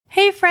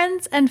Hey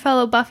friends and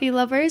fellow Buffy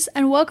lovers,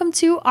 and welcome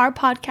to our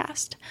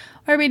podcast,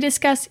 where we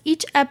discuss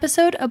each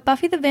episode of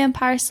Buffy the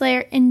Vampire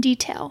Slayer in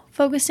detail,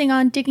 focusing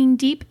on digging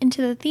deep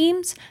into the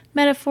themes,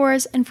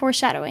 metaphors, and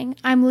foreshadowing.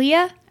 I'm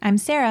Leah. I'm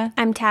Sarah.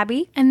 I'm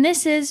Tabby. And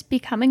this is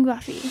Becoming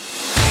Buffy.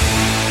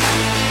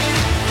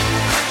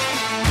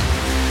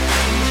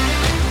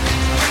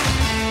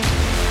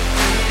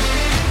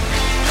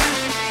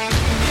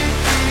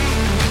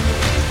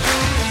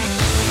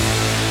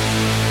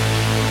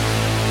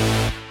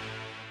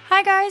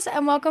 Hi guys,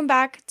 and welcome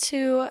back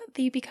to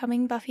the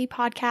Becoming Buffy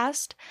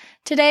podcast.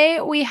 Today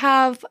we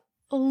have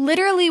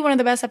literally one of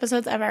the best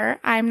episodes ever.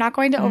 I'm not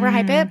going to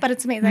overhype it, but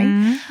it's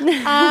amazing.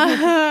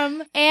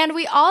 And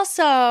we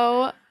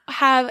also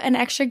have an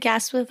extra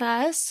guest with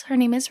us. Her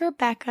name is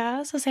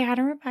Rebecca. So say hi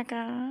to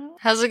Rebecca.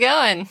 How's it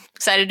going?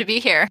 Excited to be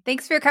here.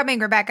 Thanks for coming,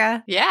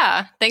 Rebecca.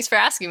 Yeah, thanks for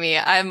asking me.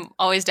 I'm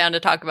always down to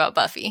talk about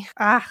Buffy.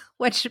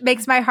 Which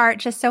makes my heart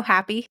just so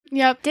happy.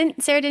 Yep.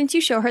 Sarah, didn't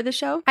you show her the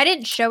show? I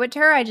didn't show it to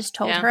her. I just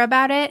told her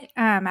about it.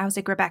 I was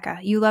like, Rebecca,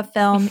 you love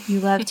film. You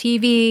love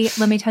TV.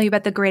 Let me tell you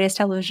about the greatest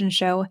television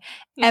show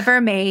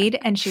ever made.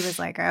 And she was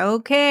like,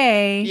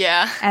 okay.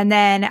 Yeah. And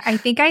then I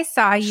think I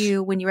saw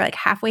you when you were like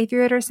halfway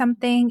through it or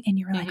something. And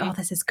you were like, oh,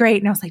 this is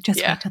great. And I was like,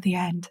 just wait till the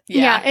end.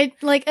 Yeah. It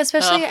like,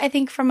 especially I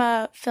think from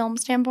a film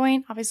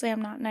standpoint, obviously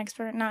I'm not an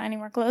expert, not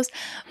anywhere close.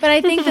 But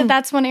I think that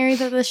that's one area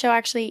that the show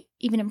actually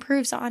even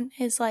improves on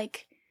is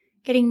like,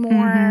 getting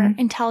more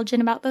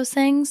intelligent about those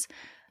things.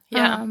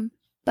 Yeah.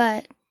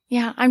 But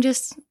yeah, I'm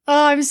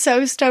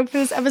so stoked for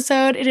this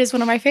episode. It is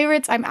one of my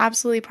favorites. I'm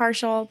absolutely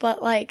partial,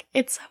 but like,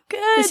 it's so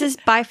good. This is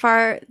by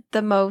far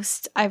the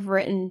most I've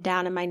written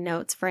down in my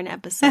notes for an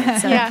episode.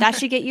 So that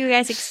should get you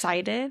guys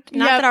excited.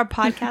 Not that our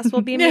podcast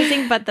will be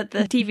amazing, but that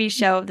the TV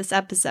show of this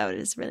episode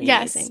is really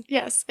amazing.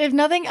 Yes. If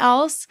nothing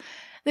else,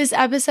 this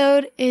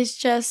episode is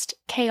just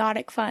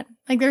chaotic fun.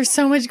 Like there's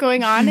so much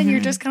going on and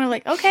you're just kind of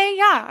like, okay,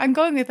 yeah, I'm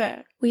going with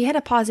it. We had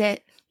to pause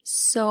it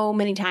so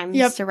many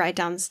times to write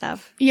down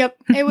stuff. Yep.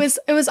 It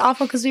was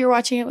awful because we were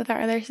watching it with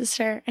our other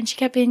sister and she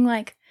kept being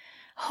like,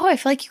 oh, I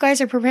feel like you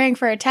guys are preparing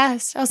for a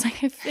test. I was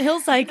like, it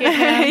feels like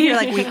it. You're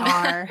like, we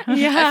are.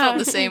 I felt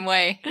the same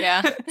way.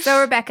 Yeah.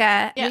 So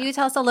Rebecca, will you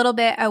tell us a little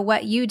bit of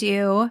what you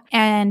do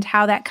and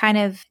how that kind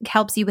of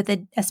helps you with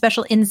a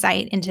special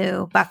insight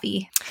into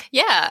Buffy?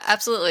 Yeah,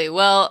 absolutely.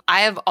 Well,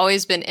 I have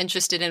always been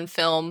interested in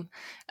film.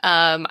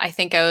 I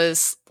think I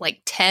was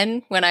like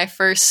 10 when I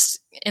first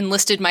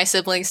enlisted my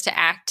siblings to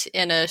act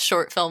in a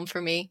short film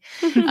for me,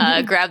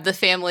 grabbed the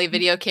family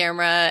video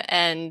camera.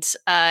 And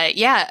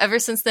ever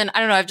since then, I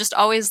don't know, I've just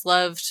always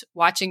loved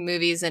watching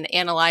movies and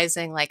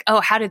analyzing like,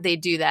 oh, how did they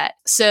do that?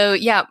 So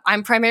yeah,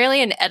 I'm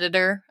primarily an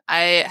editor.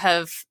 I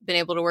have been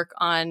able to work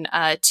on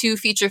 2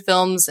 feature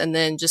films and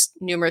then just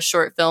numerous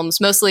short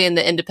films, mostly in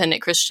the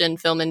independent Christian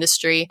film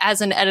industry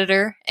as an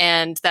editor.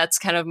 And that's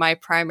kind of my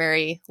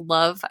primary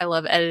love. I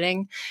love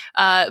editing.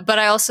 But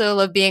I also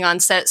love being on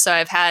set. So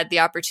I've had the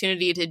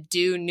opportunity to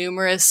do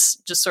numerous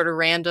just sort of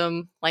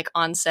random like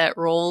on-set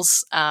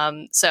roles.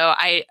 So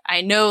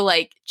I know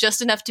like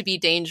just enough to be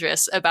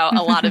dangerous about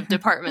a lot of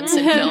departments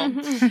in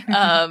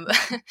film.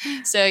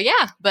 So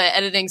yeah, but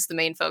editing's the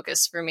main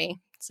focus for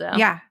me. So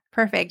yeah.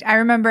 Perfect. I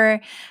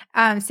remember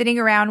sitting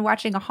around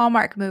watching a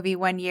Hallmark movie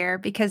one year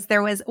because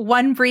there was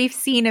one brief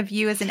scene of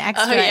you as an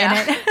extra in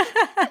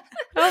it.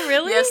 Oh,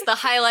 really? Yes, the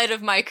highlight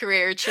of my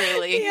career,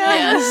 truly.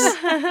 Yes.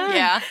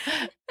 Yeah.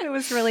 It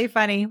was really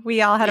funny.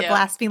 We all had a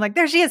blast being like,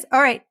 there she is.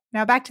 All right.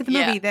 Now back to the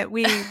movie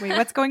wait,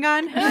 what's going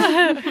on?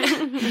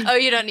 Oh,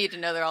 you don't need to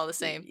know they're all the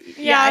same.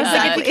 Yeah, I was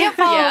like, if you can't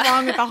follow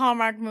along with the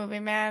Hallmark movie,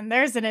 man,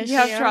 there's an issue. You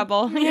have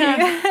trouble.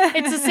 Yeah.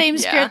 It's the same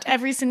script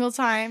every single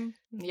time.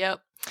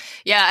 Yep.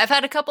 Yeah, I've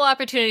had a couple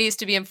opportunities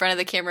to be in front of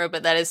the camera,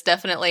 but that is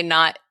definitely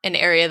not an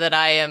area that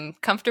I am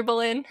comfortable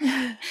in.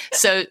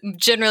 So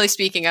generally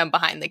speaking, I'm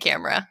behind the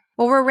camera.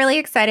 Well, we're really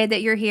excited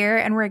that you're here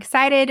and we're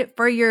excited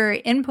for your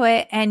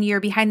input and your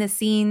behind the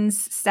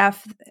scenes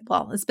stuff.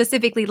 Well,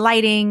 specifically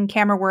lighting,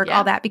 camera work,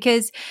 all that,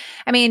 because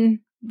I mean,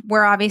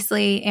 we're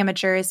obviously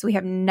amateurs. We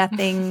have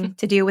nothing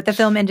to do with the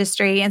film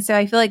industry. And so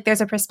I feel like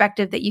there's a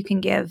perspective that you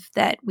can give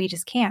that we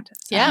just can't.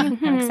 So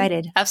I'm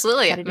excited.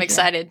 Absolutely. I'm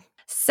excited.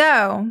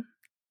 So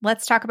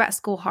let's talk about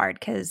School Hard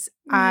because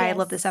I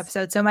love this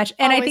episode so much.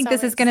 And I think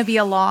this is going to be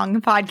a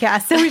long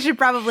podcast, so we should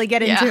probably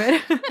get into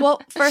it.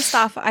 Well, first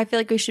off, I feel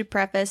like we should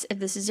preface if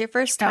this is your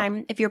first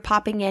time, if you're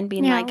popping in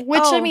being like,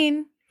 I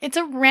mean, it's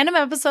a random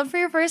episode for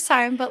your first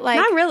time, but like,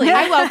 not really.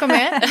 I welcome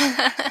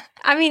it.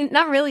 I mean,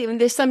 not really. I mean,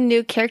 there's some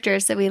new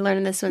characters that we learned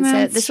in this one,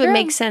 so this would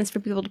make sense for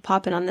people to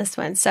pop in on this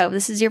one. So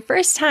this is your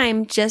first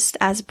time, just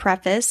as a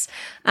preface.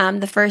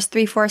 The first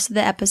 3/4 of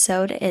the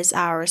episode is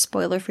our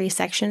spoiler-free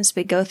section. So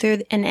we go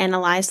through and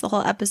analyze the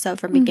whole episode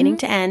from beginning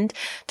to end,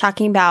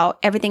 talking about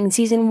everything in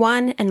season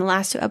 1 and the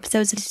last 2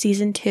 episodes of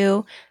season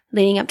 2.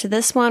 leading up to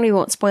this one. We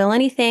won't spoil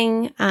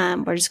anything.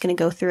 We're just going to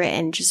go through it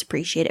and just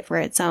appreciate it for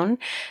its own.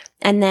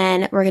 And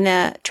then we're going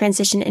to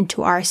transition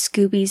into our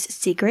Scooby's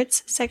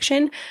Secrets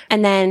section.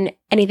 And then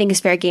anything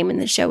is fair game in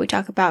the show. We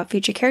talk about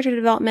future character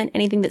development,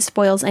 anything that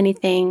spoils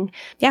anything.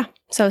 Yeah.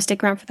 So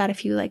stick around for that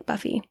if you like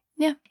Buffy.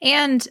 Yeah.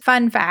 And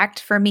fun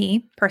fact for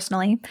me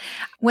personally,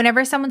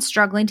 whenever someone's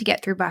struggling to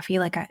get through Buffy,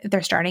 like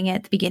they're starting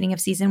at the beginning of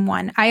season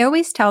 1, I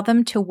always tell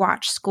them to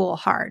watch School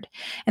Hard.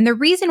 And the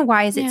reason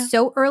why is it's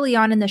so early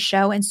on in the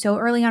show and so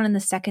early on in the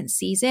second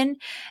season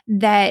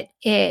that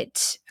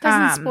it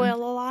doesn't spoil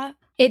a lot.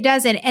 It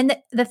doesn't. And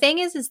the thing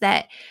is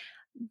that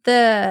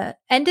the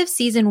end of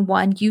season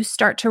 1, you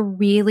start to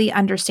really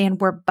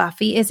understand where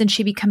Buffy is and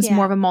she becomes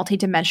more of a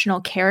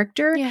multidimensional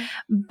character. Yeah.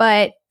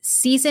 But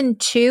season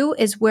 2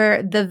 is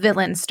where the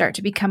villains start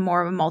to become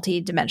more of a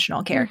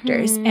multi-dimensional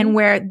characters and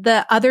where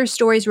the other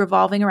stories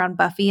revolving around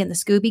Buffy and the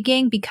Scooby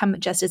Gang become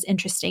just as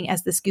interesting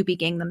as the Scooby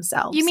Gang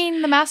themselves. You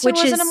mean the Master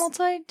wasn't a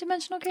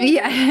multi-dimensional character?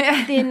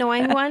 Yeah. The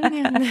annoying one.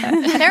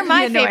 They're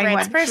my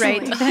favorites,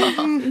 personally.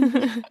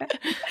 Right?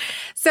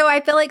 So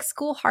I feel like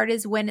School Hard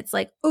is when it's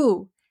like,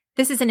 ooh,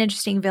 this is an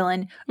interesting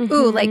villain.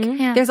 Ooh, like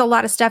there's a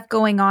lot of stuff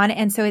going on.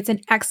 And so it's an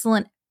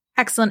excellent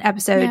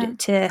episode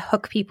to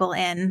hook people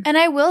in. And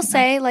I will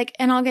say, like,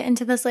 and I'll get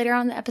into this later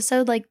on in the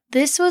episode, like,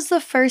 this was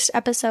the first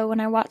episode when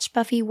I watched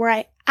Buffy where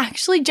I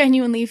actually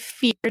genuinely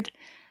feared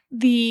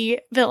the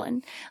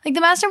villain. Like,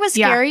 the Master was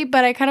scary,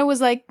 but I kind of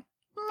was like,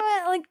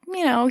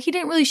 you know, he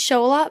didn't really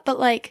show a lot, but,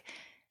 like,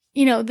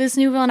 you know, this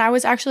new villain, I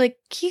was actually like,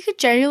 he could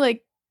genuinely,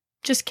 like,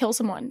 just kill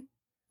someone.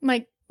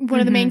 Like, one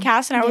of the main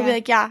cast, and I would be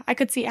like, yeah, I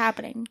could see it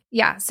happening.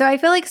 Yeah. So I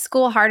feel like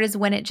School Hard is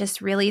when it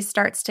just really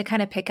starts to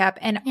kind of pick up.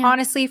 And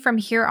honestly, from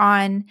here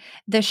on,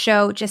 the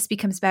show just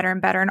becomes better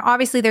and better. And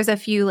obviously, there's a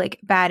few like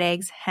bad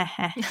eggs.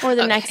 Or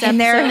the next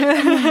episode.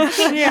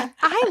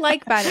 I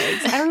like bad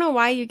eggs. I don't know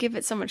why you give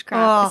it so much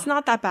crap. It's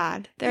not that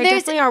bad. There's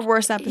definitely our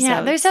worst episodes.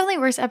 Yeah, there's definitely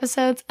worse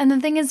episodes. And the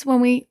thing is, when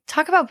we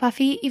talk about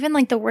Buffy, even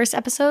like the worst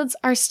episodes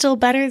are still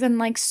better than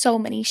like so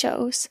many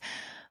shows.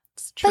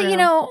 It's true. But you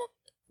know,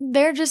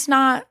 they're just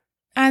not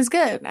as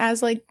good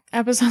as like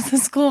episodes of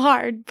School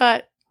Hard,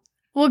 but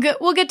we'll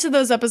get to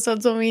those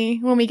episodes when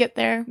we get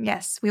there.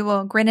 Yes, we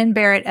will grin and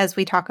bear it as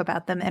we talk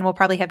about them, and we'll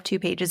probably have 2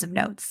 pages of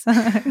notes.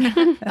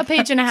 A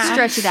page and a half.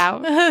 Stretch it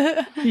out.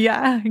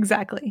 Yeah,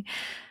 exactly.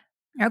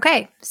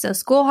 Okay, so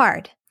School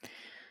Hard.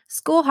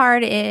 School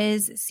Hard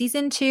is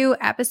season 2,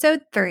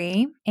 episode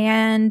 3,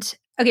 and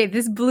okay,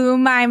 this blew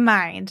my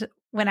mind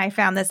when I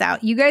found this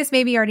out. You guys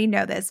maybe already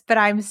know this, but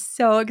I'm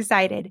so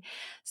excited.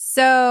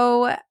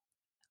 So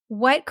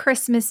what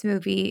Christmas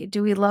movie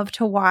do we love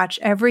to watch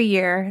every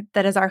year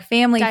that is our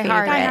family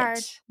favorite? Die Hard.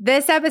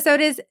 This episode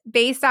is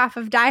based off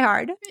of Die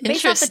Hard.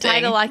 Based off the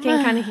title, I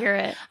can kind of hear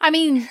it. I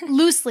mean,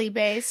 loosely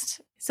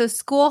based. So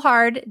School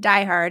Hard,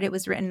 Die Hard, it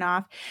was written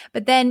off.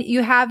 But then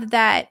you have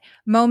that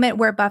moment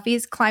where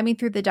Buffy's climbing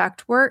through the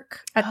ductwork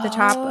at the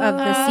top of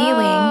the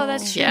ceiling. Oh,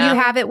 that's true. You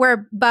have it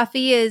where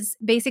Buffy is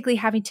basically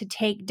having to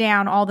take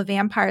down all the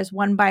vampires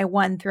one by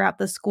one throughout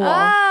the school.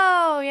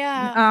 Oh,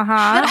 yeah. Uh-huh.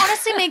 That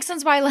honestly makes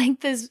sense why I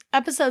like this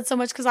episode so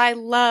much, because I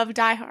love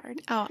Die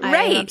Hard. Oh,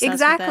 right,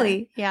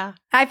 exactly. Yeah.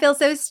 I feel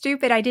so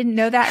stupid. I didn't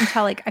know that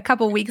until like a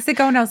couple weeks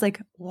ago, and I was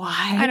like,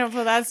 why? I don't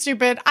feel that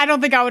stupid. I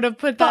don't think I would have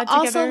put that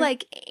together. But also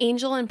like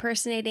Angel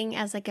impersonating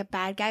as like a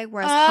bad guy,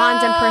 whereas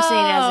Hans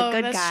impersonated as a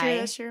good guy.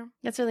 That's true.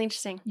 That's really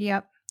interesting.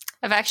 Yep.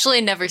 I've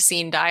actually never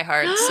seen Die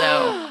Hard,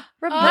 so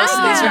most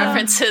of these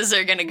references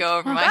are going to go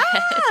over my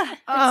head.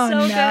 Oh,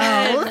 so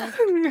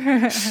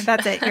no.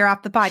 That's it. You're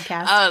off the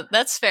podcast. Oh,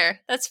 that's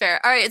fair. That's fair.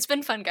 All right. It's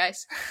been fun,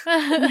 guys.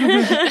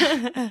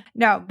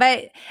 No,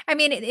 but I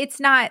mean, it's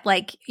not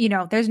like, you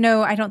know, there's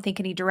no, I don't think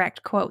any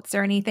direct quotes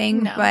or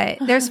anything, but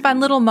there's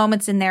fun little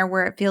moments in there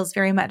where it feels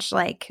very much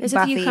like there's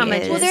Buffy a few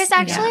comments. Well, there's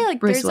actually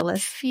like Bruce there's Willis.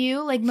 a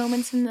few like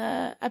moments in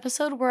the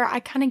episode where I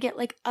kind of get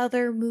like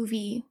other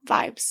movie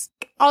vibes.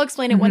 I'll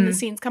explain it when the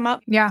scenes come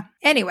up. Yeah.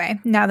 Anyway,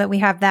 now that we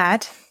have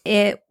that,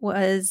 it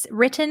was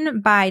written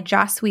by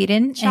Joss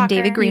Whedon and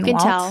David Greenwalt. You can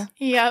tell.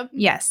 Yep.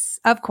 Yes,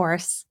 of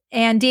course.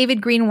 And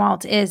David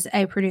Greenwalt is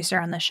a producer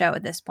on the show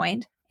at this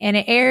point. And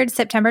it aired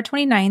September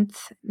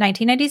 29th,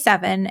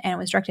 1997, and it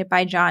was directed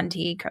by John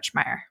T.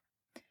 Kretschmeyer.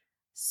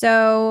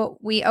 So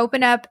we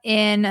open up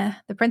in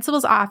the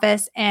principal's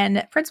office,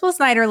 and Principal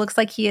Snyder looks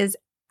like he is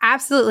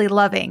absolutely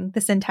loving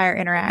this entire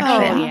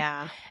interaction. Oh,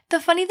 yeah. The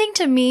funny thing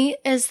to me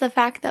is the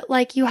fact that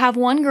like you have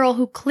one girl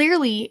who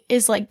clearly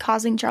is like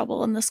causing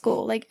trouble in the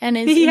school, like, and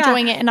is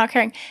enjoying it and not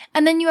caring.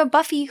 And then you have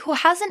Buffy who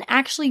hasn't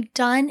actually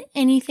done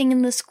anything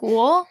in the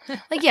school.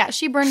 Like, yeah,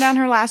 she burned down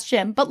her last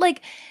gym, but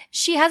like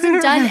she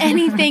hasn't done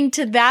anything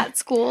to that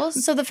school.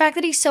 So the fact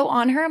that he's so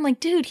on her, I'm like,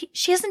 dude,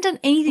 she hasn't done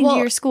anything to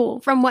your school.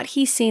 From what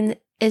he's seen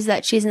is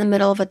that she's in the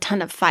middle of a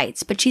ton of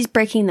fights, but she's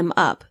breaking them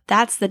up.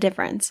 That's the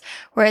difference.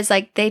 Whereas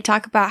like they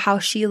talk about how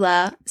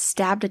Sheila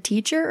stabbed a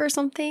teacher or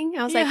something.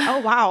 I was like, oh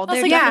wow,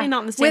 they're definitely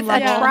not on the same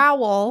level. With a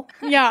trowel.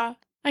 Yeah,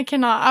 I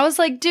cannot. I was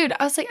like, dude,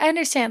 I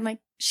understand. Like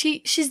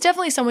she's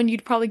definitely someone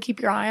you'd probably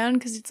keep your eye on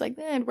because it's like,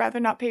 I'd rather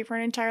not pay for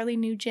an entirely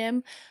new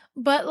gym.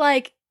 But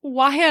like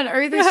why on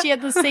earth is she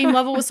at the same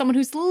level with someone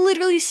who's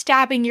literally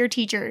stabbing your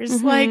teachers?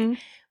 Mm-hmm. Like,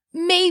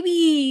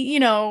 maybe,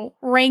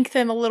 rank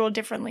them a little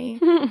differently.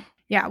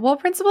 Yeah, well,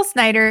 Principal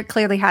Snyder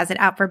clearly has it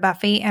out for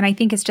Buffy, and I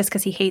think it's just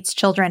because he hates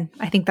children.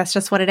 I think that's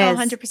just what it is.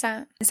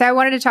 100%. So I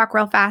wanted to talk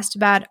real fast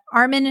about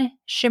Armin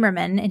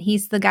Shimmerman, and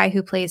he's the guy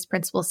who plays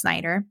Principal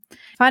Snyder.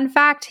 Fun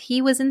fact,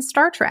 he was in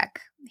Star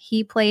Trek.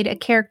 He played a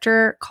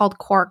character called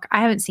Quark.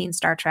 I haven't seen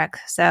Star Trek,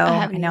 so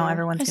I know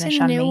everyone's going to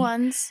shun me. New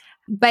ones.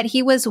 But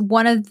he was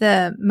one of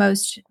the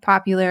most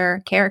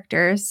popular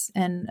characters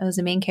and was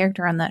the main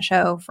character on that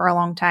show for a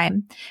long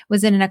time.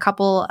 Was in a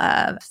couple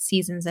of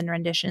seasons and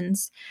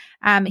renditions.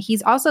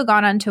 He's also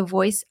gone on to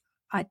voice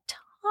a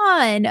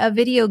ton of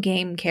video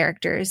game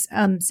characters,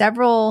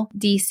 several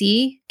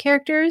DC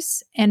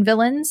characters and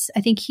villains.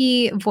 I think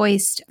he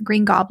voiced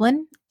Green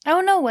Goblin. Oh,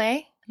 no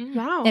way.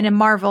 Wow. In a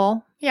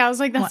Marvel. Yeah, I was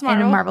like, that's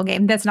Marvel. In a Marvel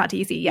game. That's not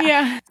DC.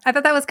 Yeah. I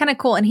thought that was kind of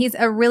cool. And he's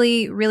a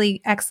really,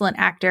 really excellent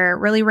actor,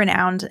 really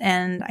renowned.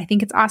 And I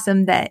think it's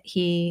awesome that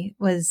he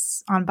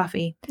was on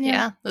Buffy.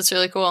 Yeah, that's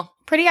really cool.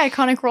 Pretty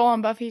iconic role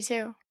on Buffy,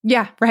 too.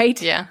 Yeah, right?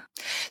 Yeah.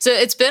 So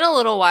it's been a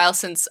little while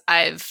since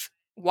I've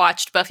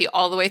watched Buffy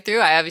all the way through.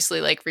 I obviously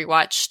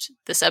rewatched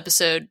this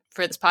episode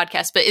for this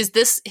podcast, but is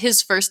this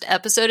his first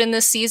episode in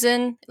this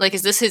season?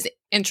 Is this his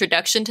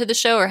introduction to the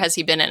show, or has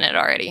he been in it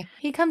already?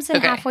 He comes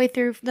in halfway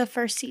through the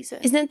first season.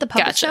 Isn't it the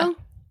puppet show?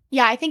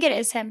 Yeah, I think it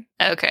is him.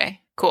 Okay,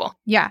 cool.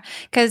 Yeah,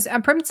 because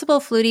Principal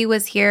Flutie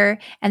was here,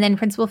 and then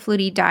Principal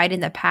Flutie died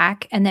in the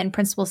pack, and then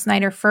Principal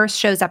Snyder first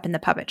shows up in the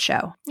puppet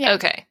show. Yeah.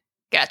 Okay.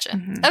 Gotcha.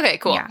 Mm-hmm. Okay,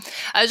 cool. Yeah.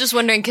 I was just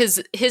wondering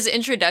because his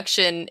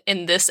introduction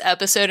in this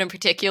episode in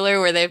particular,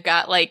 where they've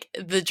got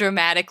the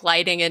dramatic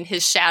lighting and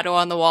his shadow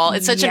on the wall,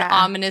 it's such an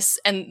ominous,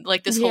 and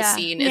this whole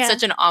scene, it's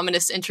such an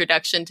ominous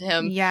introduction to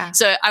him. Yeah.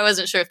 So I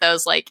wasn't sure if that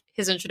was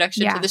his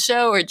introduction to the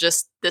show or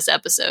just this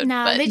episode.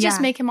 No, but they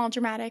just make him all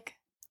dramatic.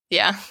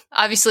 Yeah.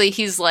 Obviously,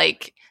 he's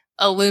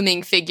a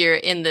looming figure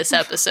in this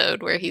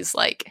episode where he's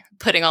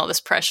putting all this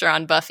pressure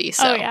on Buffy.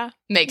 So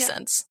makes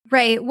sense.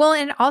 Right. Well,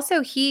 and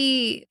also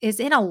he is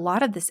in a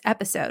lot of this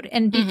episode.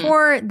 And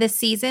before this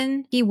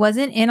season, he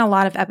wasn't in a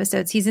lot of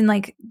episodes. He's in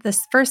this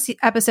first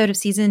episode of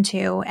season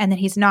 2, and then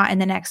he's not in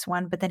the next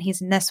one, but then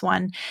he's in this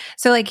one.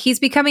 So he's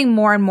becoming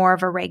more and more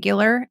of a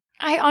regular.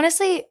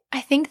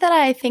 I think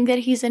that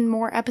he's in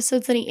more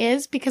episodes than he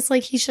is because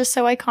he's just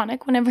so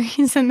iconic whenever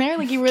he's in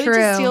there. He really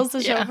just steals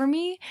the show for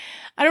me.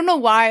 I don't know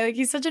why.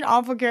 He's such an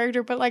awful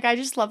character, but I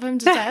just love him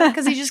to death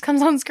because he just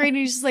comes on screen and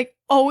he's just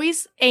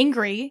always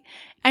angry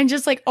and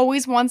just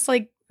always wants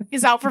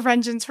is out for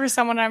vengeance for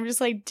someone. And I'm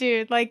just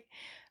dude,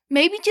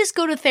 maybe just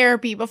go to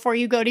therapy before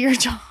you go to your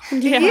job.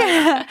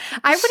 Yeah.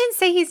 I wouldn't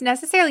say he's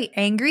necessarily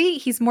angry.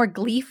 He's more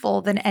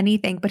gleeful than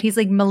anything, but he's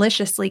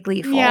maliciously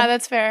gleeful. Yeah,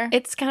 that's fair.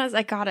 It's kind of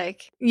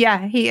psychotic.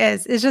 Yeah, he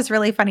is. It's just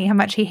really funny how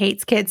much he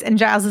hates kids. And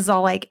Giles is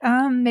all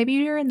maybe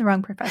you're in the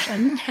wrong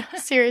profession.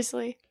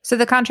 Seriously. So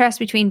the contrast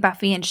between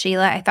Buffy and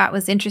Sheila I thought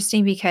was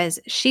interesting because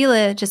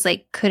Sheila just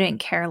couldn't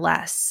care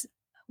less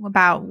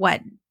about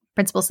what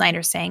Principal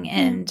Snyder's saying,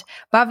 and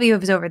Buffy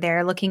was over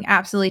there looking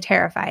absolutely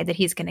terrified that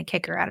he's going to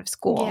kick her out of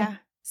school. Yeah.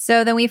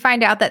 So then we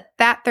find out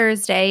that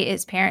Thursday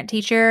is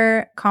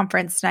parent-teacher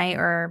conference night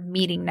or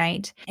meeting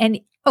night.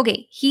 And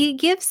okay, he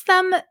gives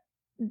them,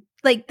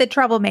 the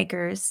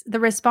troublemakers, the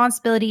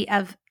responsibility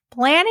of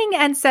planning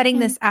and setting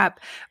this up,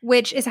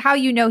 which is how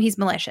you know he's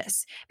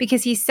malicious,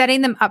 because he's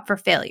setting them up for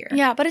failure.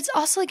 Yeah, but it's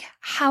also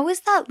how is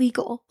that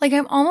legal?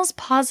 I'm almost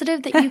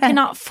positive that you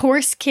cannot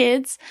force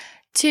kids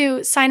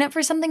to sign up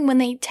for something when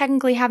they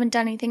technically haven't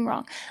done anything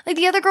wrong.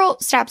 The other girl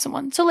stabbed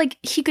someone. So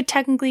he could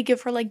technically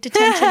give her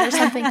detention or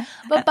something.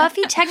 But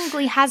Buffy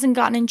technically hasn't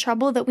gotten in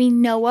trouble that we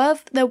know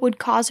of that would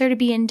cause her to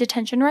be in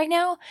detention right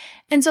now.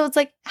 And so it's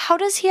how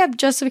does he have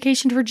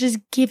justification for just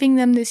giving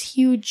them this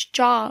huge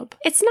job?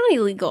 It's not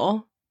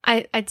illegal,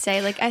 I'd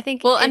say. I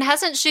think... Well, and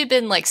hasn't she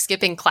been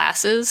skipping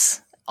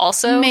classes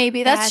also?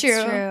 Maybe. That's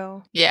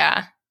true.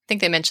 Yeah. I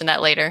think they mentioned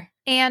that later.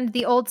 And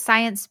the old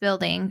science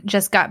building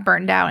just got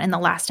burned out in the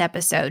last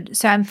episode.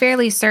 So I'm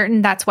fairly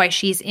certain that's why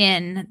she's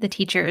in the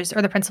teacher's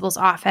or the principal's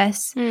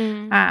office.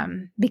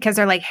 Because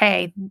they're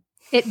hey,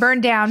 it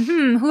burned down.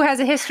 Who has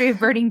a history of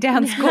burning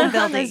down school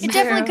buildings? It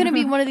definitely couldn't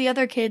be one of the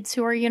other kids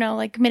who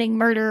are, committing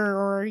murder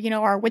or,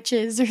 are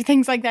witches or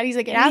things like that. He's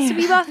it has to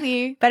be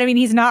Buffy. But I mean,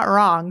 he's not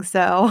wrong,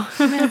 so.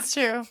 That's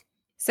true.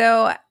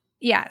 So...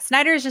 yeah,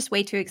 Snyder is just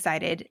way too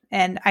excited,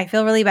 and I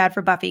feel really bad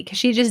for Buffy because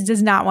she just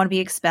does not want to be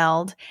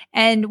expelled.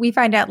 And we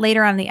find out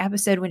later on in the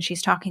episode when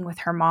she's talking with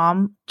her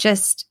mom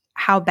just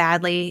how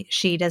badly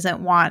she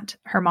doesn't want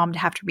her mom to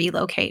have to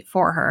relocate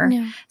for her.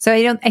 Yeah. So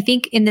I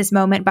think in this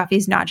moment,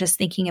 Buffy's not just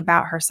thinking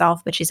about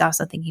herself, but she's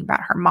also thinking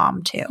about her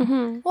mom too.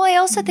 Mm-hmm. Well, I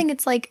also think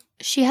it's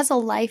she has a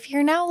life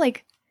here now.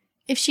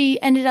 If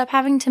she ended up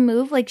having to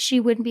move, she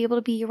wouldn't be able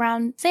to be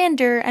around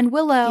Xander and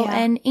Willow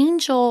and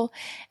Angel.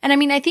 And I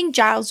mean, I think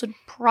Giles would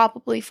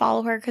probably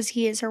follow her because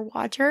he is her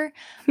watcher.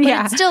 But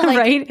it's still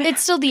right?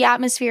 It's still the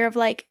atmosphere of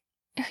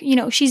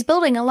she's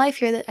building a life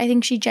here that I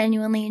think she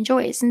genuinely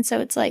enjoys. And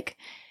so it's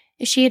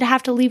if she had to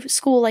have to leave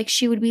school, like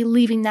she would be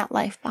leaving that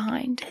life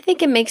behind. I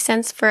think it makes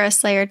sense for a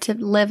Slayer to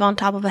live on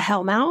top of a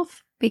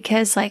Hellmouth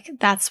because like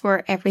that's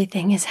where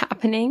everything is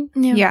happening.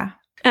 Yeah.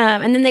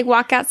 And then they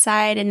walk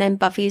outside and then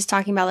Buffy's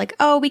talking about like,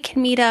 oh, we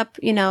can meet up,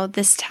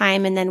 this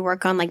time and then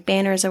work on like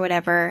banners or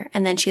whatever.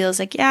 And then Sheila's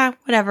like, yeah,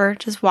 whatever,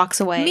 just walks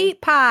away.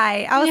 Meat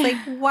Pie. I was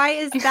like, why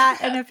is that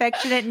an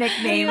affectionate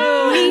nickname?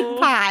 Meat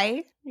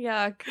Pie.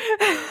 Yuck.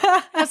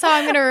 That's how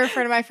I'm going to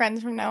refer to my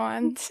friends from now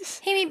on.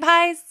 Hey, Meat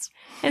Pies.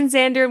 And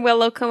Xander and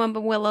Willow come up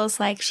and Willow's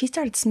like, she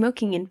started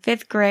smoking in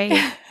 5th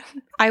grade.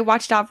 I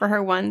watched out for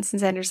her once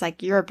and Xander's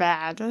like, you're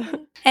bad.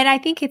 And I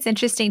think it's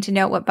interesting to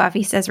note what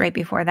Buffy says right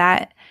before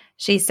that.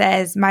 She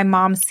says, my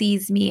mom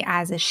sees me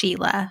as a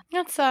Sheila.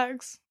 That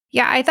sucks.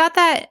 Yeah, I thought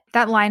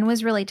that line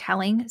was really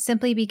telling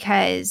simply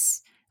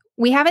because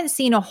we haven't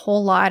seen a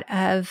whole lot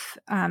of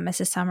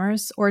Mrs.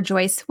 Summers or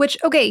Joyce, which,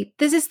 okay,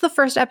 this is the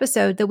first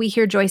episode that we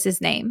hear Joyce's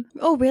name.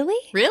 Oh, really?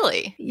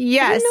 Really?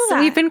 Yes.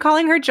 We've been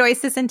calling her Joyce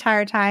this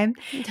entire time.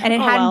 And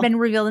it hadn't been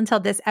revealed until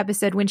this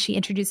episode when she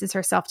introduces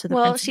herself to the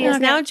principal. She is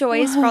now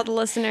Joyce for all the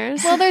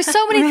listeners. Well, there's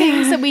so many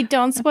things that we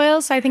don't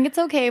spoil, so I think it's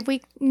okay if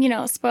we,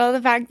 spoil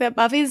the fact that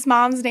Buffy's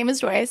mom's name is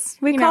Joyce.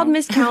 We called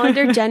Miss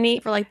Calendar Jenny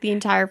for like the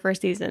entire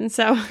first season,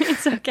 so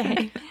it's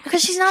okay.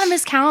 Because she's not a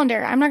Miss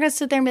Calendar. I'm not going to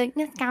sit there and be like,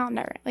 Miss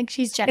Calendar. Like,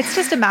 she's Jenny. It's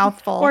just a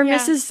mouthful. Or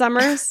Mrs.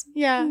 Summers.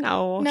 Yeah.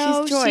 No,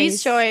 she's Joyce.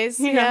 She's Joyce.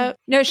 Yeah.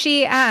 No,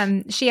 she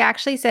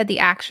actually said the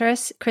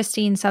actress,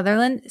 Christine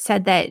Sutherland,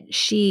 said that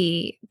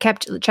she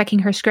kept checking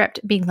her script,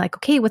 being like,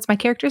 okay, what's my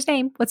character's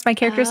name? What's my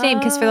character's name?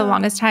 Because for the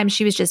longest time,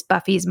 she was just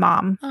Buffy's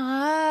mom.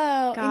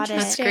 Oh, got it.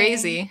 That's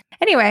crazy.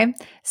 Anyway,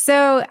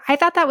 so I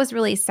thought that was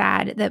really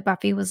sad that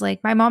Buffy was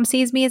like, my mom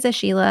sees me as a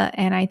Sheila.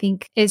 And I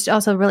think it's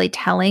also really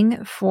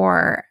telling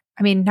for,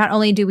 I mean, not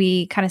only do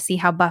we kind of see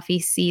how Buffy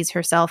sees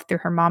herself through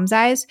her mom's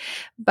eyes,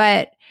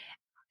 but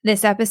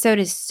this episode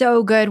is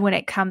so good when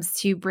it comes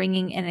to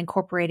bringing and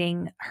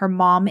incorporating her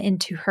mom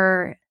into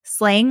her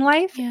slaying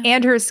life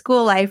and her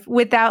school life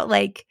without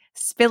like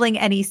spilling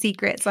any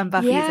secrets on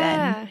Buffy's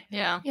end.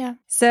 Yeah.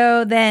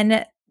 So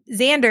then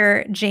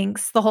Xander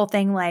jinx the whole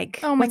thing like,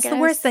 what's the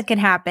worst that can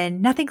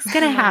happen? Nothing's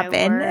going to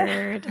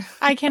happen.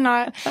 I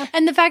cannot.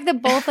 And the fact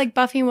that both like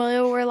Buffy and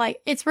Willow were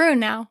like, it's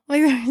ruined now.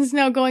 Like there's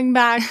no going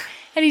back.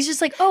 And he's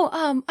just like,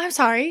 I'm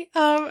sorry.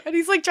 And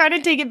he's like trying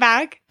to take it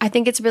back. I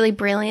think it's really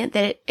brilliant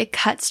that it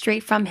cuts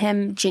straight from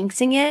him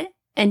jinxing it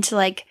into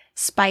like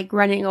Spike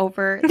running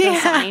over the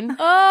sign.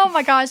 Oh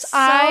my gosh. So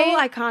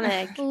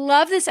iconic.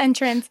 Love this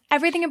entrance.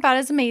 Everything about it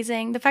is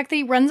amazing. The fact that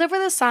he runs over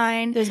the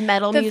sign. There's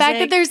metal music. The fact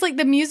that there's like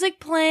the music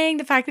playing.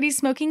 The fact that he's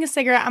smoking a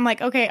cigarette. I'm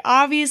like, okay,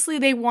 obviously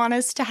they want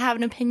us to have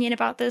an opinion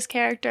about this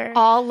character.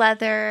 All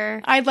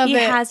leather. I love it.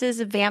 He has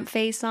his vamp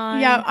face on.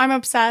 Yeah, I'm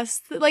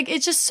obsessed. Like,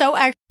 it's just so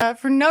extra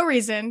for no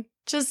reason.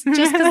 Just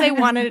because they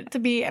wanted it to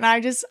be, and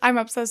I'm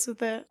obsessed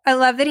with it. I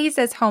love that he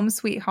says home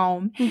sweet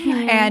home.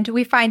 Mm-hmm. And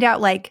we find out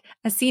like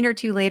a scene or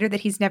two later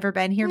that he's never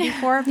been here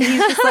before. But he's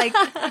just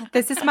like,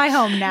 this is my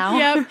home now.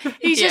 Yep.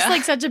 He's just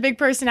like such a big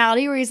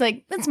personality where he's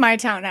like, it's my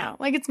town now.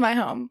 Like, it's my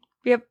home.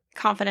 Yep.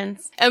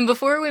 Confidence. And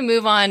before we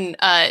move on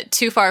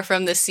too far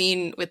from the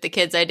scene with the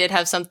kids, I did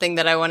have something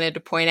that I wanted to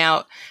point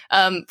out.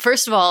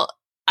 First of all,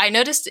 I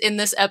noticed in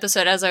this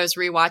episode, as I was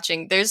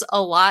rewatching, there's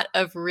a lot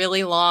of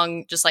really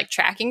long, just like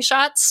tracking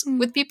shots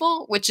with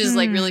people, which is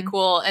like really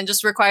cool and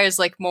just requires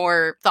like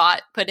more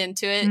thought put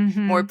into it,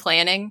 more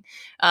planning,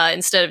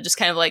 instead of just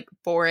kind of like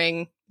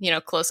boring,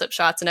 close-up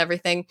shots and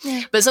everything.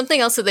 Yeah. But something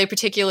else that they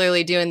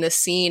particularly do in this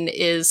scene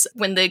is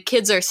when the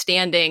kids are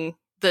standing,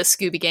 the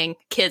Scooby Gang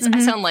kids. I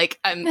sound like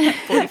I'm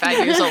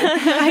 45 years old.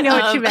 I know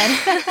what you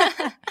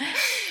meant.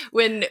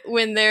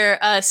 when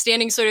they're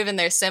standing sort of in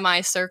their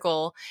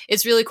semicircle,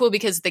 it's really cool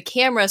because the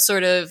camera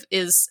sort of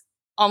is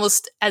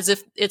almost as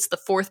if it's the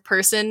fourth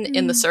person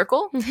in the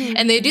circle.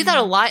 And they do that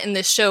a lot in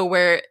this show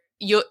where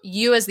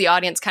you as the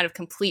audience kind of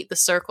complete the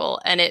circle,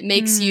 and it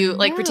makes you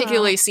like,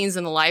 particularly scenes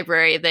in the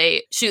library,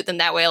 they shoot them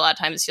that way a lot of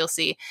times, you'll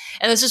see,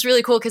 and it's just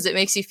really cool because it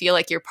makes you feel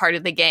like you're part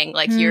of the gang,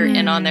 like you're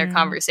in on their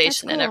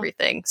conversation and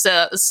everything. So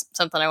that was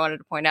something I wanted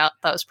to point out.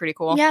 That was pretty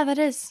cool. Yeah, that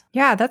is.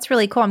 Yeah, that's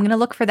really cool. I'm going to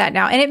look for that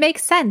now. And it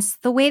makes sense.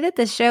 The way that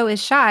the show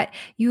is shot,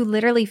 you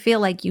literally feel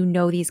like you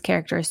know these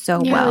characters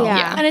so well.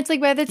 Yeah. And it's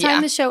like by the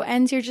time the show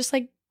ends, you're just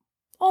like,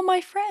 oh,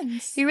 my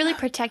friends. You're really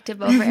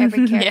protective over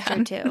every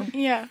character too.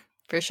 Yeah.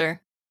 For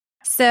sure.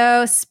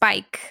 So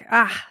Spike,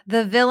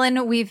 the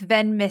villain we've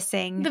been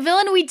missing. The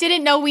villain we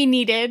didn't know we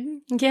needed.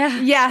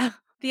 Yeah.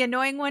 The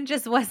annoying one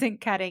just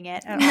wasn't cutting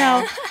it at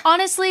all.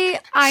 Honestly,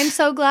 I'm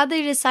so glad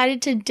they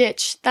decided to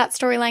ditch that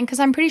storyline because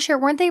I'm pretty sure,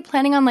 weren't they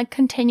planning on like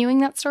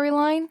continuing that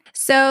storyline?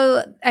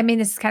 So, I mean,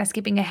 this is kind of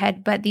skipping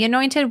ahead, but the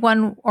Anointed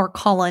One, or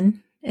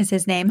Cullen, is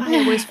his name. I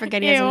always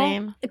forget he has a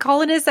name.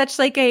 Colin is such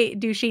like a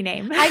douchey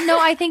name. I know.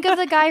 I think of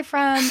the guy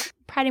from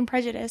Pride and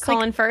Prejudice.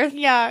 Colin Firth?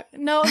 Yeah.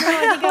 No,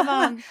 I think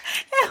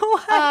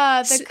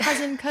of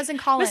the cousin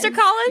Collins. Mr.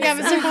 Collins? Yeah,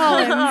 Mr.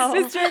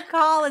 Collins. Mr.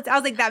 Collins. I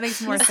was like, that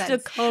makes more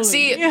sense. Collins.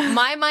 See,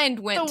 my mind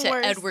went to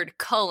Edward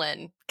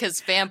Cullen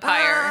because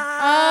vampire.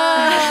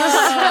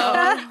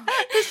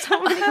 There's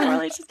so many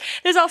correlations.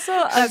 There's also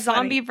a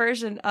zombie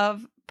version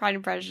of Pride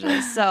and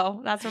Prejudice,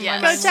 so that's what my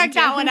mind Go check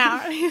that one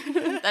out.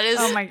 That is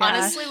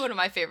honestly one of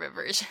my favorite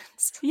versions.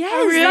 Yes,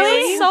 oh,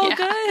 really? So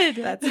good.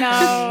 That's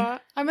no,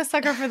 I'm a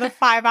sucker for the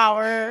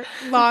 5-hour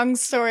long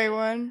story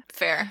one.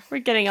 Fair. We're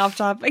getting off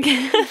topic.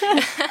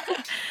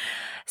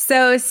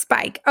 So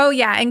Spike. Oh,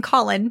 yeah. And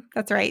Colin.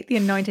 That's right. The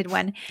Anointed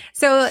One.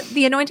 So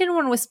the Anointed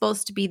One was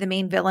supposed to be the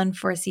main villain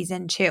for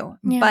season 2.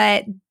 Yeah.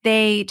 But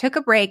they took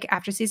a break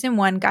after season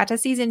 1, got to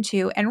season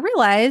 2, and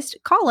realized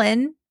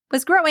Colin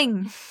was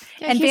growing.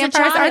 Yeah, and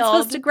vampires aren't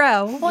supposed to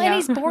grow. Well, and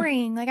he's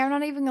boring. Like, I'm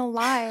not even going to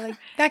lie. Like,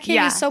 that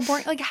kid is so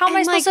boring. Like, how am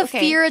I supposed to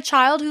fear a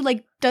child who,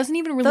 like, doesn't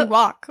even really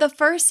walk? The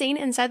first scene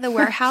inside the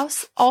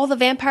warehouse, all the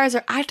vampires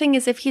are acting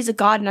as if he's a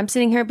god, and I'm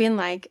sitting here being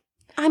like,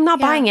 I'm not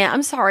buying it.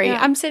 I'm sorry.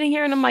 Yeah. I'm sitting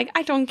here and I'm like,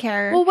 I don't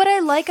care. Well, what I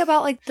like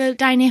about like the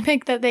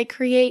dynamic that they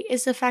create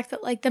is the fact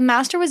that like the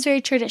master was very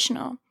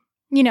traditional.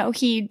 You know,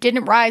 he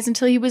didn't rise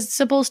until he was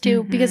supposed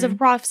to because of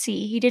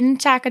prophecy. He didn't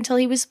attack until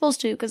he was supposed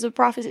to because of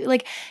prophecy.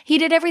 Like, he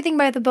did everything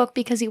by the book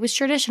because he was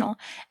traditional.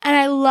 And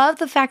I love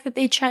the fact that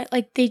they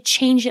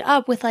change it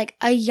up with like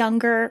a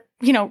younger,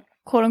 you know,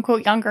 quote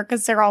unquote younger,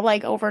 because they're all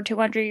like over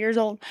 200 years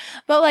old.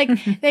 But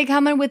like they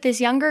come in with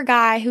this younger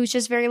guy who's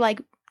just very like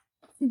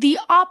the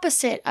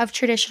opposite of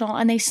traditional,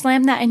 and they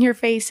slam that in your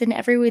face in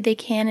every way they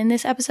can in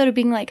this episode of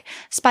being like,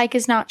 Spike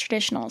is not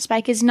traditional.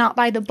 Spike is not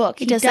by the book.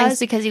 He does things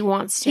because he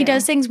wants to. He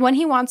does things when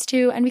he wants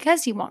to and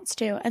because he wants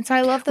to. And so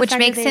I love the fact that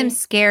makes him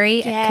scary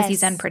because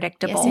he's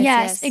unpredictable.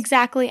 Yes,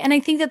 exactly. And I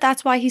think that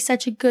that's why he's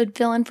such a good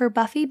villain for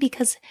Buffy,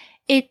 because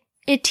it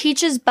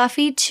teaches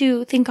Buffy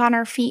to think on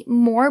her feet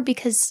more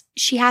because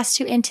she has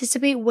to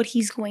anticipate what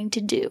he's going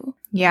to do.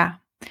 Yeah.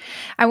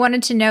 I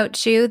wanted to note,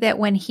 too, that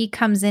when he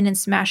comes in and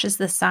smashes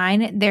the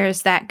sign,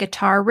 there's that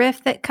guitar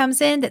riff that comes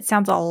in that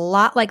sounds a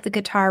lot like the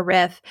guitar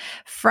riff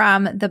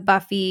from the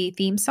Buffy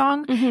theme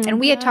song. Mm-hmm. And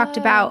we had talked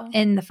about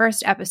in the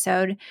first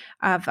episode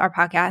of our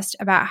podcast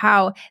about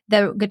how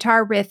the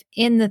guitar riff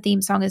in the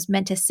theme song is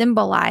meant to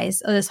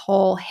symbolize this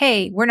whole,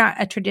 hey, we're not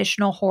a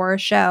traditional horror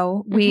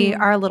show. We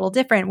are a little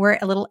different. We're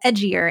a little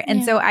edgier.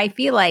 And so I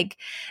feel like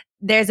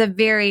there's a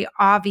very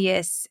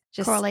obvious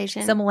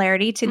correlation,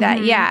 similarity to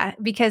that. Yeah,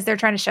 because they're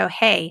trying to show,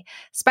 hey,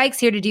 Spike's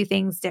here to do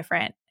things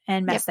different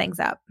and mess things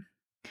up.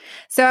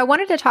 So I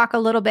wanted to talk a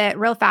little bit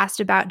real fast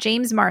about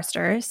James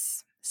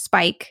Marsters,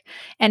 Spike,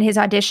 and his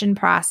audition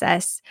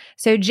process.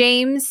 So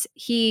James,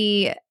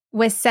 he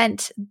was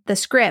sent the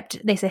script.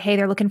 They said, hey,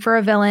 they're looking for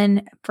a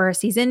villain for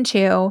season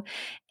 2.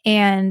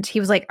 And he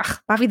was like,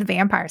 Buffy the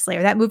Vampire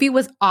Slayer. That movie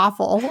was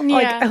awful.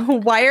 Yeah.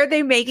 Like, why are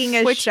they making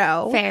a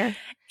show? Fair.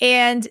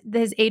 And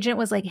his agent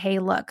was like, hey,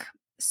 look,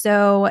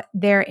 so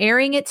they're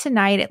airing it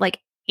tonight at like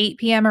 8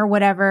 p.m. or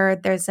whatever.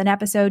 There's an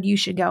episode. You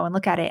should go and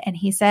look at it. And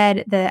he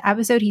said the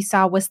episode he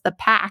saw was the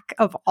pack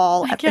of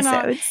all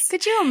episodes.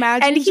 Could you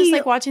imagine? And he just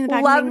like watching the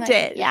pack loved and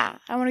being like, it. Yeah,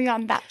 I want to be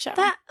on that show.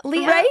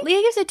 Leah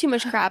gives it too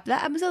much crap.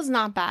 That episode's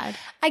not bad.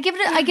 I give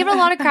it a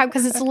lot of crap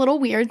because it's a little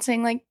weird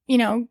saying like, you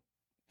know,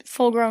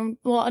 full-grown,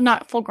 well,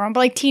 not full-grown, but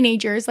like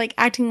teenagers like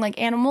acting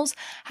like animals.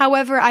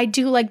 However, I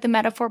do like the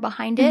metaphor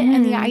behind it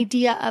and the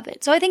idea of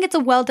it. So I think it's a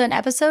well-done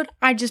episode.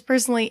 I just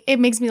personally, it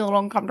makes me a little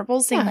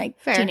uncomfortable seeing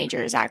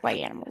teenagers act like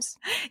animals.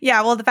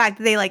 Yeah, well, the fact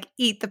that they like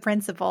eat the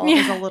principal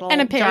is a little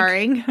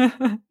jarring.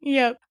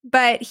 Yep.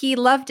 But he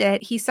loved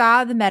it. He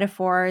saw the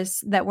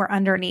metaphors that were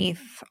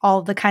underneath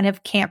all the kind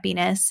of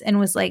campiness and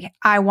was like,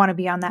 I want to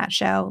be on that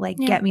show. Like,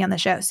 get me on the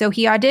show. So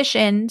he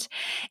auditioned,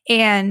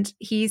 and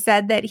he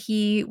said that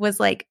he was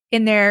like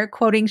in there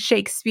quoting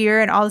Shakespeare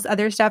and all this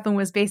other stuff, and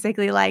was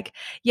basically like,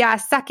 yeah,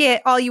 suck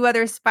it, all you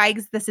other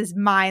Spikes. This is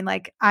mine.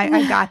 Like,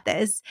 I got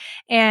this.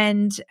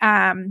 And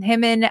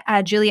him and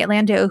Juliet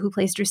Lando, who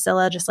plays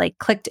Drusilla, just like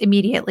clicked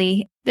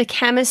immediately. The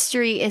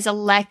chemistry is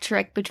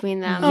electric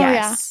between them.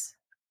 Yes.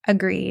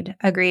 Agreed.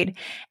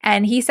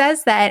 And he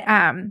says that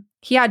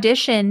he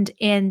auditioned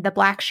in the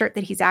black shirt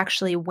that he's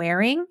actually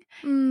wearing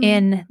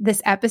in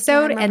this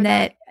episode, and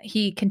that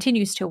he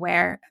continues to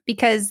wear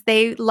because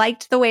they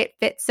liked the way it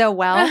fit so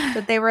well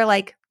that they were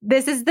like,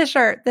 this is the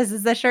shirt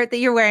that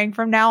you're wearing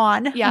from now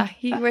on. Yeah,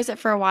 he wears it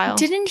for a while.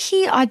 Didn't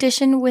he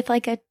audition with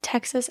like a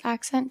Texas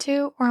accent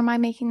too? Or am I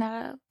making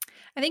that up?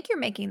 I think you're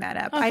making that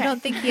up. Okay. I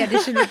don't think he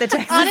auditioned with the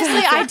Texas Honestly,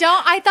 accent. I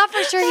don't. I thought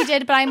for sure he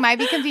did, but I might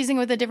be confusing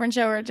with a different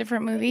show or a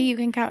different movie. You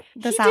can count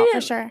this out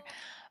for sure.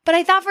 But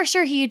I thought for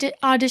sure he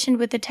auditioned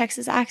with the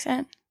Texas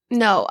accent.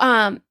 No.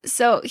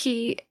 So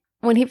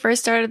when he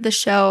first started the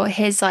show,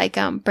 his like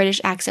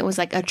British accent was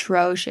like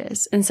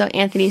atrocious, and so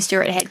Anthony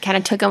Stewart had kind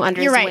of took him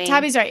under his wing. You're right.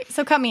 Tabby's right.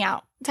 So cut me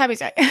out.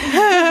 Tabby's right.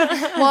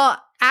 Well,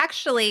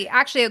 Actually,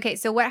 okay.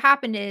 So what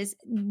happened is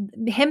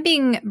him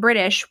being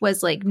British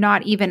was like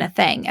not even a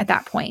thing at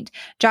that point.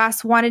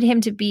 Joss wanted him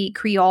to be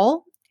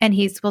Creole, and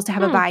he's supposed to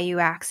have a Bayou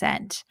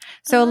accent.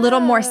 So a little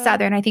more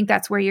Southern. I think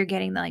that's where you're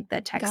getting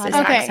the Texas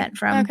accent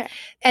from. Okay.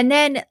 And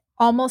then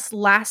almost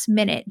last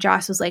minute,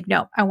 Joss was like,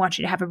 no, I want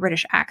you to have a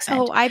British accent.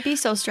 Oh, I'd be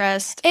so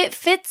stressed. It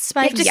fits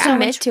Spike so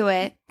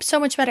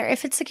much better. It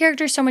fits the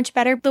character so much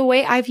better. The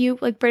way I view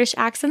like British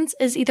accents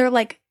is either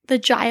like the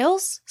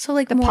Giles, so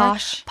like the more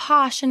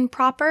posh and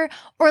proper,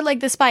 or like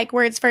the Spike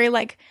where it's very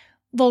like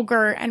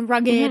vulgar and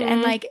rugged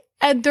and like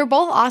they're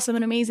both awesome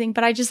and amazing,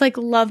 but I just like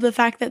love the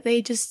fact that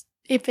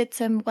it fits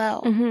him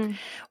well.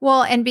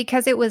 Well, and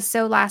because it was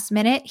so last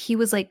minute, he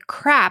was like,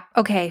 crap,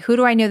 okay, who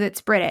do I know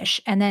that's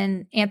British? And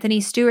then Anthony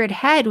Stewart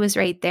Head was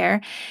right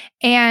there.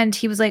 And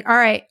he was like, all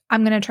right,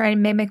 I'm going to try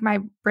and mimic my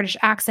British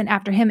accent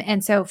after him.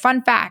 And so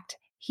fun fact,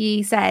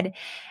 he said,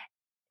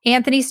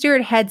 Anthony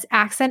Stewart Head's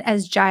accent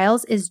as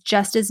Giles is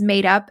just as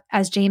made up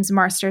as James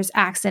Marsters'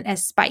 accent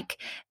as Spike.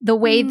 The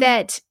way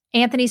that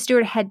Anthony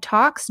Stewart Head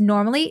talks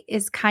normally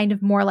is kind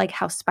of more like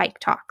how Spike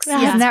talks.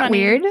 Yeah, Isn't that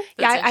weird?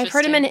 Yeah, I've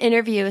heard him in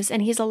interviews,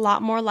 and he's a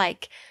lot more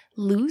like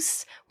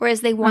loose,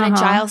 whereas they wanted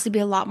Giles to be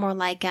a lot more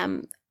like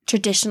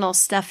traditional,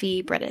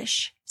 stuffy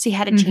British. So he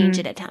had to change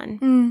it a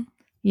ton.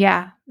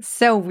 Yeah,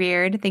 so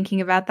weird thinking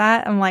about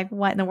that. I'm like,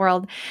 what in the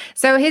world?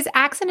 So his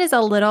accent is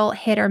a little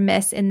hit or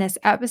miss in this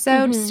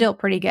episode, still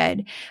pretty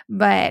good.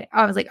 But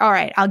I was like, all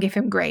right, I'll give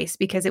him grace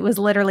because it was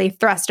literally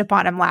thrust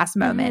upon him last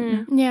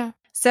moment. Yeah.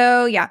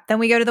 So yeah, then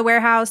we go to the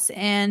warehouse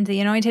and the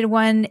Anointed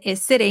One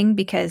is sitting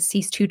because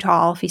he's too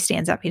tall. If he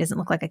stands up, he doesn't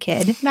look like a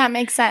kid. That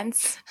makes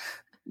sense.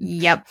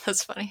 Yep.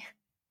 That's funny.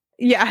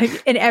 Yeah.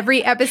 In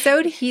every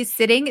episode, he's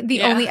sitting.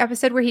 The only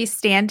episode where he's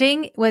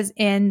standing was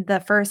in the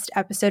first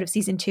episode of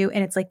season 2.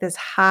 And it's like this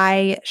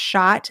high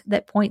shot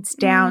that points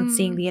down,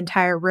 seeing the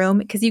entire room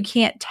because you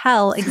can't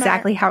tell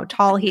exactly how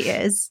tall he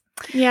is.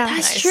 Yeah.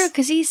 That's true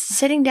because he's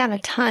sitting down a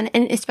ton.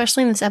 And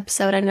especially in this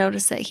episode, I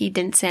noticed that he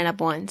didn't stand up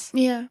once.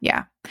 Yeah.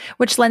 Yeah.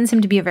 Which lends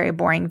him to be a very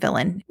boring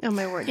villain. Oh,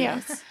 my word.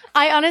 Yes.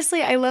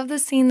 I love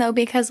this scene though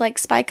because like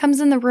Spike comes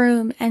in the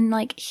room and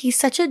like he's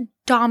such a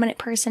dominant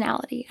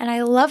personality. And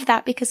I love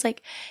that because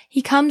like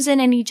he comes in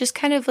and he just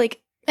kind of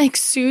like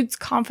exudes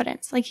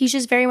confidence. Like he's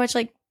just very much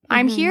like,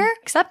 I'm here,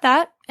 accept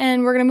that,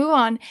 and we're going to move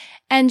on.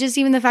 And just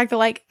even the fact that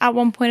like at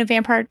one point a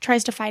vampire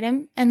tries to fight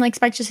him and like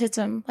Spike just hits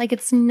him like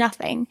it's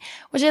nothing,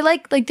 which I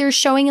like they're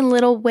showing in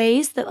little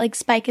ways that like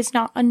Spike is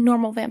not a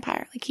normal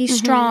vampire. Like he's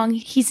strong,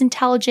 he's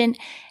intelligent,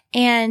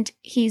 and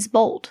he's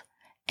bold.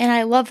 And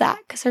I love that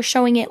because they're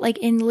showing it like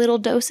in little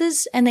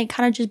doses and they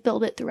kind of just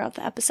build it throughout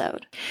the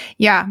episode.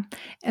 Yeah.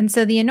 And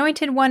so the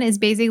Anointed One is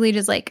basically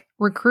just like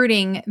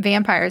recruiting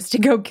vampires to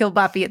go kill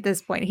Buffy at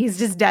this point. He's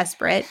just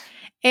desperate.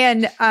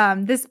 And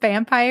this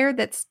vampire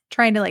that's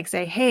trying to like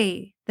say,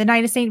 hey, the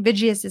night of St.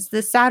 Vigius is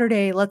this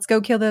Saturday. Let's go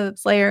kill the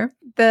Slayer.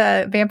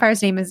 The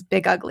vampire's name is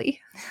Big Ugly.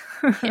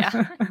 Yeah.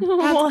 That's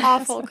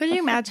awful. Could you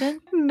imagine?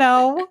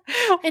 No.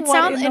 It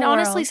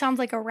honestly sounds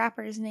like a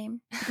rapper's name.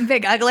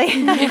 Big Ugly.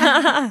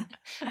 The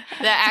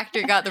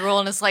actor got the role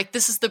and is like,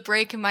 this is the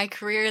break in my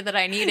career that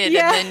I needed.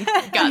 And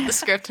then got the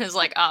script and was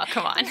like, oh,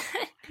 come on. I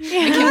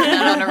can put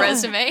that on a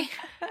resume.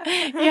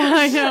 Yeah,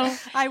 I know.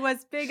 I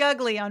was Big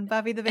Ugly on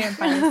Buffy the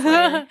Vampire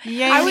Slayer.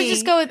 Yay. I would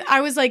just go with,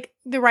 I was like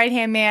the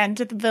right-hand man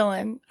to the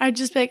villain. I'd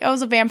just be like, I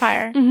was a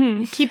vampire.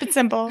 Keep it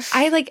simple.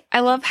 I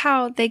love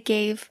how they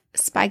gave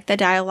Spike the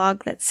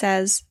dialogue that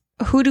says,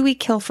 who do we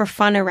kill for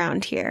fun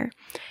around here?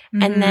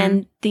 And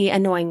then the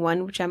annoying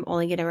one, which I'm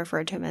only going to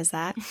refer to him as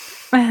that,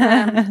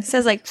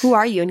 says like, who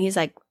are you? And he's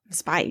like,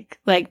 Spike,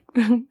 like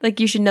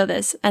you should know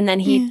this. And then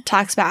he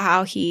talks about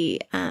how he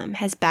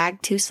has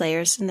bagged 2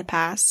 Slayers in the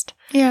past.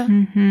 Yeah.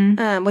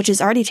 Which is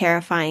already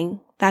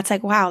terrifying. That's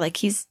like, wow, like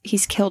he's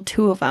killed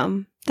 2 of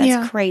them.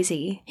 That's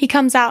crazy. He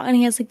comes out and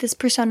he has like this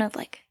persona of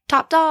like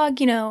top dog,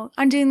 you know,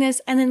 I'm doing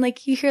this. And then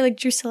like you hear like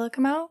Drusilla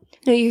come out.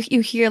 No, you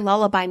hear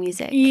lullaby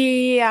music.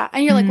 Yeah.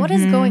 And you're like, what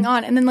is going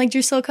on? And then like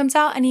Drusilla comes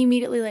out and he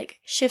immediately like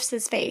shifts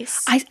his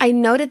face. I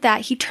noted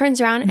that he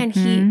turns around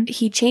and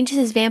he changes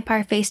his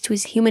vampire face to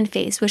his human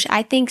face, which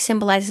I think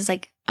symbolizes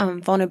like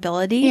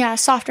vulnerability. Yeah,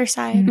 softer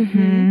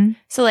side.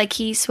 So like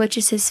he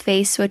switches his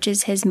face,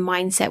 switches his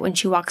mindset when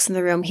she walks in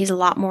the room. He's a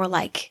lot more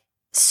like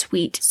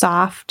sweet,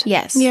 soft.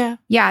 Yes.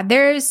 Yeah.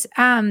 There's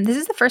this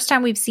is the first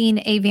time we've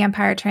seen a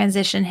vampire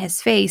transition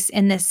his face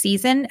in this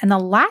season, and the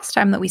last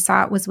time that we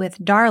saw it was with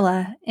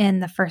Darla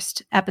in the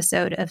first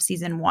episode of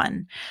season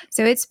 1.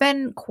 So it's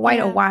been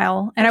quite a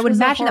while, and I would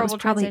imagine that was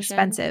probably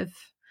expensive.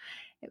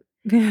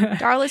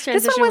 Darla's transition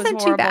this one wasn't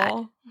was too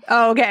bad.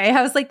 Oh, okay.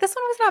 I was like, this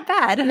one was not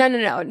bad.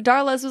 No.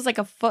 Darla's was like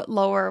a foot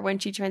lower when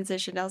she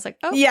transitioned. I was like,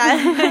 oh.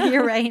 Yeah,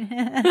 you're right.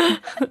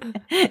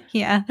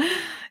 Yeah.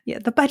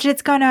 The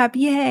budget's gone up.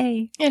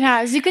 Yay. It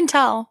has. You can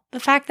tell. The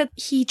fact that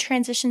he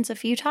transitions a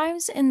few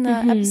times in the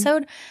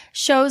episode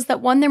shows that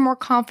 1, they're more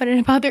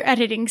confident about their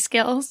editing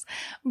skills,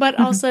 but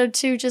also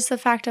 2, just the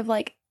fact of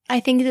like, I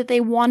think that they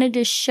wanted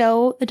to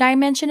show the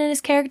dimension in his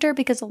character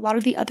because a lot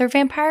of the other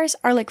vampires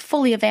are like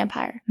fully a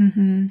vampire.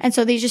 Mm-hmm. And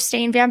so they just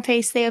stay in vamp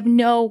face. They have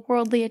no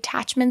worldly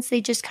attachments.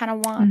 They just kind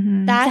of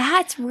want that.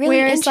 That's really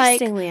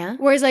interesting, Leah.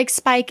 Whereas like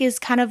Spike is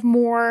kind of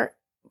more,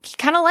 he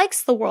kind of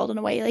likes the world in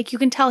a way. Like you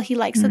can tell he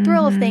likes the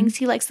thrill of things.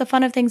 He likes the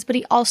fun of things, but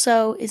he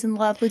also is in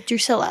love with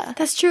Drusilla.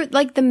 That's true.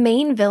 Like the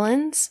main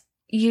villains,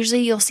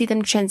 usually you'll see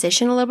them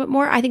transition a little bit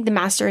more. I think the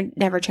Master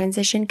never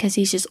transitioned because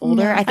he's just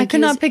older. No, I could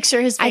not picture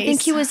his face. I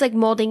think he was like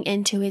molding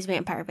into his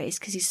vampire face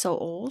because he's so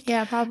old.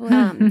 Yeah,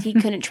 probably. He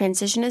couldn't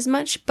transition as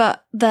much.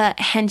 But the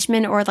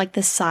henchmen or like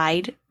the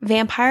side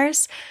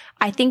vampires,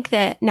 I think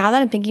that now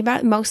that I'm thinking about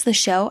it, most of the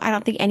show, I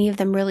don't think any of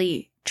them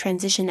really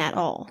transition at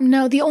all.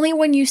 No, the only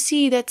one you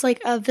see that's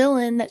like a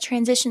villain that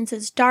transitions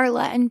is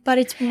Darla, but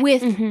it's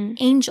with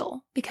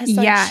Angel because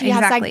like, she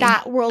has like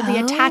that worldly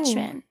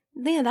attachment.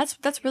 Yeah,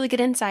 that's really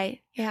good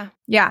insight. Yeah.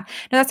 Yeah.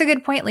 No, that's a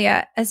good point,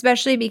 Leah,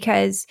 especially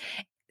because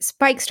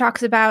Spikes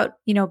talks about,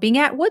 being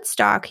at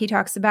Woodstock. He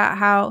talks about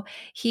how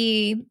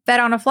he fed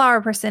on a flower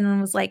person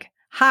and was like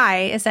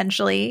high,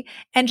 essentially.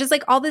 And just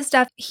like all this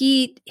stuff,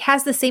 he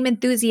has the same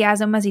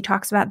enthusiasm as he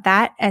talks about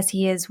that as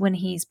he is when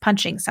he's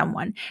punching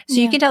someone. So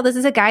you can tell this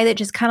is a guy that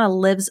just kind of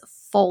lives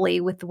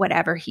fully with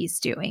whatever he's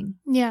doing.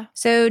 Yeah.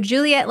 So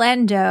Juliet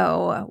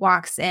Landau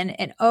walks in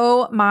and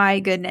oh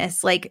my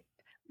goodness, like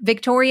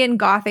Victorian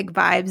Gothic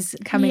vibes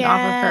coming off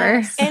of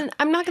her. And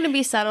I'm not going to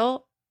be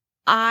subtle.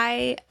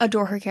 I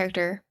adore her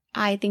character.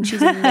 I think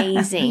she's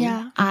amazing.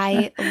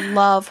 I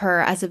love her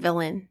as a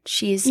villain.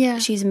 She's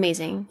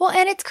amazing. Well,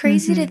 and it's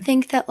crazy to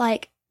think that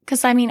like,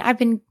 because I mean, I've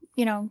been,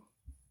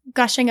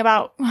 gushing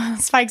about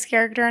Spike's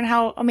character and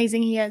how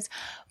amazing he is.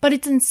 But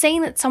it's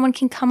insane that someone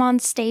can come on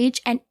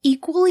stage and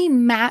equally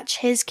match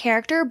his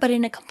character, but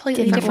in a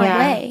completely different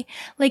way.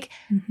 Like,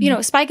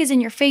 Spike is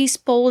in your face,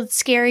 bold,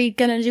 scary,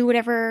 gonna do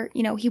whatever,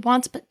 he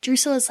wants. But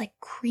Drusilla is like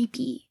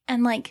creepy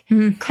and like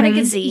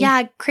crazy.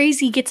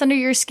 Crazy, gets under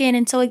your skin.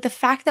 And so like the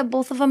fact that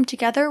both of them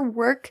together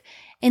work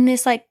in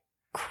this like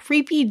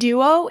creepy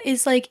duo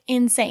is like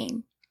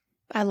insane.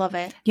 I love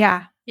it.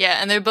 Yeah. Yeah,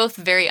 and they're both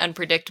very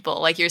unpredictable.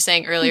 Like you were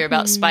saying earlier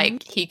about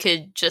Spike, he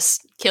could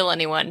just kill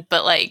anyone.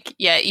 But like,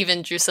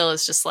 even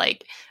Drusilla's just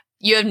like,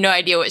 you have no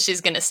idea what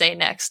she's going to say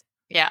next.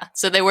 Yeah,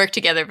 so they work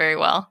together very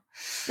well.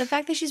 The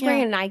fact that she's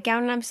wearing a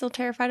nightgown and I'm still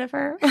terrified of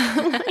her.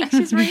 Like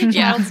she's wearing a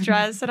child's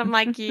dress and I'm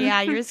like,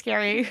 you're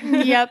scary.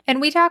 Yep.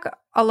 And we talk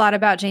a lot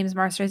about James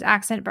Marsters'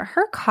 accent, but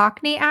her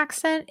Cockney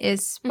accent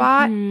is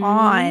spot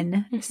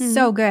on.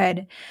 So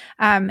good.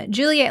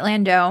 Juliet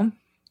Landau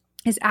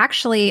is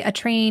actually a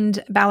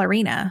trained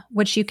ballerina,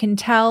 which you can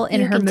tell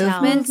in her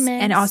movements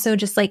and also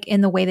just like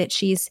in the way that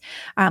she's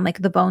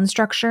like the bone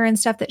structure and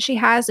stuff that she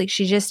has. Like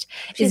she just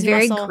is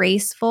very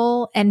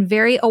graceful and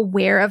very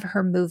aware of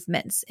her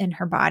movements in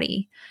her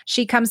body.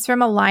 She comes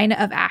from a line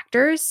of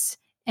actors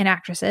and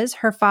actresses.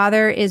 Her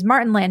father is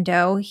Martin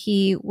Landau.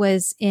 He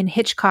was in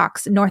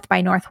Hitchcock's North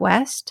by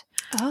Northwest.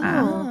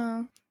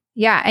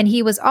 Yeah, and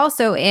he was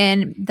also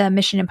in the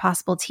Mission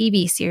Impossible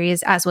TV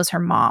series, as was her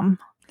mom.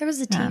 There was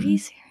a TV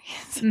series.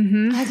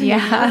 I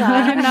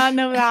did not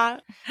know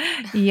that.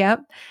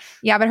 Yep.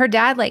 Yeah, but her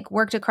dad like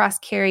worked across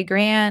Cary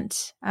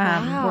Grant,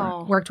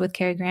 worked with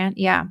Cary Grant.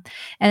 Yeah.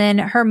 And then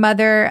her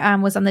mother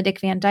was on the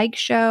Dick Van Dyke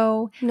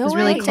Show. Was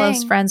really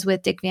close friends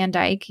with Dick Van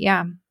Dyke.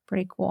 Yeah,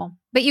 pretty cool.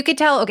 But you could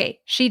tell,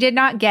 she did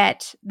not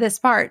get this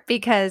part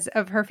because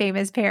of her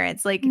famous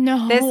parents. Like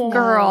this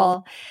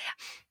girl,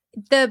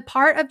 the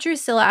part of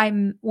Drusilla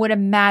I would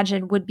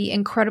imagine would be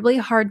incredibly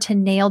hard to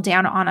nail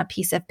down on a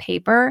piece of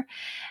paper.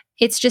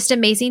 It's just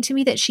amazing to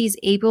me that she's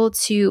able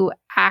to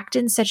act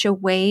in such a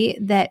way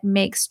that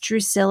makes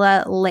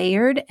Drusilla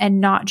layered and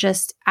not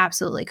just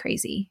absolutely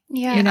crazy.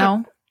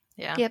 Yeah.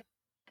 Yeah. Yep.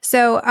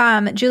 So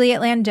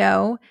Juliet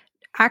Landau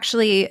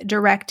actually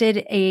directed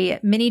a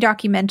mini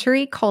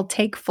documentary called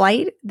Take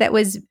Flight that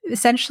was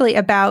essentially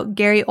about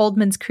Gary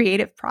Oldman's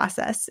creative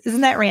process.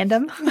 Isn't that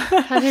random?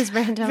 That is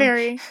random.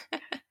 Very.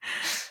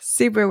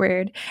 Super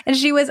weird. And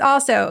she was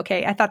also,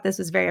 I thought this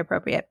was very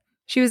appropriate.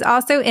 She was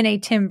also in a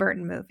Tim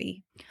Burton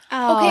movie.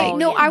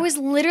 I was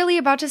literally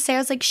about to say, I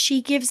was like,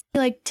 she gives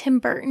like Tim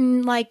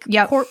Burton, like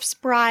Corpse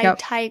Bride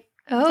type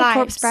vibes.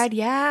 Corpse Bride,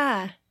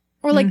 yeah.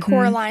 Or like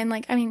Coraline,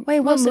 like, I mean, wait,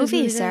 what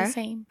movie is is there?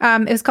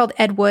 It was called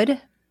Ed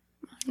Wood.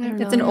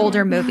 It's an older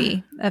Yeah.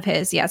 movie of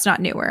his. Yeah, it's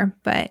not newer,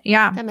 but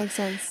yeah. That makes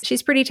sense.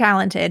 She's pretty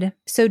talented.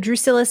 So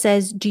Drusilla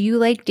says, "Do you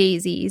like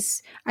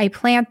daisies? I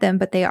plant them,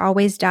 but they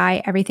always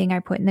die. Everything I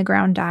put in the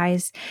ground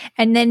dies."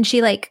 And then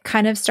she like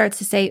kind of starts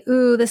to say,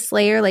 "Ooh, the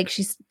Slayer," like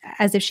she's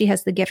as if she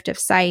has the gift of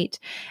sight.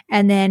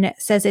 And then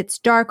says, "It's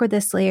dark where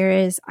the Slayer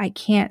is. I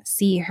can't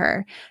see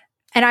her."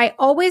 And I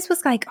always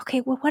was like,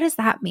 okay, well, what does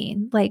that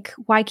mean? Like,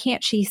 why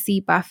can't she see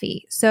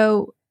Buffy?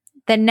 So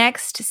the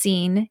next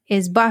scene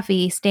is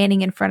Buffy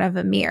standing in front of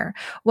a mirror.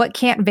 What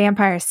can't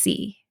vampires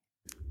see?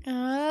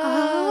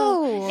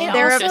 Oh. And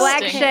Their also-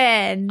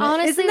 reflection.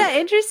 Honestly- Isn't that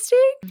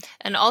interesting?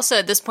 And also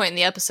at this point in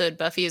the episode,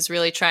 Buffy is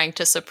really trying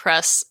to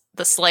suppress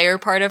the Slayer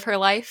part of her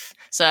life.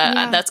 So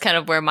Yeah. that's kind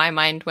of where my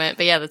mind went.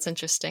 But yeah, that's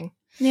interesting.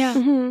 Yeah.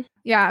 Mm-hmm.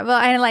 Yeah. Well,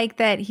 I like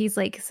that he's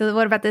like, so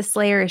what about this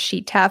Slayer? Is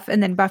she tough?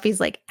 And then Buffy's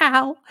like,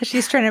 ow,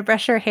 she's trying to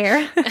brush her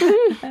hair.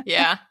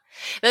 Yeah.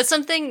 That's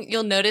something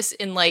you'll notice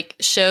in like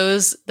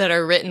shows that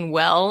are written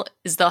well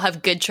is they'll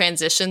have good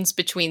transitions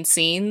between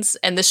scenes.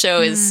 And the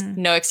show is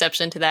no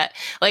exception to that.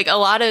 Like a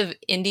lot of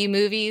indie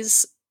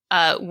movies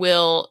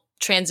will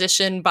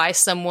transition by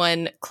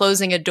someone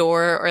closing a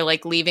door or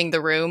like leaving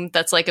the room.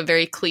 That's like a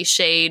very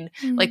cliched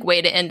like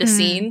way to end a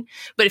scene.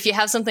 But if you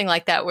have something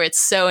like that where it's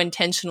so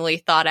intentionally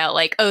thought out,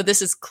 like, oh,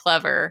 this is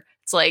clever.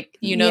 It's like,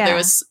 there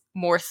was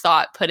more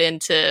thought put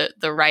into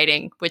the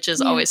writing, which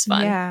is always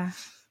fun. Yeah.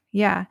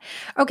 Yeah.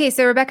 Okay.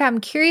 So Rebecca, I'm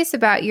curious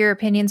about your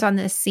opinions on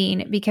this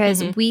scene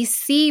because we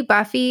see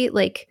Buffy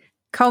like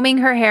combing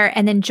her hair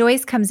and then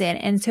Joyce comes in.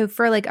 And so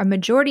for like a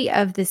majority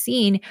of the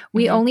scene,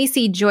 we only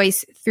see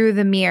Joyce through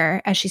the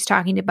mirror as she's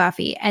talking to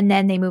Buffy. And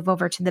then they move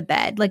over to the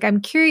bed. Like,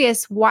 I'm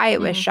curious why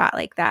it was shot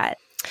like that.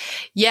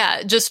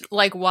 Yeah. Just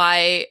like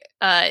why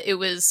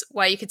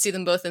why you could see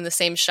them both in the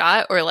same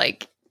shot or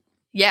like,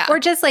 yeah. Or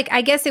just like,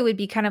 I guess it would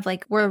be kind of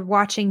like we're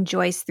watching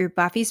Joyce through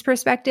Buffy's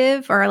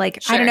perspective or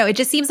like, I don't know. It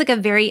just seems like a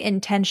very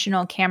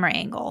intentional camera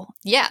angle.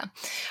 Yeah.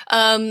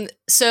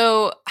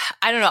 So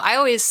I don't know. I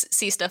always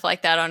see stuff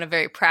like that on a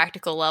very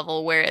practical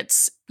level where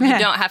you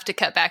don't have to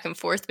cut back and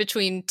forth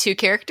between two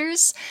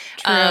characters.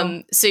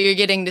 So you're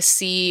getting to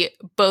see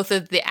both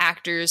of the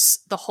actors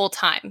the whole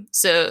time.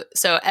 So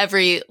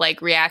every like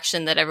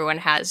reaction that everyone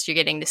has, you're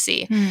getting to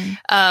see.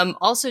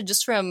 Also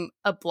just from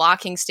a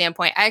blocking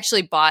standpoint, I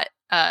actually bought,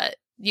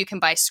 you can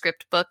buy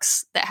script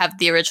books that have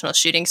the original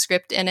shooting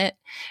script in it.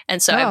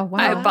 And so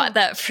I bought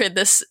that for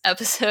this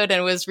episode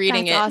and was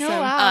reading it. Awesome. Oh,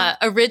 wow.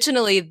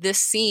 Originally, this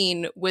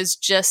scene was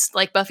just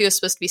like Buffy was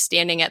supposed to be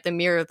standing at the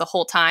mirror the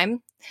whole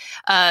time.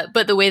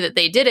 But the way that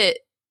they did it,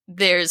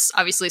 there's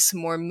obviously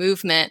some more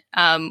movement,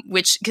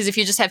 because if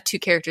you just have two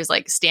characters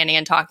like standing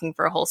and talking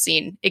for a whole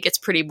scene, it gets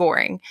pretty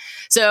boring.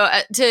 So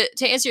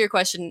to answer your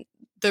question,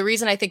 the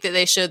reason I think that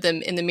they showed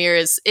them in the mirror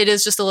is it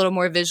is just a little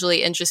more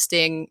visually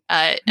interesting,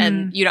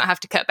 and you don't have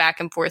to cut back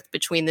and forth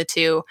between the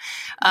two.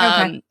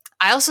 I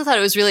also thought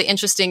it was really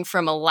interesting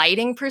from a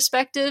lighting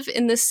perspective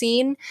in this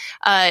scene.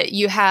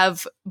 You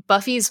have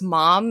Buffy's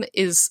mom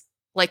is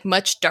like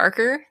much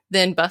darker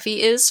than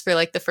Buffy is for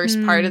like the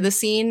first part of the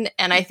scene.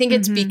 And I think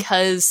it's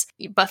because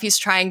Buffy's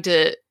trying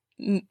to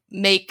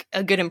make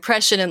a good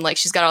impression and like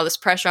she's got all this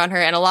pressure on her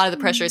and a lot of the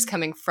pressure is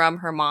coming from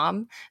her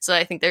mom. So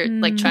I think they're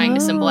like trying to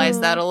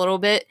symbolize that a little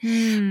bit.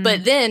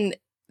 But then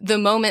the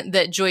moment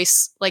that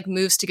Joyce like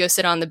moves to go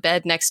sit on the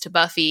bed next to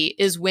Buffy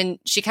is when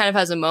she kind of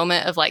has a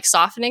moment of like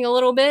softening a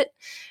little bit.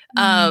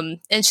 And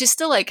she's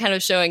still like kind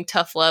of showing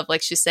tough love.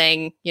 Like she's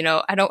saying,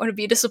 I don't want to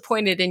be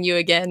disappointed in you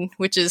again,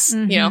 which is,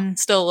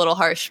 still a little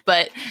harsh,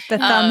 but the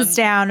thumbs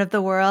down of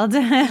the world.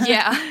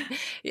 Yeah.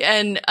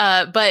 And,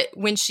 but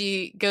when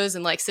she goes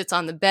and like sits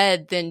on the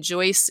bed, then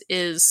Joyce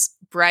is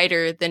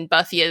brighter than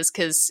Buffy is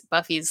because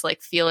Buffy's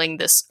like feeling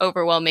this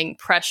overwhelming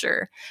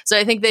pressure. So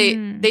I think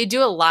they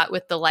do a lot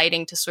with the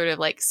lighting to sort of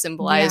like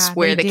symbolize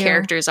where the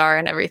characters are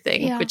and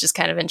everything, which is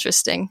kind of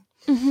interesting.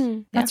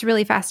 That's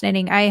really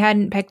fascinating. I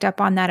hadn't picked up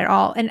on that at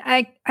all. And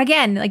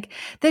again, like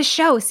this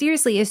show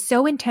seriously is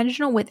so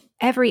intentional with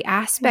every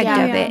aspect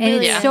of it.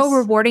 And it's so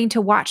rewarding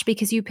to watch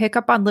because you pick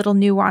up on little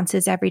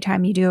nuances every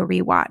time you do a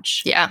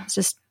rewatch. Yeah. It's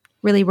just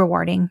really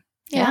rewarding.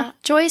 Yeah.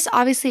 Joyce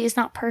obviously is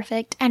not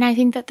perfect. And I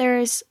think that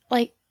there's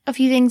like a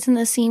few things in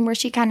the scene where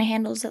she kind of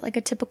handles it like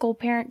a typical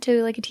parent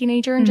to like a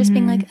teenager and just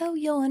being like, oh,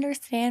 you'll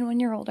understand when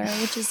you're older,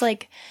 which is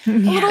like a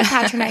little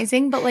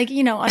patronizing, but like,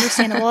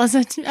 understandable as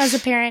a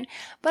parent.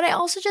 But I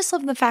also just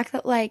love the fact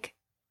that like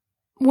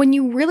when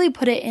you really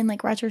put it in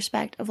like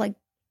retrospect of like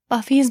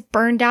Buffy has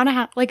burned down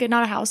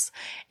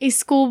a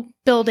school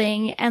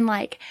building and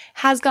like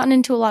has gotten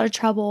into a lot of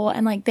trouble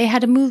and like they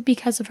had to move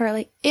because of her.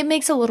 Like it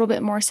makes a little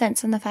bit more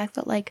sense in the fact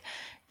that like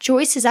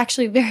Joyce is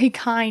actually very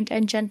kind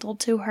and gentle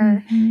to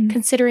her,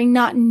 considering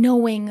not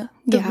knowing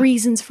the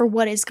reasons for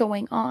what is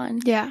going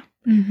on. Yeah.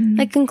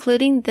 Like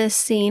concluding this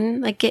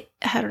scene,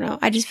 I don't know.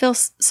 I just feel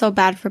so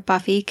bad for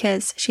Buffy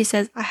because she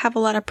says, I have a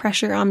lot of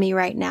pressure on me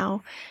right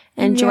now.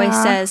 And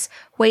Joyce says,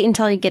 wait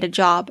until you get a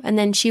job. And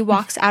then she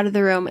walks out of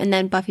the room and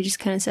then Buffy just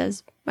kind of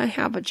says, I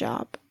have a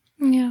job.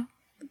 Yeah.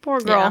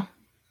 Poor girl. Yeah.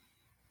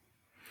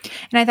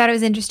 And I thought it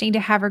was interesting to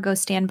have her go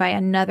stand by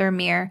another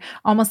mirror,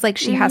 almost like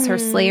she has her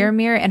Slayer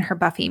mirror and her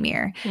Buffy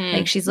mirror.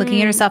 Like she's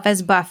looking at herself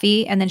as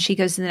Buffy, and then she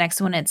goes to the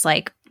next one. It's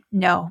like,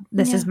 no,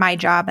 this is my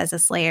job as a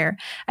Slayer.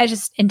 I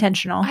just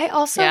intentional. I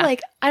also I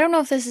don't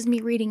know if this is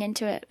me reading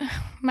into it.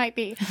 Might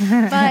be.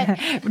 But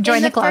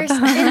join the club.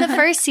 In the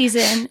first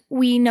season,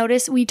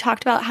 we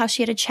talked about how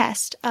she had a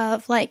chest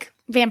of like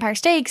vampire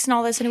steaks and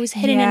all this, and it was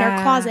hidden in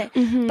her closet.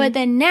 But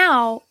then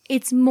now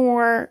it's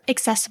more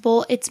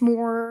accessible. It's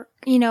more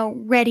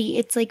ready.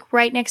 It's like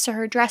right next to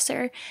her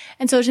dresser.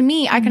 And so to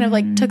me, I kind of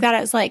like took that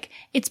as like,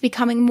 it's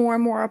becoming more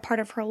and more a part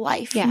of her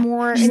life. Yeah.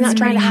 More. She's not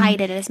trying to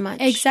hide it as much.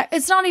 Exactly.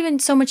 It's not even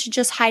so much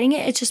just hiding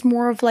it. It's just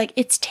more of like,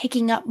 it's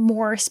taking up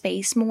more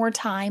space, more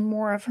time,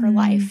 more of her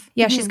life.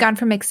 Yeah. She's gone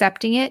from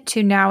accepting it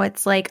to now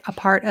it's like a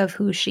part of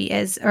who she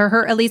is,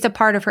 or at least a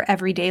part of her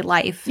everyday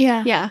life.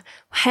 Yeah. Yeah.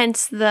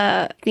 Hence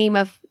the theme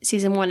of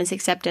season 1 is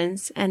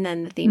acceptance. And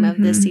then the theme of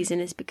this season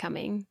is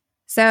becoming.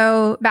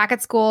 So back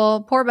at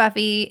school, poor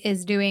Buffy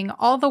is doing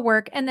all the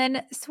work, and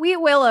then sweet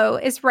Willow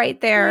is right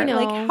there,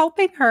 like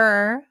helping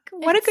her.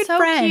 What a good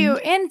friend.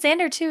 Cute. And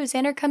Xander too.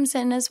 Xander comes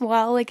in as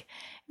well, like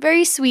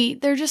very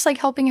sweet. They're just like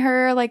helping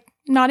her, like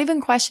not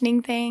even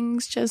questioning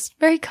things, just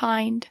very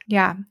kind.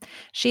 Yeah.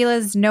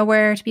 Sheila's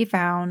nowhere to be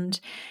found.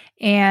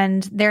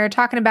 And they're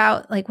talking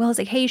about, like, Willow's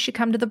like, hey, you should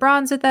come to the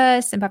Bronze with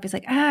us. And Buffy's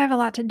like, I have a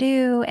lot to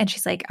do. And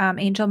she's like,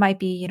 Angel might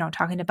be,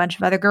 talking to a bunch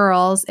of other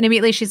girls. And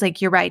immediately she's like,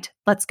 you're right.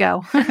 Let's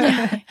go.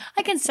 I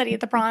can study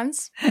at the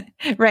Bronze.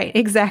 Right.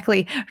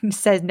 Exactly.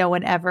 Says no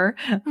one ever.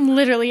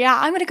 Literally. Yeah.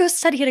 I'm going to go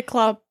study at a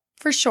club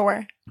for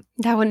sure.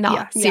 That would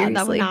not. Seriously.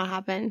 That would not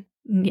happen.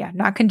 Yeah.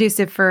 Not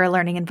conducive for a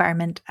learning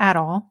environment at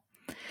all.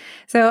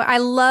 So I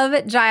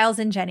love Giles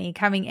and Jenny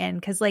coming in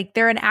because, like,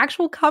 they're an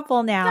actual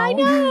couple now. I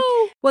know.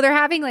 Well, they're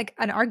having, like,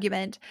 an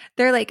argument.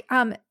 They're like,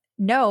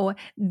 no,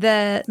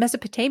 the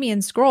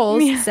Mesopotamian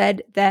scrolls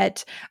said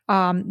that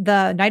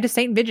the Night of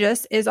St.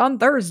 Vitus is on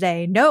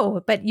Thursday.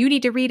 No, but you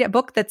need to read a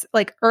book that's,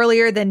 like,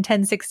 earlier than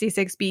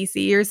 1066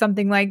 BC or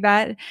something like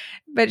that.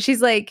 But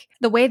she's like,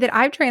 the way that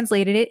I've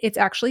translated it, it's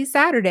actually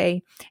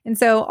Saturday. And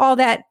so all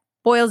that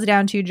boils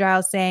down to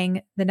Giles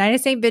saying the Night of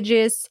St.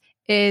 Vitus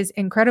is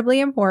incredibly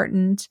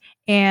important.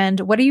 And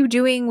what are you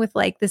doing with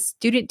like the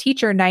student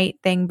teacher night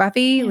thing,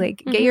 Buffy?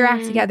 Like, get your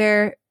act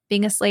together.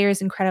 Being a Slayer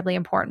is incredibly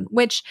important,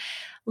 which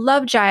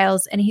love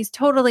Giles. And he's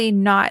totally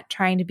not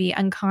trying to be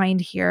unkind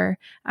here.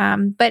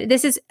 But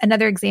this is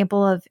another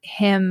example of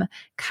him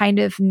kind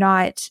of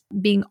not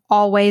being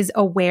always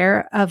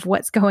aware of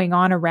what's going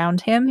on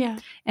around him. Yeah.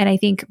 And I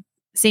think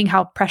seeing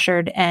how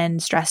pressured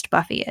and stressed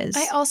Buffy is.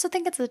 I also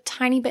think it's a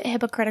tiny bit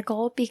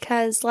hypocritical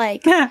because,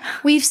 like,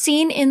 we've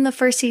seen in the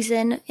first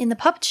season in the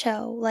puppet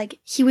show, like,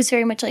 he was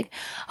very much like,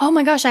 oh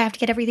my gosh, I have to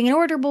get everything in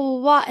order, blah,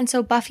 blah, blah. And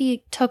so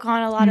Buffy took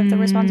on a lot of the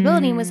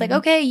responsibility and was like,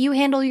 okay, you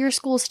handle your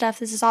school stuff.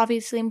 This is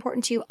obviously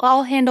important to you.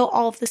 I'll handle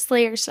all of the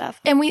Slayer stuff.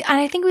 And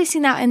I think we've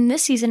seen that in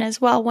this season as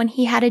well when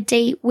he had a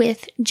date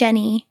with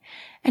Jenny.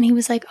 And he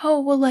was like, oh,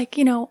 well, like,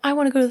 I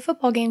want to go to the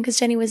football game because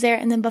Jenny was there.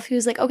 And then Buffy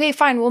was like, okay,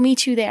 fine, we'll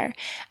meet you there.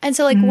 And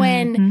so, like,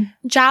 when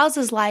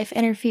Giles's life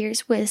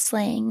interferes with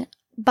slaying,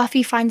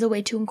 Buffy finds a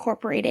way to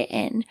incorporate it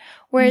in.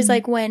 Whereas,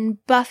 like, when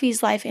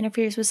Buffy's life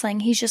interferes with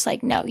slaying, he's just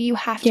like, no, you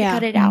have to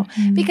cut it out.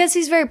 Because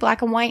he's very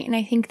black and white. And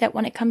I think that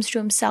when it comes to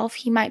himself,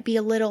 he might be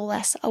a little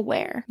less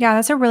aware. Yeah,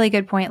 that's a really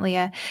good point,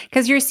 Leah.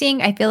 Because you're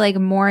seeing, I feel like,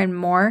 more and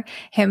more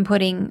him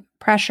putting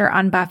pressure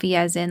on Buffy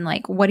as in,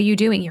 like, what are you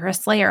doing? You're a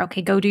Slayer.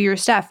 Okay, go do your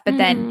stuff. But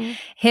then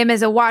him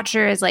as a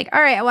watcher is like,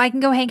 all right, well, I can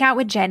go hang out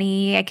with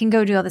Jenny. I can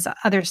go do all this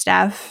other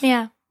stuff.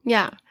 Yeah.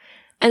 Yeah.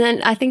 And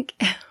then I think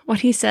what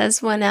he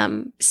says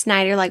when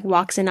Snyder, like,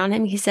 walks in on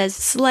him, he says,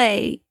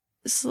 slaves.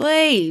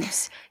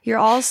 You're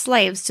all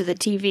slaves to the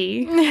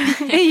TV.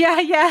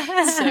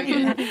 Yeah. So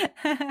good.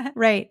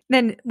 Right.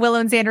 Then Willow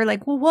and Xander are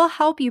like, well, we'll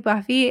help you,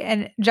 Buffy.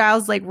 And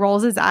Giles, like,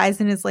 rolls his eyes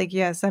and is like,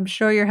 yes, I'm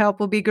sure your help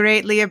will be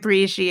greatly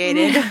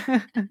appreciated.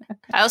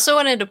 I also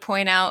wanted to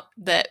point out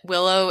that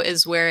Willow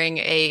is wearing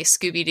a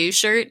Scooby-Doo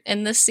shirt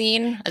in this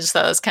scene. I just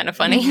thought that was kind of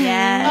funny.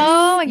 Yes.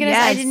 Oh my goodness,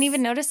 Yes. I didn't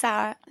even notice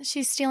that.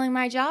 She's stealing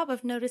my job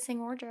of noticing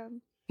wardrobe.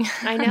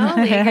 I know,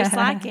 Leah, you're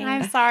slacking.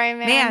 I'm sorry,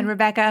 man. Man,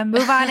 Rebecca,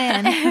 move on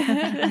in.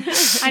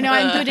 I know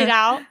I'm booted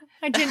out.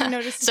 I didn't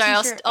notice the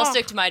Sorry, t-shirt. I'll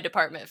stick to my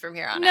department from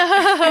here on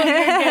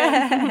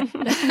out.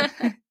 No, you're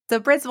good. So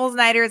Principal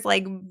Snyder's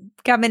like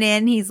coming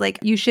in. He's like,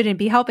 you shouldn't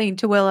be helping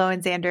to Willow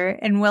and Xander.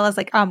 And Willow's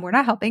like, we're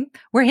not helping.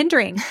 We're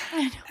hindering.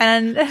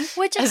 And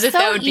Which is As if so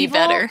that would be evil.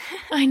 better.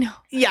 I know.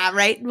 yeah,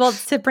 right. Well,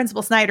 to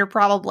Principal Snyder,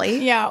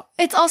 probably. Yeah.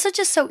 It's also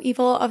just so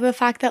evil of the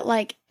fact that,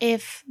 like,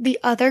 if the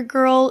other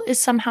girl is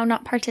somehow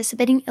not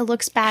participating, it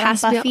looks bad on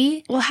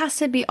Buffy. It has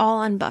to be all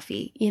on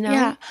Buffy,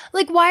 Yeah.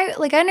 Like, why?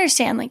 Like, I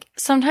understand. Like,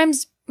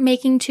 sometimes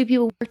making two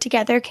people work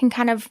together can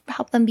kind of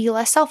help them be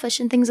less selfish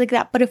and things like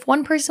that. But if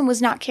one person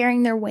was not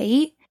carrying their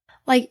weight,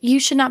 like,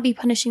 you should not be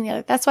punishing the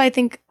other. That's why I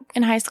think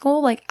in high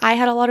school, like, I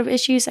had a lot of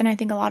issues, and I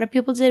think a lot of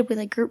people did with,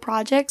 like, group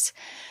projects,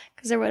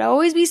 because there would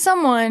always be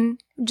someone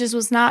who just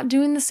was not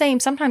doing the same.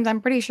 Sometimes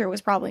I'm pretty sure it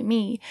was probably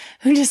me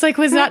who just, like,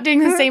 was not doing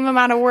the same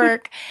amount of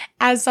work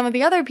as some of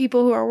the other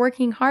people who are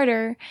working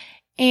harder,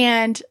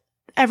 and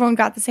everyone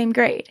got the same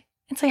grade.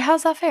 It's like,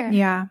 how's that fair?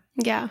 Yeah.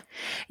 Yeah.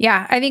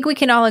 Yeah. I think we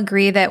can all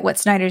agree that what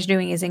Snyder's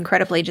doing is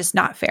incredibly just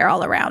not fair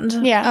all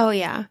around. Yeah. Oh,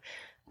 yeah.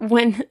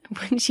 When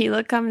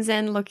Sheila comes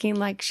in looking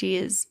like she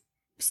is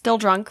still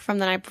drunk from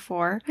the night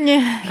before,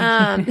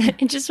 Yeah.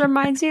 it just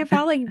reminds me of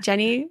how, like,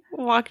 Jenny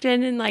walked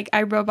in and like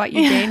I Robot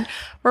You Jane,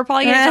 we're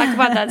probably going to talk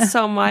about that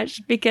so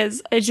much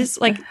because it's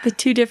just like the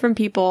two different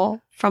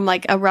people from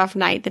like a rough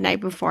night the night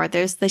before.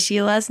 There's the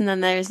Sheilas and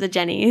then there's the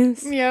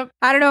Jennys. Yep.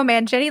 I don't know,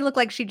 man. Jenny looked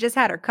like she just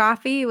had her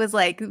coffee. It was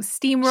like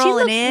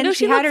steamrolling in. No,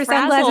 she had her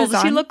sunglasses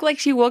on. She looked like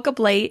she woke up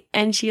late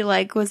and she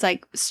like was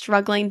like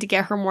struggling to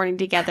get her morning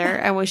together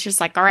and was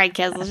just like, all right,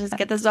 kids, let's just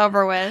get this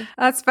over with.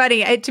 That's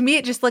funny. To me,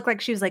 it just looked like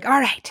she was like, all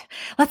right,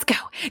 let's go.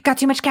 Got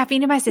too much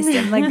caffeine in my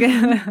system. Like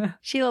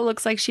Sheila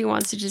looks like she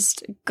wants to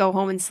just go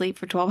home and sleep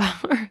for 12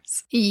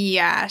 hours.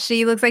 Yeah,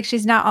 she looks like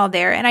she's not all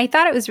there. And I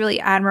thought it was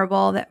really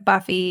admirable that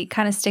Buffy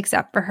kind of sticks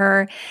up for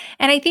her.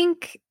 And I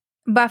think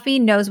Buffy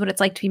knows what it's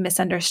like to be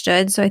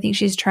misunderstood. So I think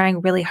she's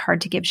trying really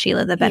hard to give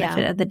Sheila the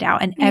benefit of the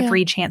doubt and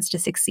every chance to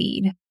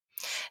succeed.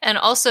 And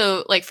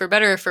also, like, for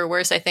better or for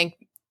worse, I think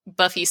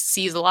Buffy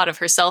sees a lot of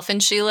herself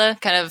in Sheila,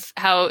 kind of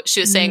how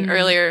she was saying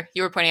earlier,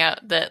 you were pointing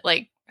out that,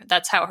 like,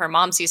 that's how her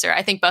mom sees her.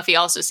 I think Buffy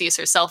also sees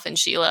herself in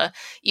Sheila,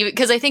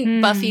 because I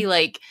think Buffy,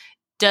 like,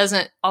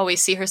 doesn't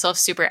always see herself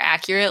super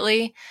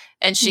accurately,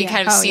 and she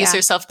kind of sees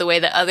herself the way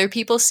that other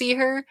people see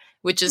her,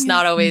 which is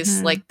not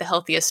always like the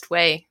healthiest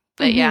way.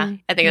 But I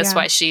think that's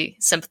why she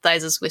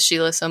sympathizes with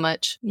Sheila so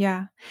much.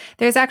 Yeah.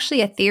 There's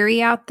actually a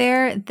theory out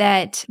there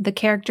that the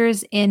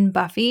characters in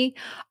Buffy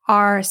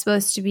are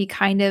supposed to be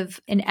kind of,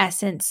 in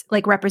essence,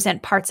 like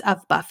represent parts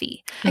of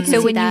Buffy.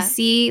 So when you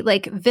see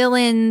like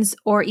villains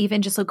or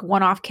even just like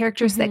one-off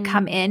characters that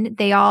come in,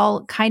 they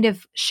all kind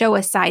of show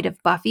a side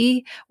of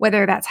Buffy,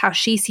 whether that's how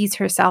she sees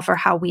herself or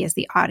how we as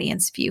the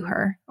audience view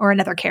her or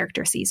another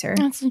character sees her.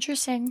 That's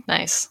interesting.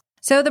 Nice.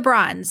 So the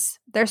Bronze,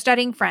 they're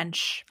studying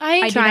French.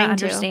 I do not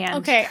understand.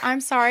 Okay,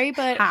 I'm sorry,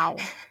 but how?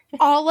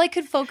 All I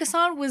could focus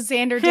on was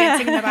Xander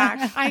dancing in the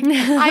back.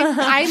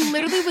 I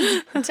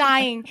literally was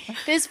dying.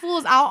 This fool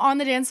is out on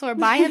the dance floor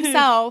by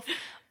himself,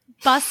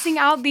 busting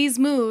out these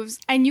moves,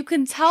 and you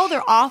can tell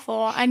they're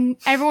awful, and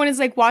everyone is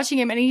like watching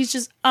him, and he's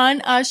just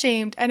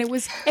unashamed, and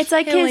it's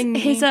like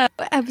his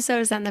episode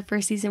is on the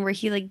first season where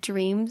he like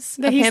dreams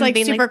that he's like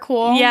super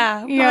cool.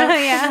 Yeah.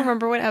 I don't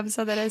remember what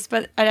episode that is,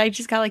 but I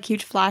just got like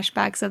huge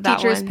flashbacks of that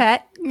Teacher's one.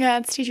 Pet. Yeah,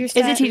 it's Teacher's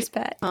Pet. Is it Teacher's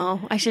Pet? Oh,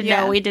 I should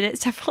know. We did it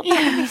several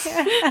times.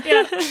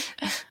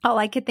 All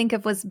I could think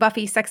of was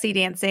Buffy sexy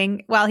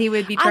dancing while he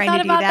would be trying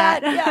to do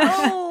that.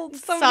 Yeah. Oh,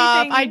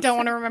 stop! I don't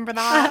want to remember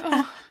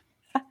that.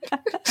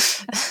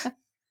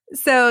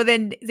 So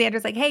then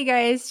Xander's like, hey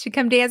guys, should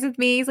come dance with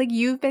me. He's like,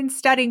 you've been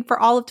studying for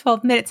all of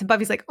 12 minutes. And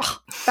Buffy's like,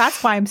 oh,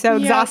 that's why I'm so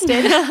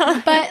exhausted.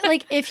 But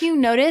like, if you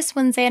notice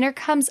when Xander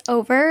comes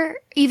over,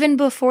 even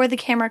before the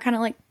camera kind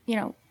of like,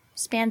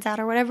 spans out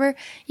or whatever,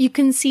 you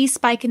can see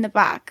Spike in the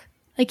back.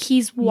 Like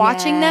he's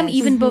watching them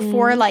even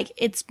before like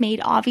it's made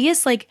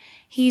obvious. Like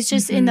he's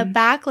just in the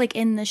back, like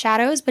in the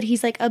shadows, but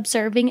he's like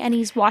observing and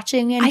he's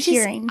watching and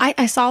hearing.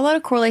 I saw a lot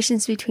of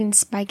correlations between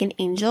Spike and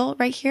Angel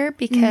right here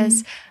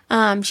because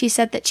she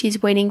said that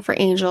she's waiting for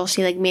Angel.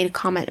 She like made a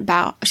comment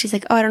about, she's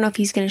like, oh, I don't know if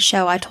he's going to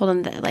show. I told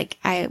him that like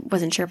I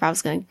wasn't sure if I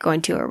was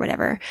going to or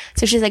whatever.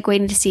 So she's like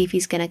waiting to see if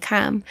he's going to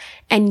come.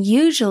 And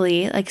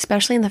usually, like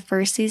especially in the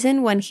first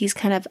season when he's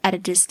kind of at a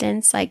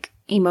distance, like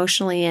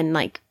emotionally and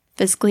like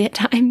physically at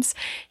times,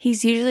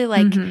 he's usually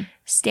like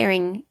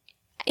staring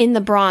in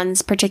the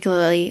Bronze,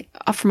 particularly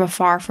from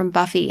afar from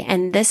Buffy.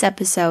 And this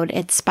episode,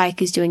 it's Spike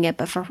who's doing it,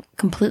 but for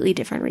completely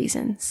different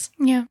reasons.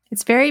 Yeah.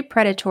 It's very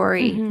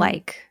predatory,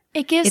 like.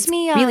 It gives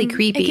me really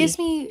creepy. It gives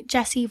me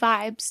Jesse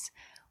vibes.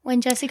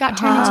 When Jesse got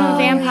turned into a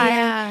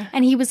vampire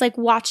and he was like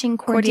watching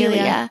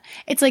Cordelia.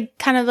 It's like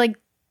kind of like,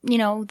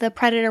 the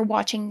predator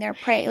watching their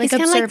prey, like he's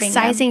observing like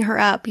sizing her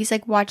up. He's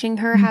like watching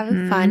her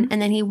having fun,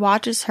 and then he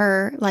watches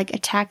her like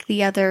attack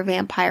the other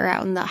vampire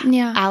out in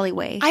the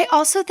alleyway. I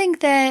also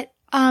think that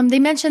they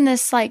mentioned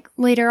this like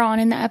later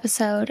on in the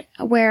episode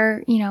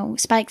where,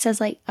 Spike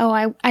says like, oh,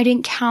 I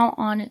didn't count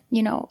on,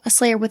 a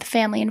Slayer with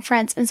family and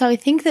friends. And so I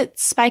think that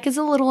Spike is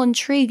a little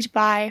intrigued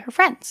by her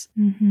friends.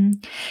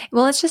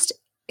 Well,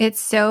 it's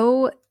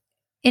so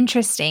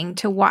interesting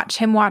to watch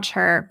him watch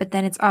her, but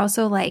then it's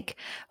also like,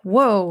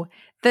 whoa,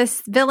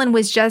 this villain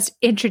was just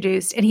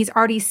introduced and he's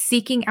already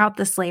seeking out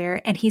the Slayer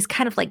and he's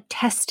kind of like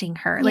testing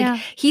her. Like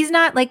he's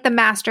not like the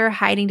master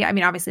hiding. I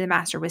mean, obviously the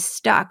master was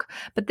stuck,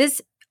 but this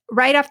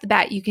right off the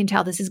bat, you can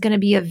tell this is going to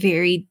be a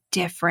very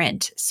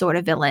different sort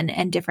of villain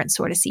and different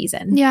sort of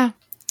season. Yeah.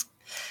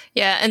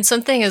 Yeah, and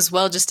something as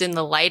well just in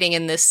the lighting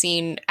in this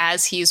scene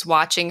as he's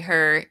watching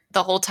her,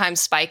 the whole time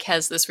Spike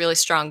has this really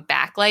strong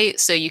backlight,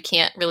 so you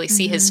can't really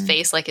see his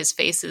face. Like his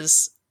face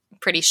is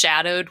pretty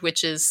shadowed,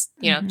 which is,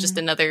 just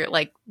another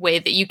like way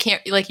that you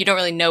can't, like, you don't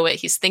really know what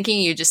he's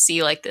thinking. You just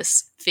see like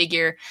this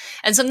figure.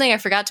 And something I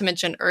forgot to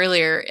mention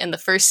earlier in the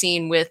first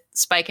scene with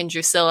Spike and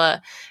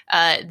Drusilla,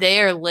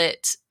 they are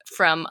lit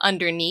from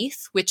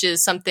underneath, which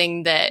is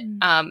something that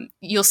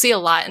you'll see a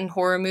lot in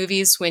horror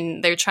movies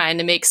when they're trying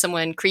to make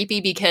someone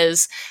creepy,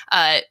 because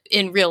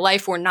in real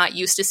life, we're not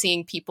used to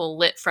seeing people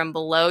lit from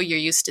below. You're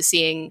used to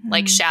seeing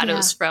like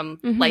shadows from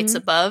lights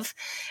above.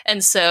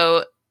 And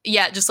so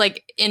yeah, just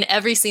like in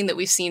every scene that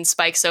we've seen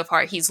Spike so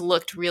far, he's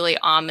looked really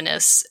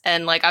ominous.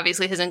 And like,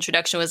 obviously his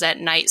introduction was at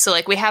night. So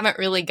like, we haven't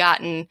really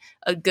gotten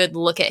a good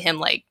look at him.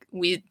 Like,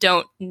 we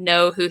don't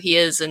know who he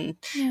is. And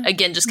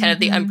again, just kind of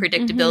the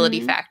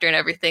unpredictability factor and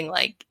everything.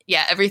 Like,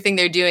 yeah, everything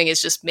they're doing is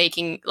just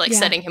making, like,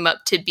 setting him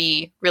up to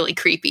be really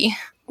creepy.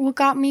 What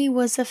got me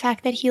was the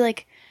fact that he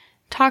like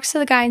talks to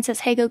the guy and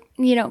says, hey,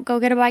 go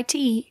get a bite to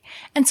eat.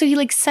 And so he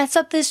like sets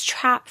up this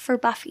trap for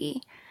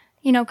Buffy.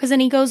 Because then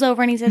he goes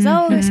over and he says,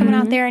 oh, there's someone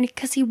out there. And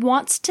because he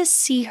wants to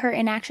see her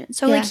in action.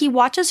 So, like, he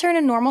watches her in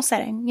a normal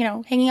setting,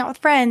 hanging out with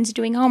friends,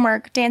 doing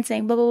homework,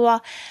 dancing, blah, blah, blah.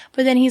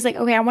 But then he's like,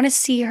 okay, I want to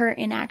see her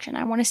in action.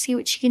 I want to see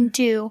what she can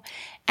do.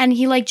 And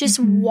he, like, just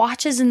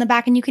watches in the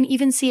back. And you can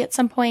even see at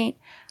some point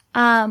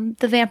the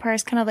vampire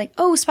is kind of like,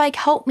 oh, Spike,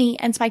 help me.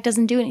 And Spike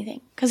doesn't do anything.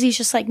 Because he's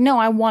just like, no,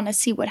 I want to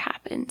see what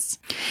happens.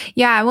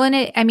 Yeah, well,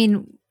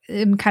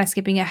 I'm kind of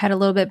skipping ahead a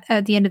little bit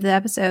at the end of the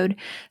episode.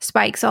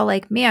 Spike's all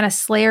like, man, a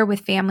slayer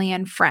with family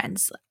and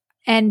friends.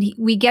 And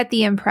we get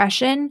the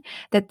impression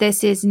that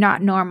this is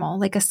not normal.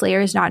 Like a slayer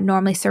is not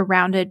normally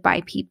surrounded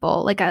by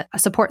people, like a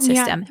support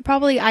system. Yeah,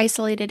 probably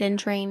isolated and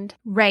trained.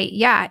 Right.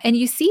 Yeah. And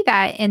you see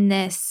that in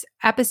this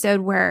episode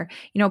where,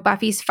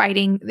 Buffy's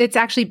fighting. It's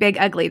actually Big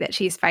Ugly that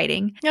she's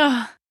fighting.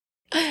 Oh.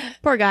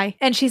 Poor guy.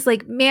 And she's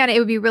like, man, it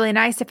would be really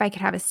nice if I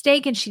could have a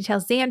steak. And she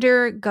tells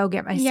Xander, go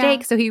get my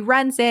steak. So he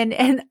runs in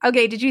and,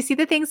 okay, did you see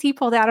the things he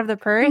pulled out of the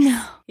purse?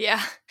 No.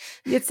 Yeah.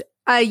 It's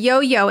a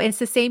yo-yo. It's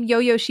the same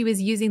yo-yo she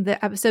was using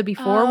the episode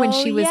before when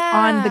she was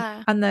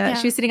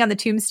she was sitting on the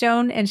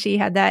tombstone and she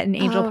had that and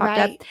Angel popped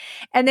up.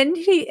 And then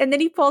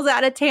he pulls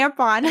out a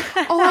tampon.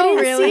 Oh, I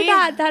didn't see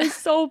that. That is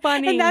so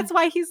funny. And that's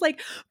why he's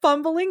like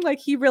fumbling, like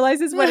he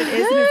realizes what it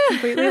is and is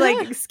completely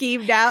like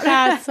schemed out.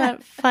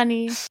 That's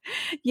funny.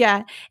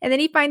 Yeah. And then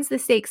he finds the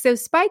steak. So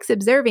Spike's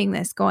observing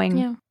this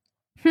going,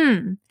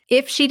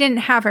 if she didn't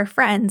have her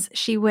friends,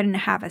 she wouldn't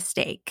have a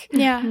steak.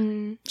 Yeah.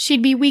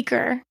 She'd be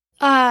weaker.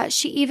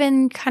 She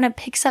even kind of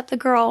picks up the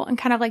girl and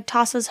kind of like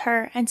tosses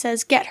her and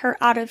says, get her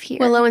out of here.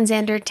 Willow and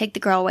Xander take the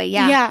girl away.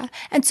 Yeah. Yeah.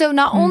 And so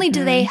not only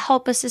do they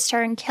help a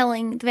sister in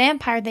killing the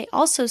vampire, they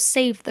also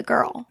save the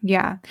girl.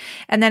 Yeah.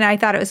 And then I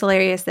thought it was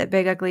hilarious that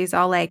Big Ugly's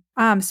all like,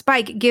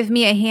 Spike, give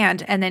me a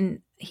hand. And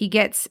then he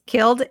gets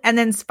killed and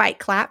then Spike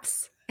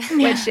claps,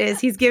 which is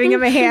he's giving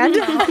him a hand.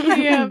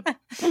 Yeah.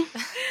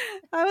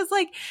 I was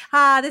like,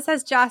 this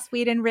has Joss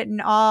Whedon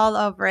written all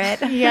over it.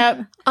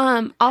 Yep.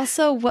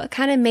 Also, what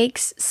kind of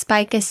makes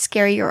Spike a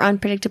scary or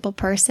unpredictable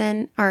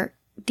person, or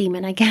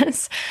demon, I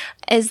guess,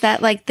 is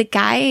that like the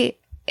guy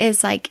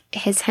is like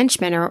his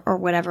henchman or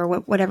whatever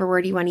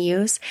word you want to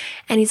use.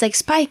 And he's like,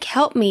 Spike,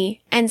 help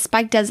me. And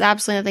Spike does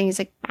absolutely nothing. He's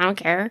like, I don't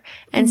care.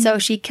 And so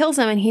she kills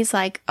him and he's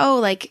like, oh,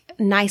 like,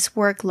 nice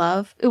work,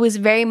 love. It was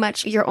very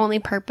much your only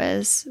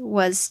purpose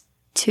was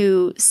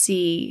to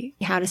see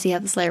how the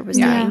Slayer was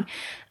doing.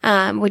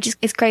 Which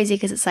is crazy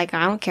because it's like,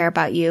 I don't care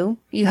about you.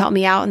 You helped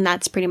me out and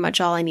that's pretty much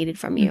all I needed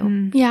from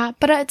you. Yeah,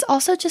 but it's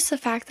also just the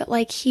fact that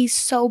like he's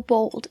so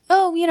bold.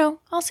 Oh,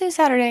 I'll see you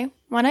Saturday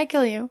when I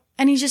kill you.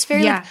 And he's just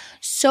very like,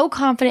 so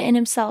confident in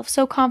himself,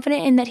 so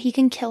confident in that he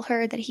can kill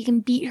her, that he can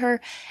beat her.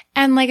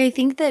 And like, I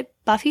think that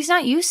Buffy's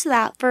not used to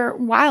that. For a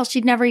while,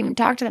 she'd never even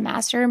talked to the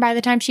Master. And by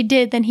the time she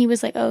did, then he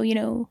was like, oh,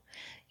 you're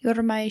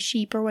my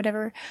sheep or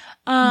whatever.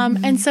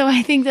 And so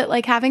I think that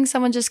like having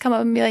someone just come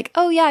up and be like,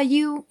 oh yeah,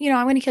 I'm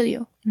going to kill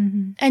you.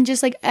 And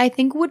just like, I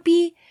think would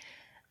be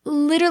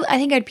literally, I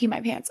think I'd pee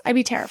my pants. I'd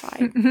be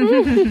terrified.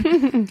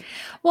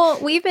 Well,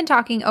 we've been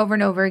talking over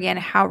and over again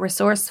how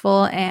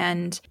resourceful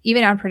and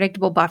even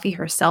unpredictable Buffy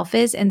herself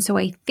is. And so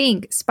I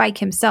think Spike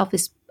himself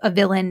is a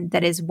villain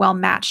that is well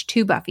matched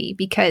to Buffy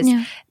because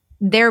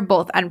they're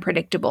both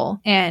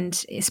unpredictable. And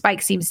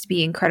Spike seems to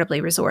be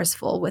incredibly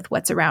resourceful with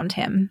what's around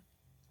him.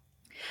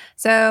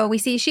 So we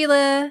see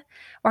Sheila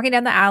walking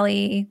down the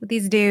alley with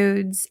these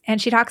dudes,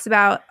 and she talks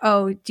about,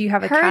 oh, do you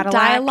have a Cadillac? Her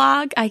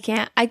dialogue,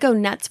 I go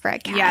nuts for a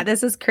cat. Yeah,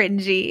 this is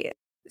cringy.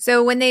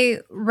 So when they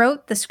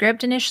wrote the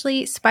script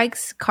initially,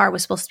 Spike's car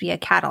was supposed to be a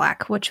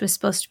Cadillac, which was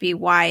supposed to be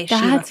why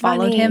Sheila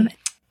followed him,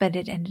 but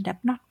it ended up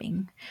not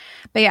being.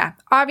 But yeah,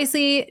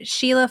 obviously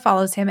Sheila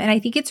follows him, and I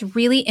think it's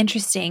really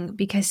interesting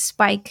because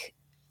Spike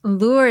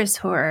lures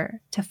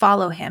her to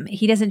follow him.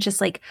 He doesn't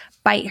just like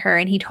bite her,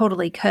 and he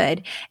totally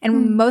could.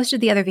 And most of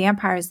the other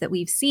vampires that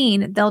we've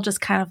seen, they'll just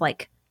kind of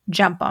like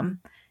jump them.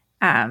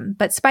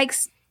 But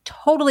Spike's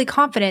totally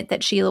confident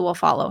that Sheila will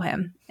follow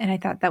him. And I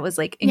thought that was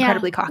like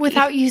incredibly cocky.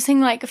 Without using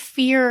like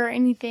fear or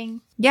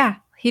anything. Yeah.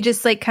 He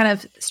just like kind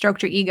of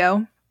stroked her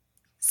ego.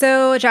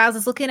 So Giles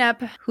is looking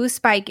up who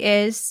Spike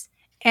is.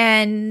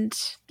 And,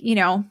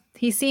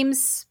 he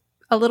seems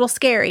a little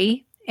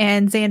scary.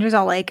 And Xander's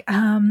all like,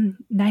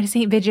 Night of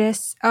St.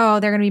 Vigus. Oh,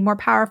 they're going to be more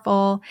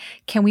powerful.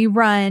 Can we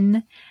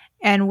run?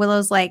 And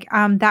Willow's like,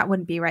 that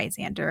wouldn't be right,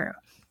 Xander.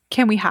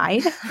 Can we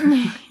hide?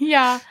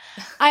 Yeah.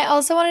 I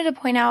also wanted to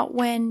point out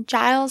when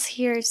Giles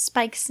hears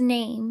Spike's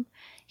name,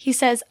 he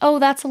says, oh,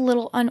 that's a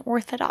little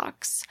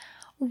unorthodox.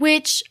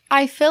 which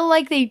I feel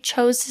like they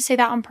chose to say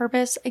that on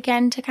purpose,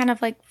 again, to kind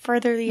of like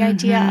further the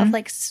idea of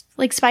like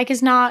Spike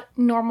is not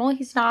normal.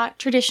 He's not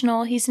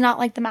traditional. He's not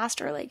like the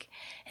master. Like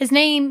his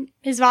name,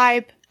 his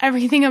vibe,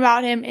 everything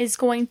about him is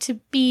going to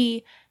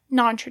be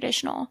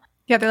non-traditional.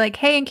 Yeah, they're like,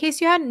 hey, in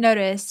case you hadn't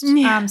noticed,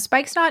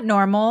 Spike's not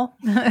normal.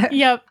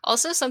 Yep.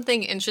 Also,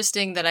 something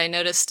interesting that I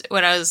noticed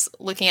when I was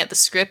looking at the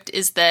script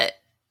is that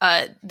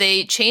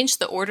they changed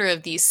the order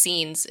of these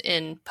scenes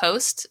in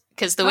post,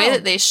 because the way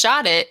that they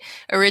shot it,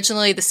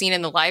 originally the scene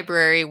in the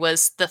library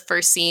was the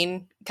first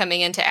scene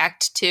coming into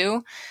Act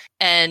 2,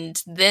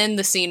 and then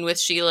the scene with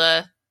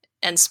Sheila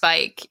and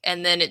Spike,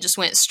 and then it just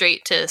went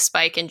straight to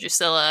Spike and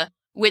Drusilla,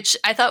 which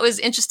I thought was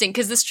interesting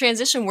because this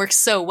transition works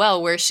so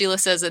well, where Sheila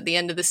says at the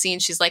end of the scene,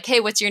 she's like, hey,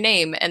 what's your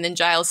name? And then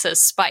Giles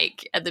says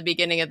Spike at the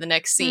beginning of the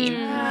next scene.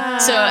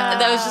 So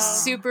that was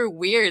just super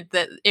weird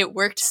that it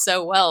worked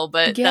so well,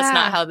 but that's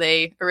not how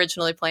they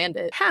originally planned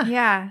it.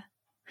 Huh.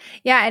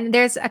 Yeah, and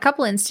there's a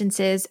couple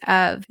instances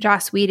of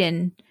Joss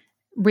Whedon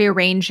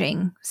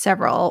rearranging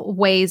several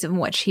ways in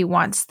which he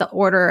wants the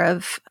order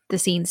of the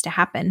scenes to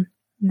happen.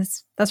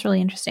 That's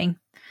really interesting.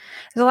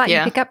 There's a lot you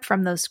pick up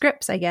from those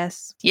scripts, I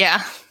guess.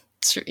 Yeah.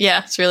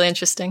 It's really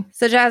interesting.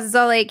 So Jazz is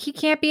all like, he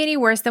can't be any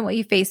worse than what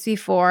you faced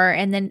before.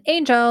 And then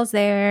Angel's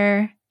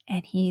there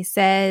and he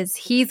says,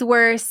 he's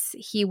worse.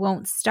 He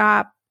won't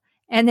stop.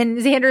 And then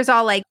Xander's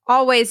all like,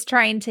 always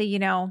trying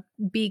to,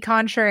 be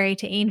contrary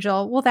to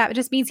Angel. Well, that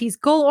just means he's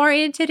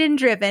goal-oriented and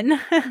driven.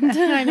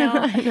 I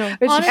know.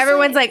 Which honestly,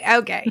 everyone's like,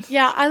 okay.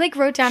 Yeah, I like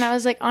wrote down, I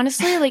was like,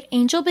 honestly, like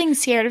Angel being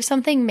scared of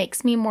something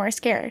makes me more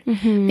scared.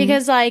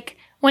 Because like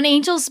when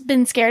Angel's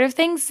been scared of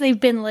things, they've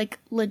been like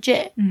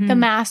legit. The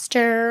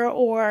master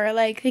or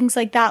like things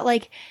like that.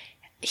 Like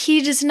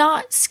he just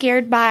not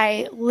scared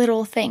by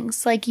little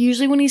things. Like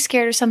usually when he's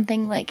scared of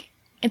something, like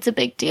it's a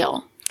big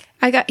deal.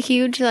 I got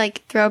huge,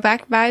 like,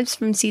 throwback vibes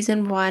from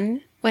season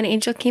 1 when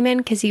Angel came in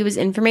because he was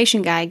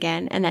information guy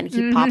again, and then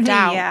he popped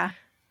out. Yeah.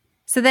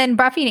 So then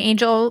Buffy and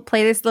Angel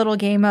play this little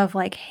game of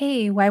like,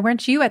 hey, why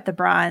weren't you at the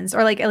bronze?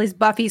 Or like at least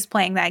Buffy's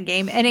playing that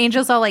game. And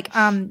Angel's all like,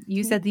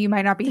 you said that you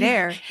might not be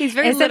there. He's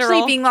very essentially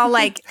literal. Being all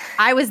like,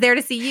 I was there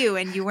to see you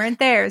and you weren't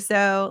there.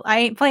 So I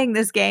ain't playing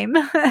this game.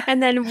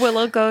 And then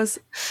Willow goes,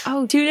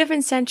 2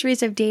 different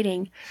centuries of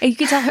dating. And you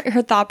can tell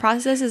her thought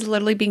process is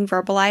literally being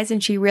verbalized.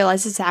 And she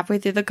realizes halfway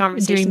through the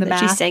conversation that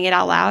she's saying it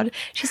out loud.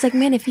 She's like,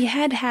 man, if you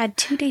had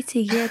 2 dates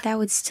a year, that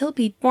would still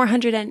be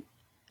 400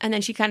 and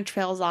then she kind of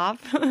trails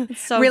off.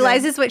 So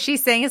realizes what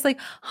she's saying is like,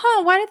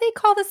 why did they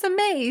call this a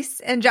mace?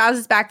 And Giles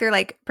is back there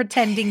like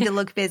pretending to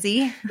look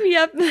busy.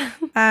 Yep.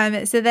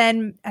 So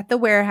then at the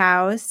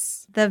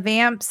warehouse, the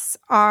vamps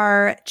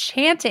are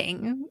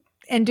chanting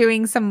and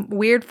doing some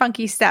weird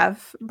funky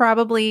stuff,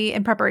 probably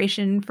in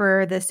preparation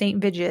for the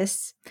St.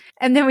 Vigus.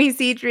 And then we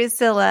see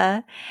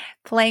Drusilla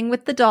playing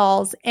with the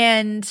dolls.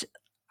 And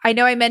I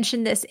know I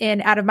mentioned this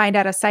in Out of Mind,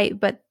 Out of Sight,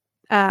 but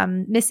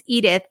Miss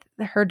Edith,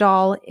 her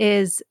doll,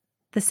 is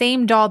the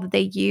same doll that they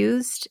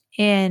used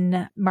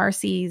in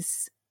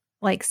Marcy's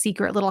like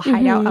secret little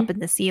hideout up in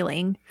the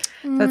ceiling.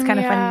 So it's kind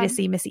of funny to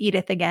see Miss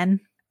Edith again.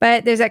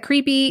 But there's that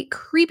creepy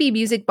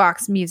music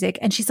box music.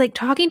 And she's like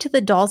talking to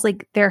the dolls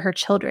like they're her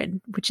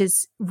children, which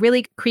is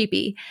really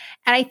creepy.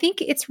 And I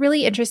think it's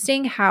really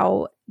interesting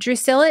how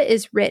Drusilla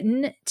is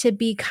written to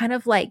be kind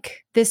of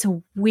like this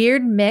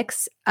weird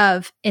mix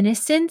of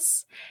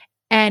innocence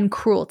and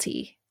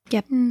cruelty.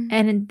 Yep.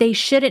 And they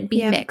shouldn't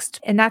be mixed.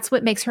 And that's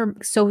what makes her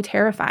so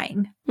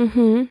terrifying.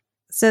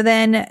 So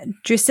then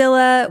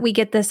Drusilla, we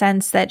get the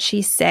sense that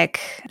she's sick.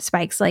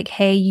 Spike's like,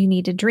 hey, you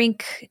need to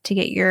drink to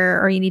get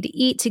or you need to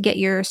eat to get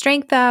your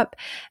strength up.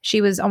 She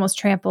was almost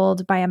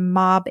trampled by a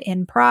mob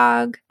in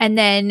Prague. And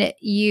then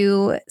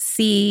you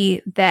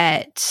see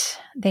that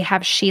they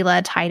have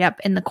Sheila tied up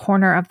in the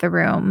corner of the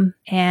room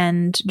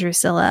and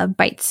Drusilla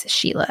bites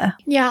Sheila.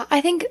 Yeah, I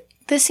think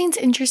this scene's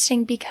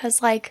interesting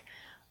because like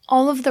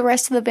all of the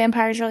rest of the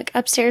vampires are like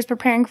upstairs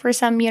preparing for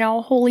some,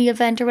 holy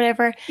event or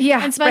whatever.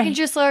 Yeah. And Spike and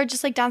Drusilla are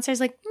just like downstairs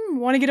like,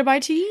 want to get a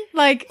bite to eat?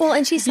 Like, well,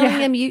 and she's telling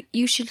him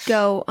you should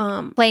go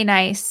play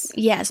nice.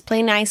 Yes,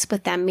 play nice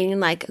with them, meaning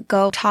like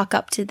go talk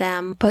up to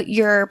them, put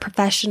your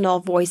professional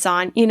voice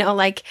on,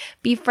 like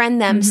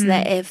befriend them so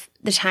that if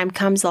the time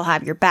comes, they'll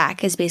have your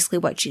back is basically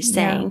what she's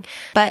saying.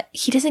 But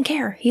he doesn't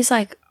care. He's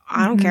like,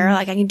 I don't care.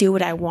 Like, I can do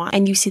what I want.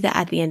 And you see that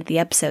at the end of the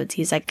episodes.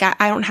 He's like,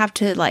 I don't have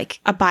to, like,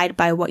 abide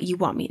by what you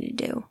want me to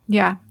do.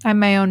 Yeah, I'm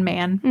my own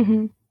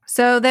man.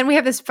 So then we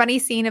have this funny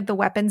scene of the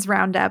weapons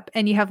roundup.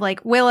 And you have,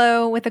 like,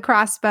 Willow with a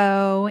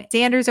crossbow.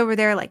 Xander's over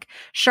there, like,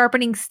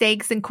 sharpening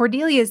stakes. And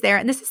Cordelia's there.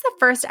 And this is the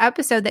first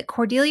episode that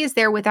Cordelia's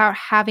there without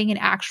having an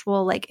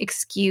actual, like,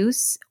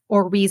 excuse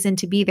or reason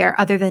to be there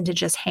other than to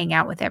just hang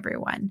out with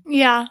everyone.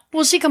 Yeah.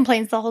 Well, she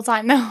complains the whole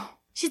time, though.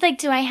 She's like,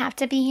 do I have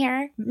to be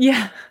here?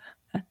 Yeah.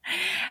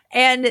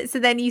 And so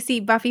then you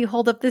see Buffy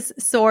hold up this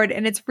sword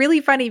and it's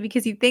really funny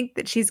because you think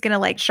that she's going to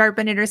like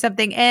sharpen it or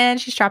something and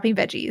she's chopping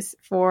veggies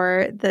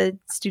for the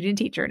student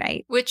teacher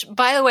night. Which,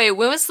 by the way,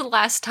 when was the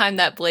last time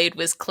that blade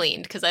was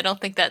cleaned? Because I don't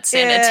think that's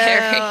sanitary.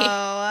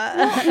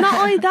 Well, not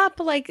only that,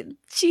 but like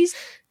she's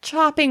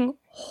chopping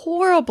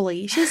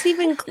horribly. She doesn't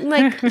even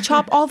like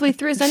chop all the way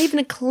through. It's not even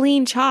a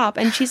clean chop.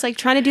 And she's like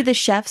trying to do the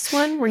chef's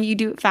one where you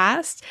do it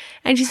fast.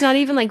 And she's not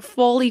even like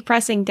fully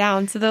pressing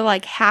down. So they're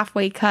like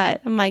halfway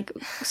cut. I'm like,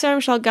 Sarah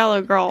Michelle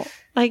Gellar, girl.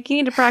 Like, you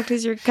need to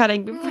practice your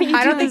cutting before you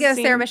I don't think it's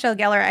it's Sarah Michelle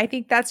Gellar. I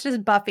think that's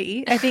just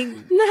Buffy. I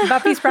think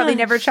Buffy's probably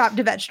never chopped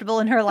a vegetable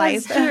in her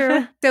life. That's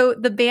true. So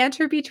the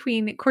banter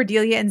between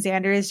Cordelia and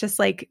Xander is just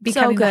like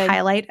becoming the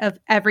highlight of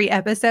every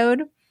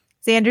episode.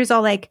 Xander's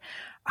all like,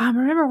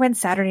 remember when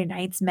Saturday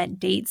nights meant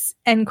dates?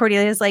 And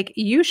Cordelia's like,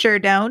 you sure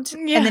don't.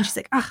 Yeah. And then she's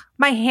like,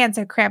 my hands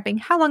are cramping.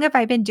 How long have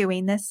I been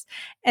doing this?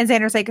 And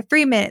Xander's like,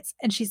 3 minutes.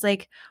 And she's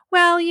like,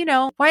 well,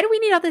 why do we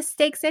need all the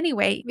stakes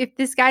anyway? If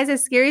this guy's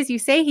as scary as you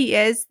say he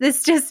is,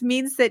 this just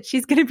means that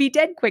she's going to be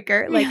dead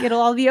quicker. Like,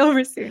 it'll all be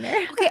over sooner.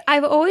 Okay,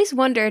 I've always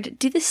wondered,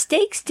 do the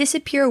stakes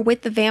disappear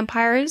with the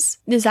vampires?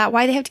 Is that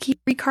why they have to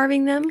keep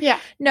recarving them? Yeah.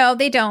 No,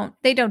 they don't.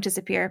 They don't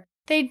disappear.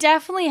 They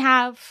definitely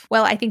have.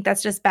 Well, I think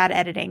that's just bad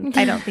editing.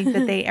 I don't think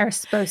that they are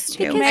supposed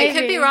to. I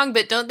could be wrong,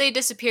 but don't they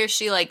disappear if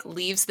she like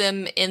leaves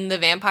them in the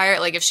vampire?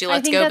 Like if she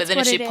lets go, but then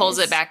if she pulls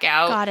it back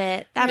out. Got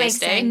it. That makes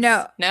sense.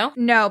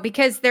 No,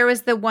 because there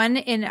was the one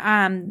in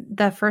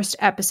the first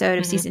episode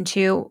of season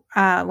 2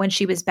 when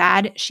she was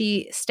bad.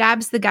 She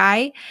stabs the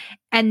guy.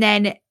 And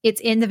then it's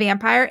in the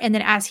vampire. And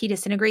then as he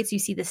disintegrates, you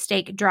see the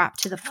stake drop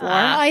to the floor.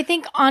 I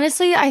think that's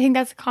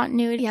a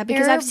continuity. Yeah,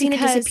 because I've seen it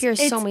disappear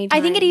so many times.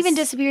 I think it even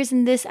disappears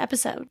in this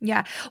episode.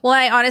 Yeah. Well,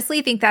 I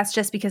honestly think that's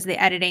just because of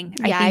the editing.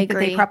 I think that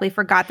they probably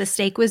forgot the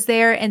stake was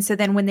there. And so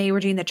then when they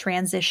were doing the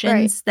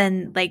transitions,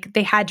 then like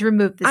they had to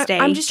remove the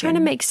stake. I'm just trying to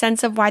make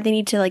sense of why they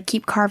need to like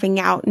keep carving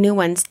out new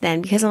ones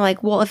then. Because I'm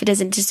like, well, if it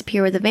doesn't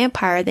disappear with the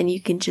vampire, then you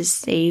can just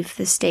save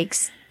the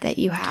stakes that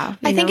you have.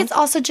 I think it's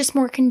also just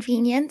more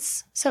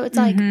convenience. So it's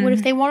like, what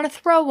if they want to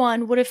throw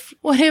one? What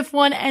if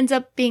one ends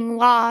up being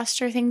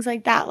lost or things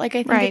like that? Like,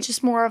 I think it's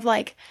just more of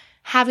like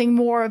having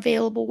more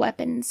available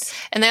weapons.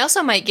 And they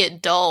also might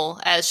get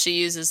dull as she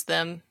uses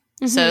them.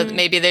 So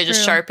maybe they're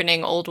just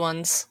sharpening old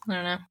ones. I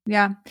don't know.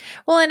 Yeah.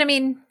 Well, and I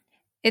mean,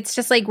 it's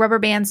just like rubber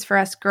bands for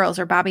us girls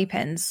or bobby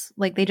pins.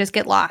 Like they just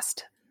get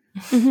lost.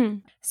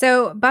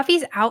 So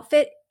Buffy's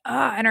outfit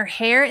and her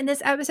hair in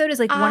this episode is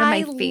like one of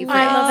my favorites.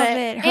 I love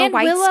it. Her and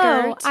white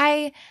Willow.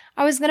 skirt.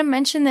 I was going to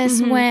mention this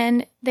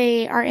when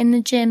they are in the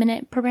gym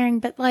and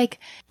preparing, but like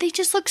they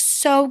just look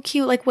so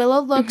cute. Like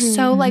Willow looks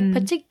so like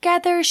put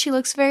together. She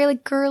looks very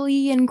like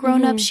girly and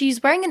grown up.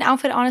 She's wearing an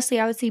outfit, honestly,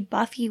 I would see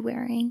Buffy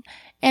wearing.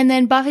 And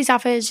then Buffy's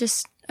outfit is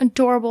just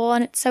adorable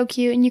and it's so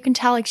cute, and you can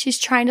tell like she's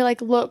trying to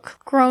like look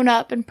grown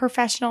up and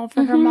professional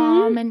for her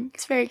mom, and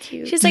it's very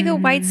cute. She's like a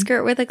white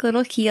skirt with like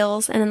little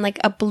heels and then like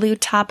a blue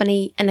top and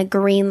a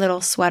green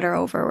little sweater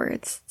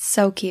overwards.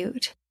 So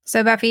cute.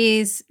 So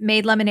Buffy's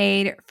made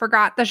lemonade,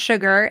 forgot the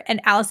sugar,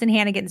 and Allison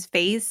Hannigan's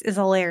face is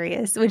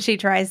hilarious when she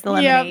tries the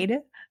lemonade.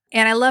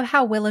 And I love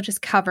how Willow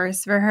just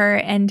covers for her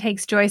and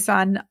takes Joyce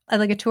on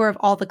like a tour of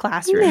all the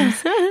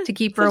classrooms to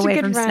keep her away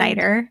from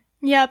Snyder.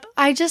 Yep.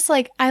 I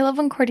love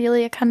when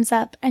Cordelia comes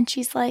up and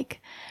she's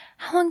like,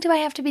 how long do I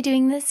have to be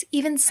doing this?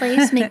 Even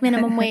slaves make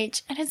minimum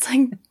wage. And it's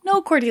like,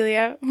 no,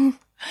 Cordelia.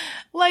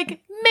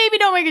 Like, maybe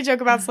don't make a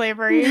joke about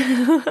slavery.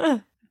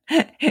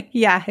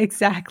 Yeah,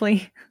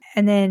 exactly.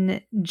 And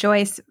then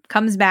Joyce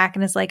comes back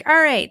and is like, all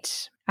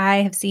right, I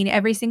have seen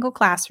every single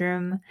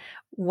classroom.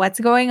 What's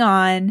going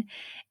on?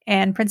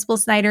 And Principal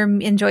Snyder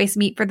and Joyce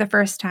meet for the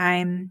first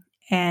time.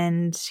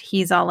 And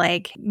he's all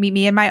like, meet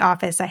me in my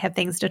office. I have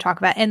things to talk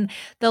about. And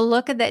the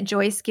look that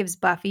Joyce gives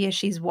Buffy as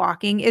she's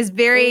walking is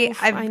very,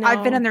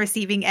 I've been on the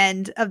receiving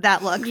end of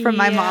that look from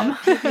my mom.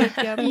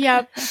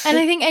 Yep. And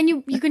I think, and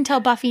you can tell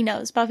Buffy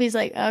knows. Buffy's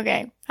like,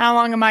 okay, how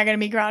long am I going to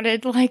be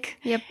grounded? Like,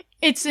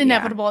 it's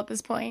inevitable at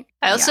this point.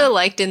 I also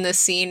liked in this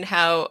scene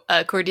how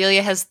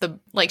Cordelia has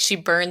she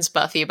burns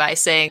Buffy by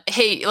saying,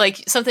 hey,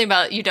 like something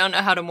about you don't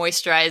know how to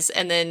moisturize.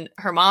 And then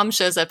her mom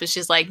shows up and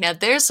she's like, now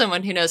there's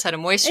someone who knows how to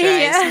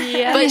moisturize.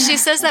 Yeah. But she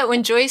says that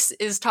when Joyce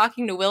is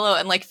talking to Willow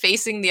and like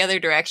facing the other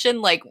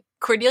direction, like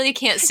Cordelia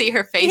can't see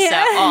her face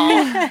at all.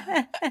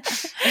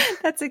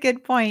 That's a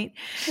good point.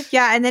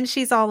 Yeah. And then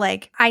she's all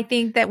like, I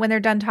think that when they're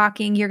done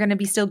talking, you're going to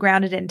be still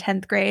grounded in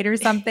 10th grade or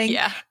something.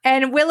 Yeah.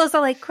 And Willow's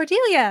all like,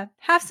 Cordelia,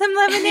 have some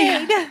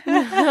lemonade.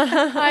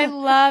 I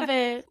love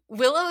it.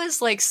 Willow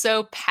is like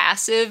so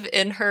passive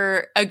in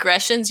her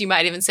aggressions. You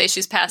might even say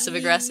she's passive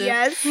aggressive.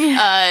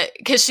 Yes.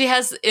 Because she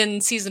has in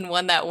season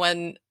 1 that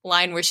one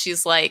line where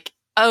she's like,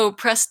 oh,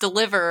 press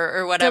deliver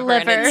or whatever.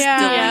 And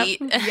it's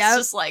delete. It's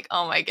just like,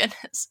 oh my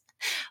goodness.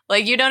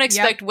 Like, you don't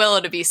expect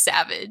Willow to be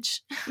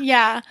savage.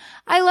 Yeah.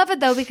 I love it,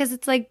 though, because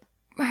it's, like,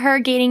 her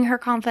gaining her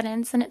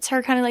confidence, and it's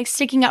her kind of, like,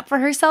 sticking up for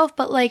herself,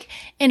 but, like,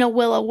 in a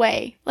Willow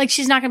way. Like,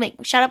 she's not going to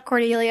be, shut up,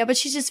 Cordelia, but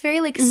she's just very,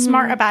 like,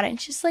 smart about it.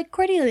 And she's like,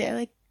 Cordelia,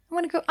 like,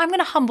 I'm going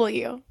to humble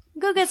you.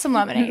 Go get some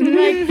lemonade.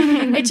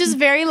 Like, it's just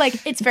very,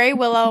 like, it's very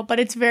Willow, but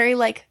it's very,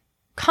 like,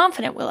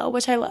 confident Willow,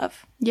 which I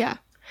love. Yeah.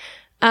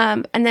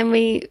 And then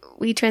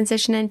we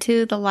transition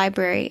into the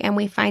library and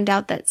we find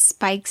out that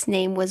Spike's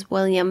name was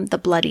William the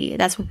Bloody.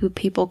 That's what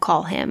people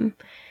call him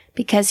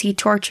because he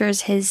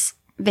tortures his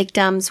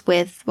victims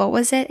with, what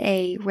was it?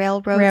 A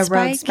railroad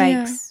spikes.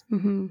 Yeah.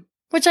 Mm-hmm.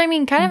 Which, I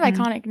mean, kind of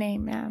iconic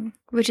name, man.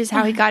 Which is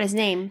how he got his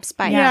name,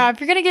 Spike. Yeah,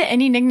 if you're going to get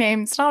any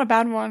nickname, it's not a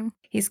bad one.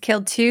 He's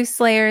killed 2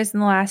 slayers in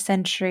the last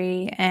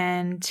century,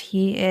 and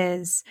he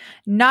is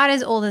not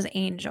as old as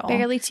Angel.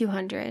 Barely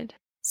 200.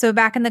 So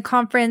back in the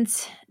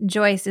conference,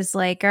 Joyce is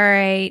like, all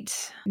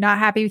right, not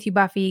happy with you,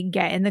 Buffy.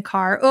 Get in the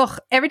car. Ugh,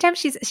 every time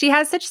she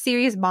has such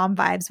serious mom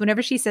vibes.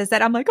 Whenever she says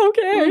that, I'm like,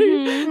 okay.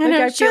 Mm-hmm.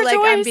 Like, I feel like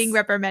Joyce. I'm being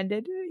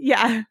reprimanded.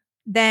 Yeah.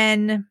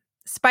 Then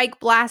Spike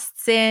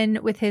blasts in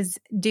with his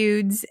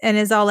dudes and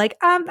is all like,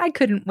 I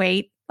couldn't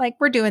wait. Like,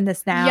 we're doing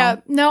this now. Yeah,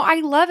 no, I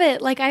love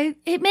it. Like,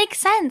 it makes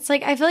sense.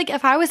 Like, I feel like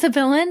if I was a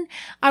villain,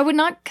 I would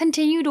not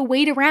continue to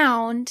wait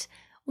around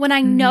when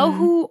I know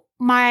who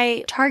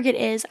my target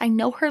is. I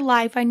know her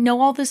life. I know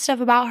all this stuff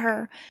about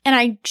her. And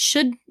I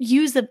should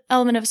use the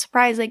element of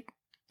surprise. Like,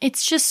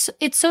 it's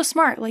so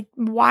smart. Like,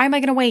 why am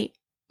I going to wait?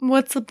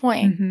 What's the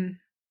point? Mm-hmm.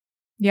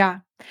 Yeah.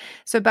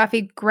 So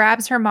Buffy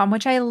grabs her mom,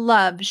 which I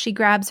love. She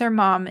grabs her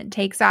mom and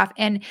takes off.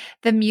 And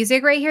the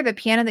music right here, the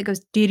piano that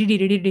goes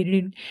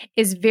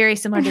is very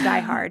similar to Die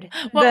Hard.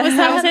 What was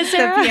that? Was it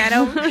Sarah? The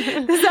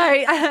piano.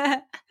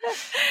 Sorry.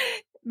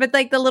 But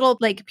like the little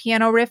like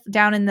piano riff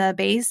down in the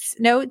bass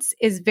notes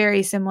is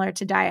very similar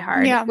to Die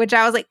Hard. Yeah. Which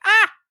I was like,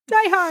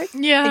 Die Hard.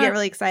 Yeah. I get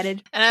really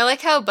excited. And I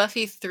like how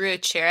Buffy threw a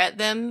chair at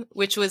them,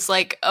 which was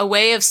like a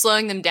way of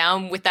slowing them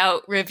down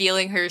without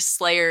revealing her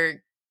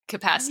Slayer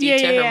capacity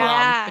to her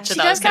mom, which I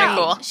thought was kind of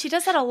cool. She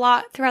does that a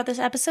lot throughout this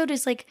episode.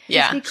 Is like,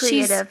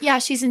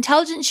 she's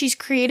intelligent, she's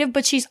creative,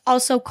 but she's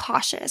also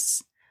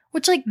cautious.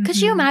 Which, like, could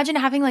you imagine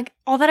having like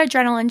all that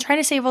adrenaline, trying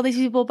to save all these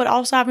people, but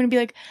also having to be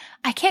like,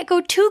 I can't go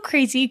too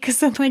crazy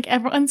because then like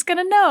everyone's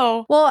gonna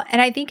know. Well,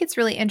 and I think it's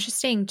really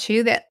interesting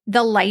too that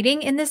the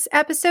lighting in this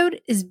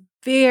episode is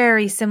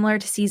very similar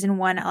to season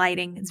 1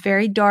 lighting. It's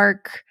very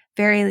dark,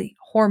 very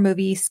horror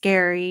movie,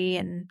 scary,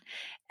 and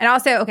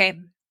also, okay,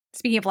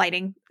 speaking of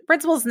lighting,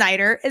 Principal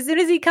Snyder, as soon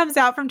as he comes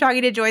out from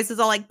talking to Joyce, is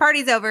all like,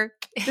 "Party's over."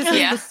 This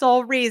is the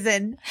sole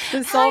reason.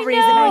 The sole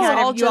reason I had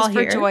all you all just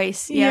for here.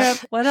 Joyce. Yep.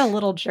 What a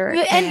little jerk.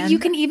 And man. you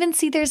can even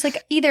see there's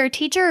like either a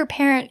teacher or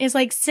parent is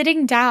like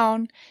sitting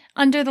down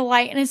under the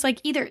light and it's like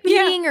either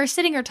eating or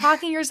sitting or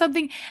talking or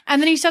something.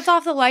 And then he shuts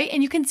off the light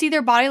and you can see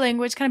their body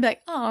language kind of be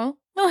like, oh,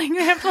 like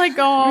they have to like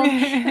go home.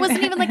 It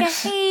wasn't even like a,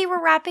 hey,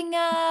 we're wrapping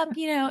up.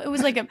 You know, it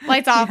was like a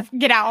lights off,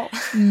 get out.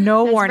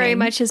 No That's warning. very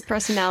much his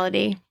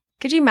personality.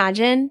 Could you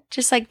imagine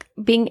just like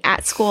being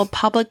at school,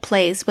 public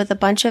place with a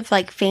bunch of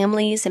like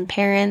families and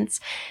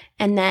parents,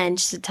 and then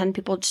just a ton of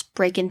people just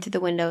break in through the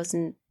windows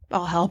and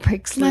all hell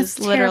breaks loose,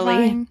 literally.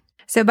 Terrifying.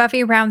 So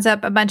Buffy rounds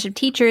up a bunch of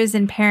teachers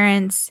and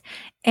parents.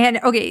 And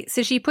okay,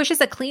 so she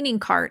pushes a cleaning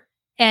cart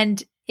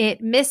and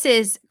it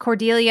misses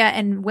Cordelia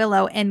and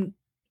Willow and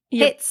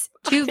hits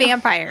 2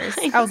 vampires.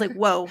 I was like,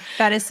 whoa,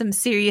 that is some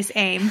serious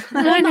aim.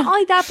 Well, not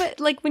only that,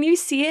 but like when you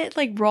see it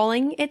like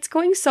rolling, it's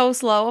going so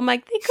slow. I'm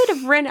like, they could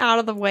have ran out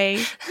of the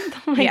way.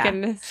 Oh my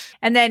goodness.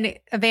 And then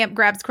a vamp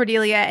grabs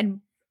Cordelia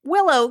and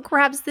Willow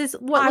grabs this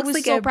what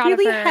looks like a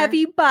really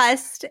heavy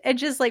bust and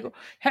just like,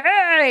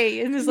 hey,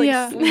 and just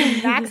like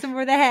smacks him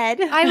over the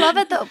head. I love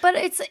it though, but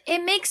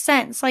it makes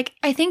sense. Like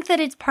I think that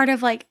it's part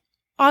of like,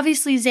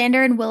 obviously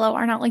Xander and Willow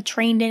are not like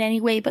trained in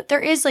any way, but there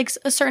is like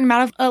a certain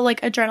amount of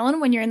like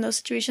adrenaline when you're in those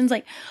situations.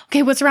 Like,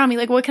 okay, what's around me?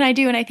 Like, what can I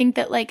do? And I think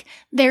that like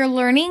they're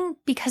learning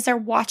because they're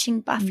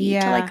watching Buffy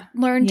to like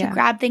learn to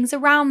grab things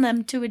around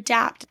them to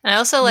adapt. And I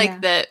also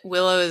like that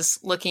Willow is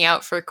looking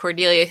out for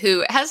Cordelia,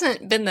 who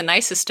hasn't been the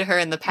nicest to her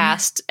in the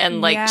past. And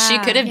like she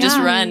could have just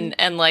run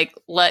and like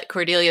let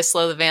Cordelia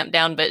slow the vamp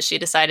down, but she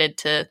decided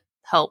to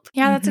help.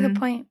 Yeah, that's a good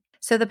point.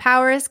 So the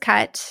power is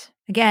cut.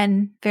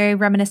 Again, very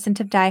reminiscent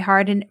of Die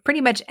Hard and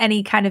pretty much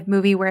any kind of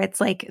movie where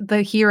it's like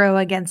the hero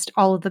against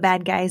all of the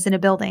bad guys in a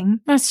building.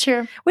 That's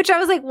true. Which I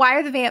was like, why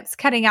are the vamps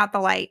cutting out the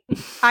light?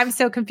 I'm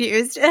so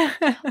confused.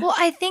 Well,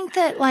 I think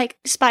that like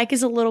Spike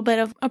is a little bit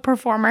of a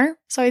performer.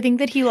 So I think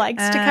that he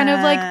likes to kind of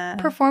like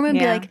perform and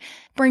be like,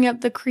 bring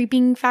up the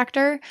creeping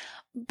factor.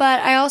 But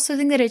I also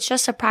think that it's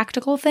just a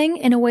practical thing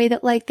in a way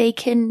that like they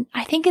can,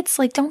 I think it's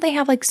like, don't they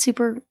have like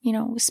super,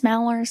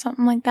 smell or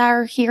something like that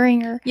or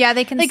hearing or. Yeah,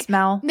 they can like,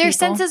 smell. Their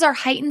senses are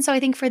heightened. So I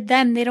think for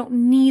them, they don't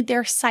need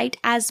their sight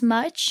as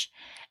much.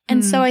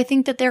 And so I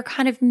think that they're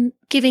kind of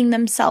giving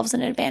themselves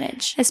an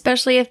advantage.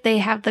 Especially if they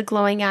have the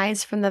glowing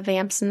eyes from the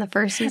vamps in the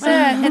first season.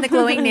 And the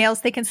glowing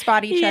nails, they can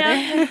spot each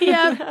other.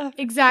 Yeah,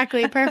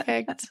 exactly.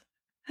 Perfect.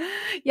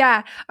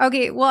 Yeah.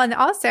 Okay. Well, and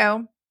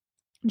also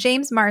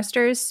James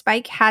Marsters,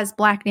 Spike has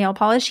black nail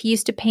polish. He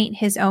used to paint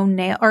his own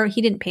nail, or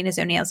he didn't paint his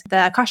own nails.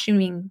 The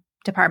costuming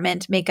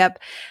department, makeup,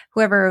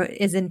 whoever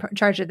is in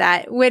charge of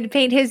that, would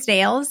paint his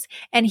nails.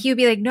 And he would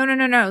be like,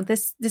 no,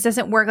 this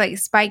doesn't work. Like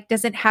Spike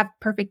doesn't have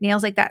perfect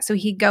nails like that. So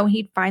he'd go and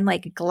he'd find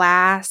like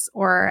glass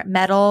or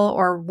metal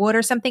or wood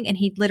or something. And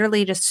he'd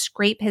literally just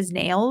scrape his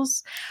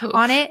nails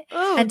on it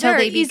until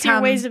they become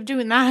easier ways of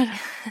doing that.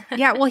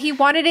 Yeah. Well, he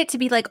wanted it to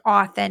be like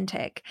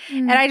authentic.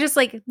 And I just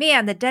like,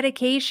 man, the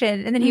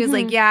dedication. And then he was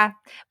like, yeah,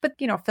 but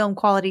film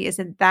quality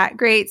isn't that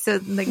great. So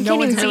like no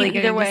one's really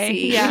going to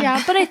see.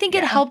 Yeah. But I think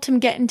it helped him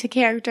get into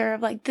character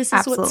of like, this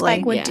is what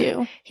Spike would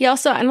do. He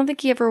also, I don't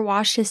think he ever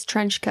washed his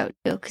trench coat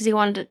too, because he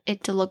wanted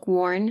it to look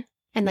worn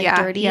and like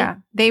dirty. Yeah.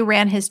 They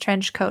ran his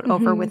trench coat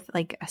over with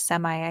like a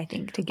semi, I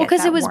think, to get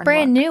because it was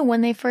brand new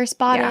when they first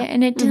bought it,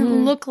 and it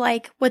didn't look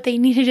like what they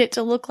needed it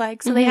to look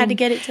like. So they had to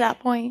get it to that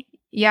point.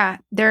 Yeah.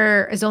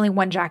 There is only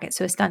one jacket,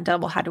 so a stunt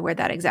double had to wear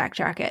that exact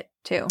jacket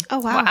too. Oh,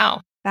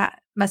 wow.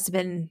 That must have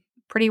been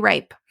pretty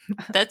ripe.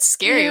 That's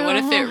scary. What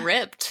if it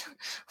ripped?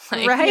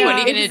 Like, right? What are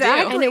you going to do?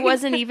 And it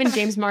wasn't even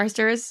James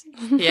Marsters.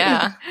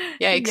 Yeah.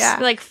 Yikes. Yeah.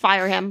 Like,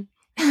 fire him.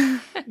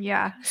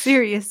 Yeah.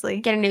 Seriously.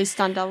 Get a new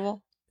stunt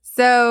double.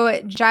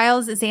 So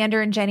Giles,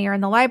 Xander, and Jenny are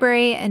in the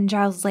library, and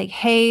Giles is like,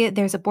 hey,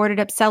 there's a boarded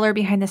up cellar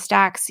behind the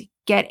stacks.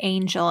 Get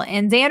Angel.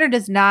 And Xander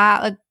does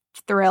not look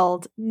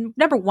thrilled.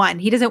 Number one,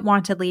 he doesn't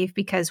want to leave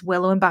because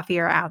Willow and Buffy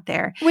are out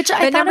there. Which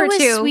I thought it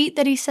was sweet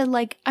that he said,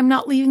 like, I'm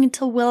not leaving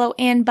until Willow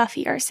and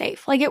Buffy are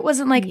safe. Like, it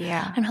wasn't like,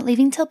 I'm not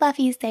leaving till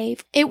Buffy's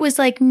safe. It was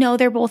like, no,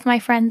 they're both my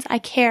friends. I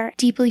care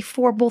deeply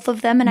for both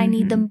of them, and I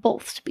need them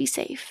both to be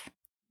safe.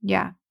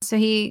 Yeah. So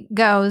he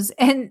goes,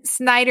 and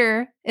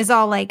Snyder is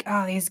all like,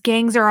 oh, these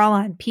gangs are all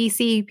on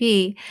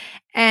PCP.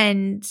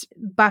 And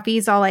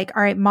Buffy's all like,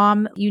 all right,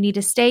 Mom, you need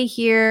to stay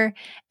here.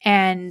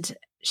 And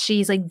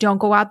she's like, don't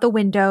go out the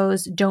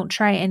windows. Don't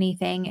try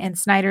anything. And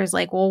Snyder's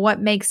like, well,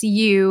 what makes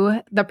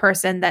you the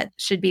person that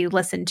should be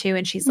listened to?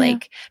 And she's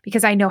like,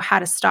 because I know how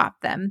to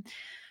stop them.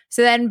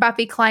 So then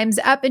Buffy climbs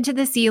up into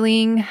the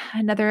ceiling.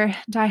 Another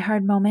Die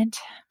Hard moment.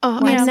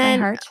 Oh, and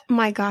then,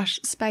 my gosh,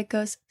 Spike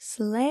goes,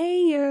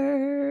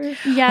 Slayer.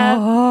 Yeah.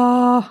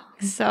 Oh.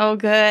 So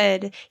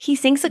good. He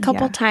sings a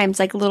couple times,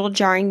 like little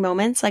jarring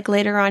moments. Like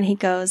later on, he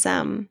goes,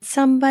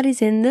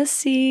 somebody's in the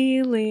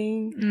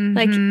ceiling.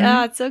 Like,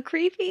 oh, it's so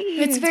creepy.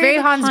 It's very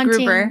Hans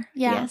Gruber.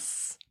 Yeah.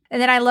 Yes.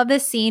 And then I love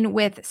this scene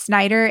with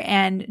Snyder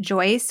and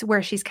Joyce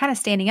where she's kind of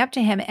standing up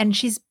to him and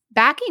she's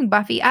backing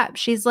Buffy up.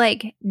 She's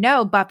like,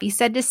 no, Buffy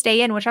said to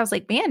stay in, which I was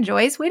like, man,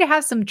 Joyce, way to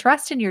have some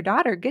trust in your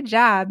daughter. Good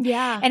job.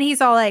 Yeah. And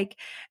he's all like,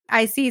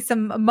 I see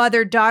some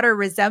mother-daughter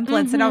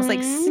resemblance. And I was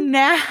like,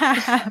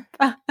 snap.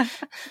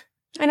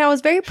 And I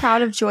was very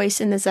proud of Joyce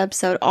in this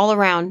episode all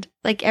around.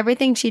 Like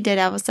everything she did,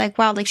 I was like,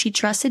 wow, like she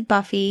trusted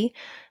Buffy.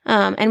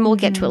 And we'll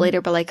get to it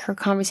later, but like her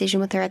conversation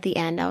with her at the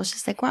end, I was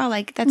just like, wow,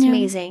 like that's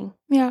amazing.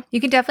 Yeah.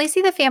 You can definitely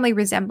see the family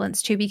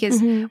resemblance too,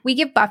 because we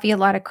give Buffy a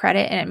lot of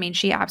credit, and I mean,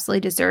 she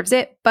absolutely deserves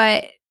it,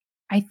 but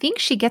I think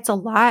she gets a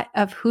lot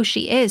of who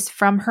she is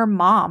from her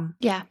mom.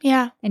 Yeah.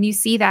 Yeah. And you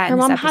see that her in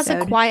this mom episode.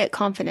 has a quiet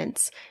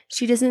confidence.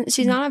 She's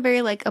not a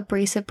very like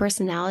abrasive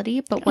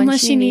personality, but when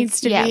Unless she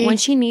needs to be. when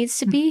she needs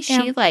to be,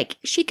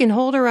 she can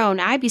hold her own.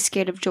 I'd be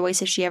scared of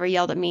Joyce if she ever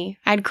yelled at me.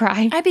 I'd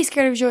cry. I'd be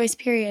scared of Joyce,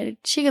 period.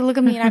 She could look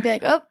at me and I'd be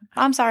like, oh,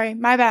 I'm sorry.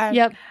 My bad.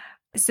 Yep.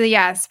 So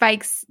yeah,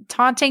 Spike's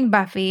taunting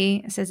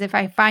Buffy, says, if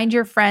I find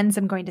your friends,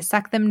 I'm going to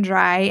suck them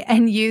dry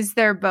and use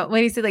their what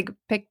do you say, like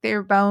pick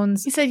their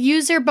bones? He said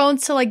use their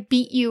bones to like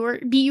beat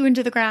you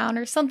into the ground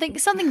or something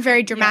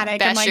very dramatic.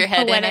 Bash and, like, your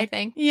head poetic. in, I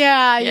think.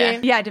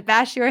 Yeah, to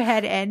bash your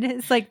head in.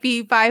 It's like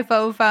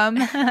B5OFUM.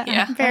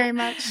 Yeah. Very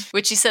much.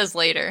 Which he says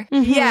later.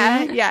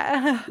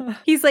 Yeah.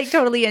 He's like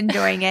totally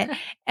enjoying it.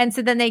 And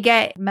so then they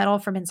get metal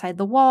from inside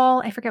the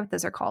wall. I forget what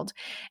those are called.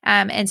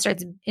 And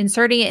starts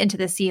inserting it into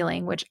the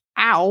ceiling, which,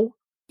 ow.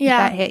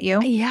 Yeah. That hit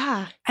you.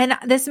 Yeah. And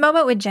this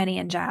moment with Jenny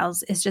and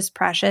Giles is just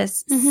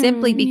precious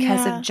simply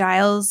because of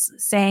Giles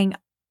saying,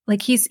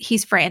 like,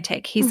 he's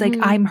frantic. He's like,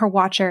 I'm her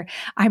watcher.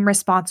 I'm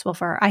responsible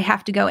for her. I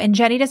have to go. And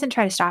Jenny doesn't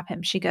try to stop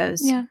him. She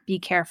goes, be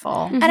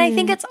careful. And I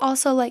think it's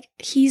also like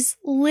he's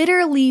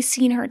literally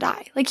seen her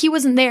die. Like he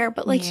wasn't there,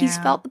 but like he's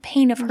felt the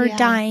pain of her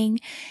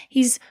dying.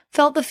 He's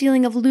felt the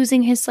feeling of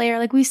losing his Slayer.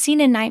 Like we've seen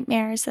in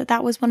Nightmares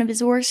that was one of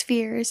his worst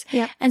fears.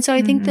 Yeah. And so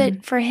I think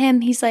that for him,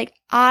 he's like,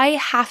 I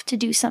have to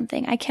do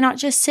something. I cannot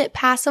just sit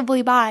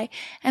passively by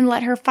and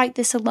let her fight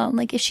this alone.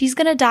 Like if she's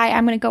going to die,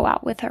 I'm going to go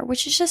out with her,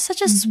 which is just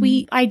such a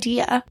sweet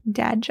idea.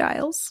 Dad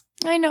Giles.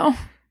 I know.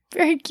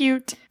 Very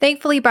cute.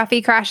 Thankfully,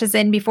 Buffy crashes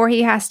in before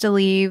he has to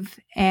leave,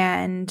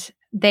 and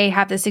they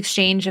have this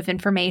exchange of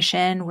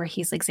information where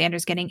he's like,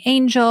 Xander's getting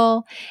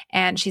Angel,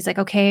 and she's like,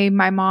 okay,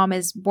 my mom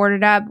is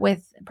boarded up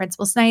with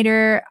Principal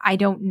Snyder. I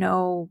don't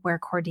know where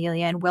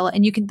Cordelia and Willow,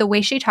 and the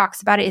way she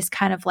talks about it is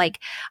kind of like,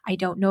 I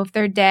don't know if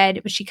they're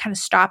dead, but she kind of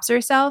stops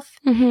herself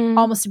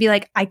almost to be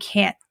like, I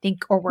can't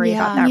think or worry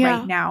about that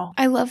right now.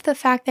 I love the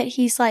fact that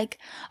he's like,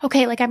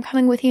 okay, like I'm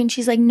coming with you. And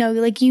she's like, no,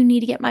 like you need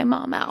to get my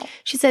mom out.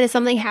 She said, if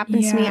something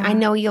happens to me, I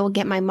know you'll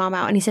get my mom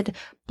out. And he said,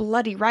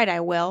 bloody right,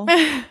 I will.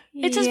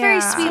 It's just very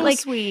sweet. So like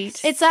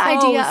sweet. It's the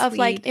idea of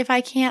like, if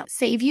I can't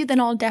save you, then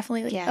I'll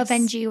definitely like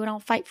avenge you and I'll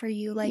fight for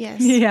you. Like,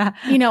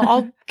 you know,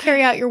 I'll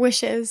carry out your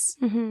wishes.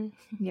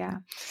 Yeah.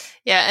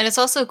 Yeah. And it's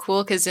also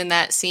cool because in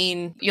that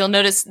scene, you'll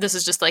notice this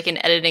is just like an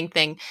editing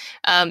thing.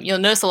 You'll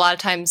notice a lot of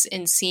times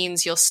in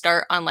scenes, you'll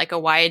start on like a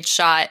wide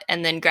shot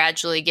and then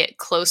gradually get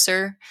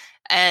closer.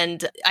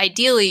 And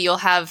ideally, you'll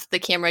have the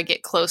camera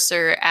get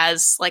closer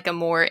as like a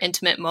more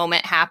intimate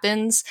moment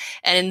happens.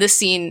 And in this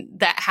scene,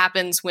 that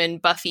happens when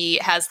Buffy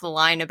has the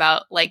line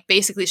about like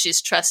basically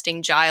she's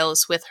trusting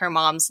Giles with her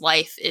mom's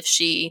life if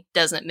she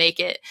doesn't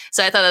make it.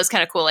 So I thought that was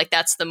kind of cool. Like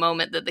that's the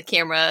moment that the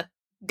camera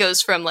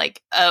goes from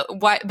like a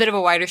bit of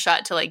a wider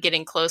shot to like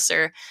getting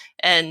closer.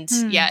 And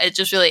it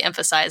just really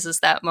emphasizes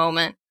that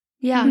moment.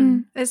 Yeah.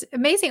 It's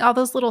amazing. All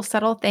those little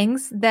subtle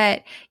things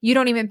that you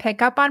don't even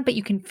pick up on, but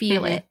you can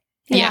feel it.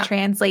 And it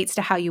translates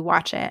to how you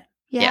watch it.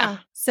 Yeah.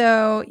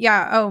 So,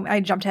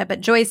 I jumped ahead,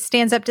 but Joyce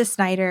stands up to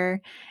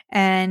Snyder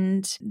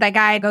and that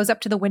guy goes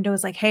up to the window,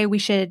 is like, hey, we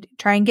should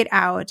try and get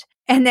out.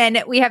 And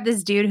then we have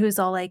this dude who's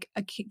all like,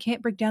 I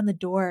can't break down the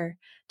door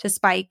to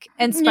Spike.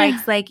 And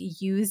Spike's like,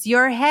 use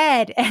your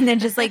head. And then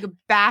just like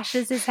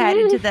bashes his head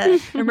into the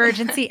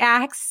emergency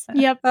axe.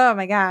 Yep. Oh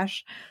my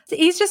gosh.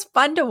 He's just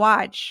fun to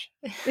watch.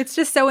 It's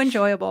just so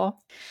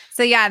enjoyable.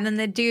 So and then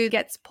the dude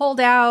gets pulled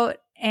out.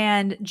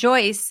 And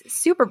Joyce,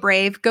 super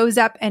brave, goes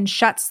up and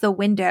shuts the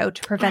window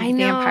to prevent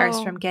the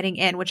vampires from getting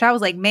in, which I was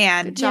like,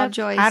 man. Good job,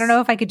 Joyce. I don't know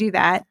if I could do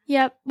that.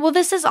 Yep. Well,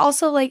 this is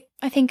also like,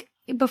 I think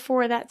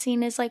before that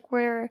scene is like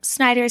where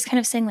Snyder is kind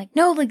of saying like,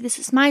 no, like this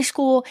is my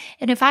school.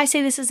 And if I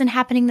say this isn't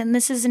happening, then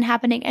this isn't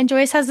happening. And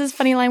Joyce has this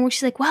funny line where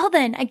she's like, well,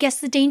 then I guess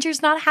the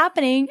danger's not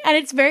happening. And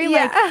it's very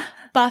like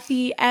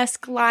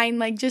Buffy-esque line,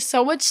 like just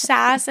so much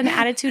sass and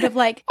attitude of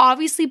like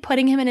obviously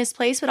putting him in his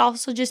place, but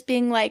also just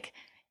being like,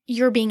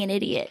 you're being an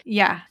idiot.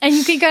 Yeah. And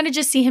you can kind of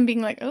just see him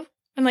being like, oh,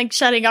 and like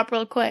shutting up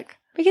real quick.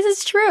 Because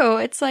it's true.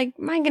 It's like,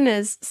 my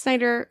goodness,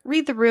 Snyder,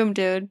 read the room,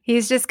 dude.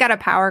 He's just got a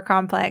power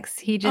complex.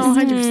 He just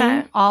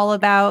 100%. All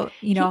about,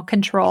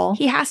 control.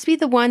 He has to be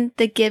the one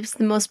that gives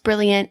the most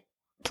brilliant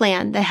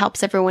plan that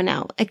helps everyone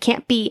out. It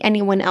can't be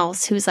anyone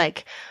else who's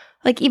like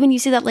even you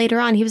see that later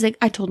on, he was like,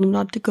 I told him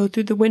not to go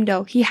through the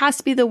window. He has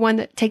to be the one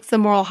that takes the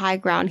moral high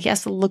ground. He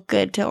has to look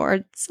good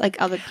towards like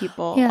other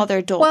people, other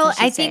adults. Well,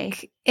 I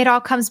think it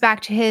all comes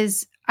back to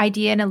his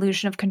idea and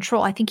illusion of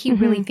control. I think he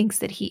really thinks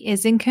that he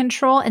is in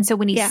control. And so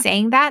when he's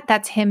saying that,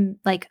 that's him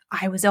like,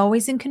 I was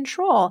always in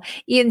control.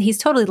 And he's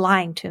totally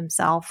lying to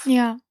himself.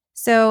 Yeah.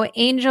 So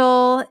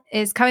Angel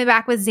is coming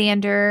back with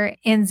Xander,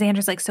 and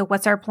Xander's like, so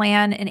what's our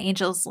plan? And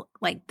Angel's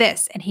like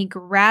this, and he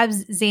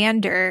grabs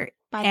Xander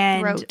by the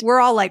and throat. We're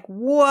all like,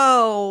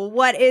 whoa,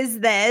 what is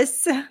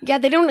this? Yeah,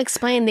 they don't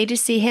explain. They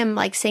just see him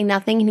like say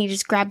nothing, and he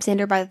just grabs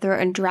Xander by the throat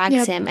and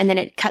drags him, and then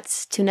it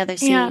cuts to another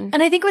scene. Yeah,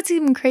 and I think what's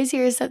even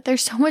crazier is that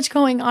there's so much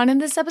going on in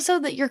this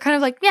episode that you're kind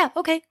of like, yeah,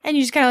 okay. And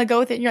you just kind of like go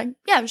with it. And you're like,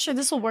 yeah, sure,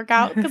 this will work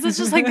out. Because it's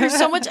just like there's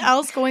so much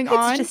else going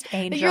on. It's just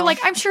Angel. That you're like,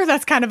 I'm sure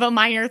that's kind of a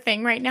minor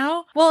thing right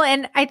now. Well,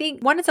 and I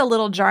think one, it's a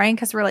little jarring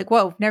because we're like,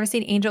 whoa, never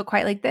seen Angel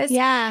quite like this.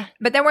 Yeah.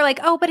 But then we're like,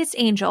 oh, but it's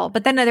Angel.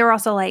 But then they were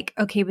also like,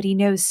 okay, but he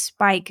knows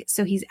Spike,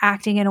 so he's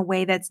acting in a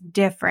way that's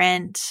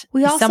different.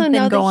 We There's also something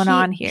know that going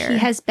on here. He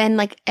has been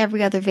like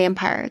every other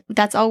vampire.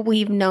 That's all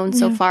we've known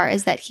so far,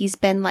 is that he's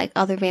been like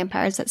other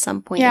vampires at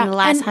some point. In the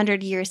last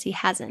 100 years, he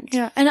hasn't.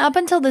 Yeah, and up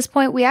until this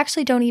point, we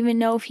actually don't even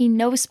know if he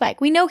knows Spike.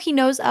 We know he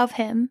knows of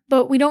him,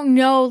 but we don't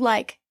know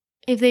like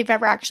if they've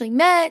ever actually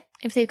met,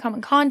 if they've come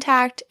in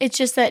contact. It's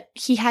just that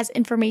he has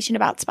information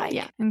about Spike.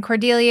 Yeah. And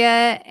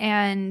Cordelia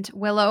and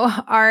Willow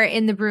are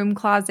in the broom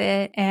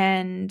closet,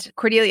 and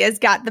Cordelia's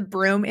got the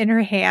broom in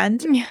her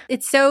hand. Yeah.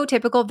 It's so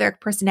typical of their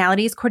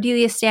personalities.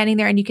 Cordelia's standing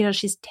there and you can tell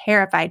she's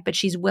terrified, but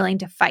she's willing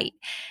to fight.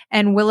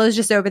 And Willow's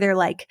just over there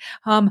like,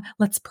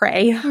 let's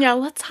pray. Yeah,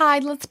 let's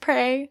hide, let's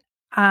pray.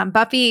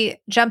 Buffy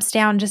jumps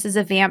down just as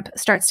a vamp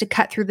starts to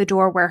cut through the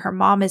door where her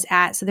mom is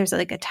at. So there's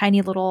like a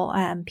tiny little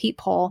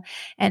peephole.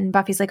 And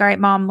Buffy's like, all right,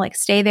 mom, like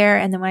stay there.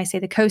 And then when I say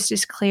the coast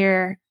is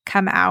clear,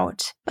 come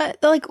out. But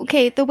like,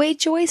 okay, the way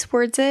Joyce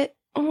words it,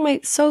 oh my,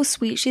 so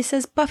sweet. She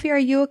says, Buffy, are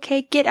you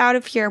okay? Get out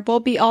of here. We'll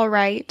be all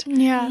right.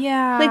 Yeah.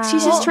 Yeah. Like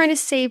she's just trying to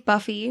save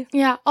Buffy.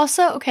 Yeah.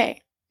 Also,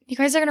 okay, you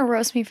guys are going to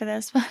roast me for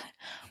this, but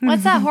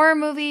what's that horror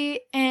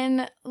movie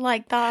in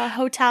like the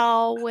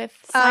hotel with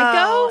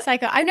Psycho?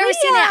 I've never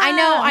seen it.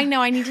 I know.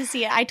 I need to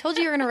see it. I told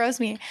you you're going to roast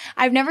me.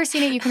 I've never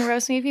seen it. You can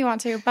roast me if you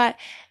want to, but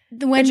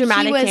when the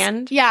dramatic he was,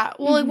 hand? Yeah.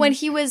 Well, when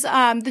he was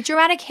the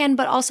dramatic hand,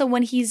 but also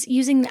when he's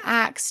using the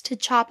axe to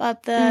chop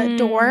up the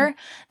door,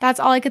 that's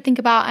all I could think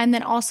about. And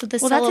then also the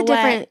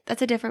silhouette.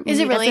 That's a different movie. Is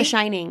it really? That's The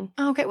Shining.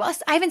 Okay. Well,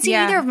 I haven't seen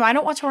either of them. I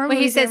don't watch horror movies.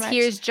 When he says, very much.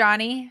 here's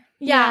Johnny.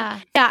 Yeah.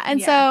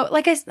 And so,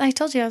 like I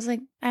told you, I was like,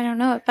 I don't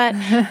know it. But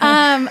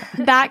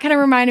that kind of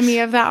reminded me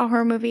of that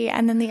horror movie.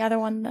 And then the other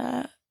one,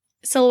 the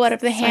silhouette of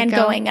the hand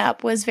going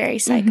up, was very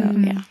Psycho.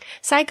 Mm-hmm. Yeah.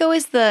 Psycho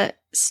is the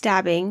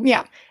stabbing.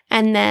 Yeah.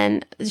 And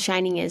then The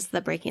Shining is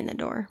the breaking the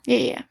door.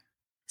 Yeah.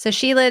 So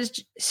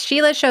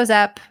Sheila shows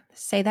up.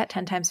 Say that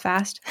 10 times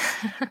fast.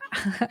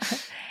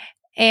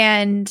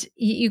 And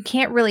you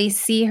can't really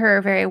see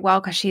her very well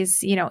because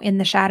she's, in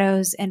the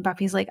shadows. And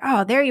Buffy's like,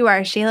 oh, there you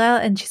are, Sheila.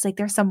 And she's like,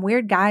 there's some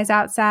weird guys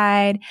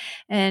outside.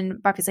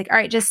 And Buffy's like, all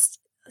right, just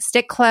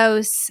stick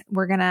close.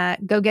 We're going to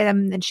go get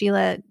them. And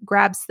Sheila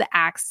grabs the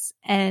axe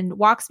and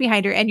walks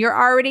behind her. And you're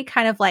already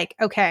kind of like,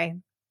 okay,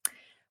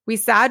 we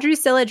saw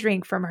Drusilla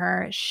drink from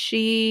her.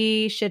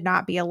 She should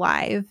not be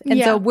alive. And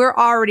so we're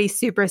already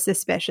super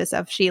suspicious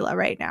of Sheila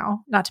right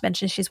now. Not to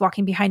mention she's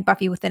walking behind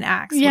Buffy with an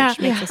axe. Yeah. Which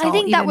makes us I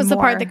think that was the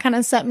more... part that kind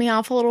of set me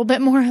off a little bit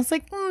more. I was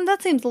like, that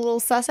seems a little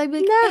sus. I'd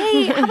be like,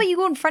 hey, how about you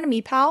go in front of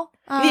me, pal?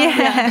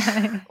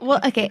 Well,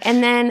 okay.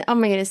 And then, oh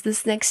my goodness,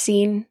 this next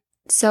scene,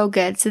 so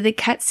good. So they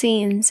cut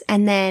scenes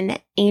and then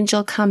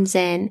Angel comes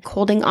in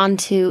holding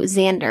onto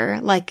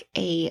Xander like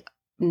a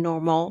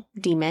normal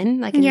demon,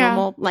 like a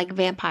normal like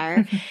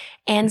vampire.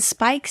 And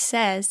Spike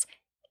says,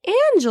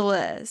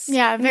 Angelus.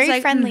 Yeah,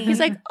 very friendly. He's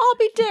like, I'll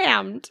be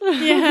damned.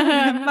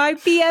 Yeah, my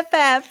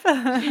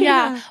BFF.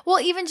 Yeah. Well,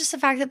 even just the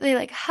fact that they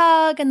like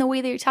hug and the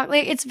way they talk,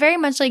 like it's very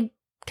much like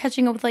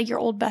catching up with like your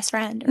old best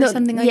friend or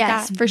something like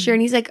that. Yes, for sure.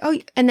 And he's like, oh,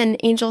 and then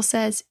Angel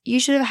says,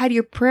 you should have had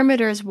your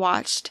perimeters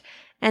watched.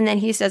 And then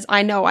he says,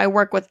 I know, I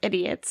work with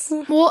idiots.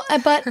 Well,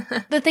 but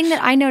the thing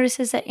that I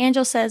noticed is that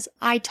Angel says,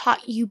 I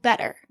taught you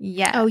better.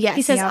 Yeah. Oh, yes.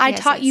 He says, I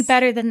taught you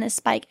better than this,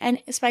 Spike.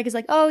 And Spike is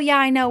like, oh, yeah,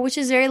 I know, which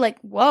is very like,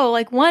 whoa,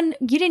 like one,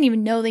 you didn't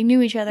even know they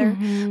knew each other.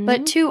 Mm-hmm.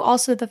 But two,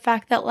 also the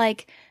fact that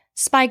like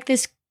Spike,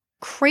 this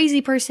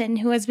crazy person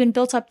who has been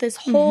built up this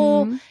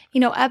whole,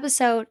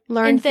 episode.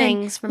 Learn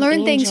things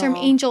from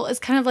Angel is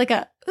kind of like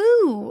a,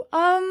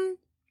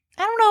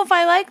 I don't know if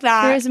I like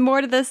that. There's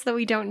more to this that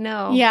we don't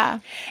know. Yeah.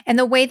 And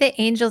the way that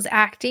Angel's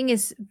acting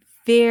is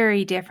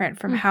very different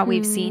from how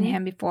we've seen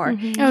him before.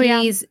 Mm-hmm. Oh, yeah.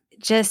 He's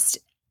just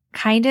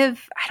kind of,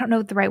 I don't know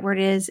what the right word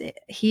is.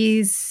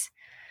 He's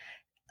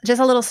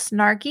just a little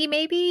snarky,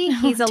 maybe.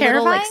 He's a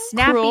little like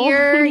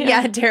snappier.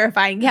 Yeah,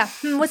 terrifying. Yeah.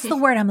 What's the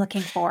word I'm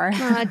looking for?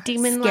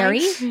 Demon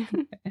Scary.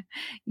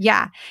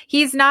 Yeah.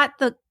 He's not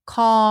the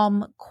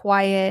calm,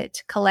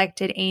 quiet,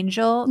 collected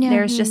Angel. Yeah.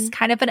 There's just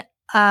kind of an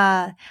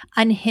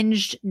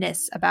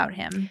unhingedness about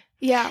him.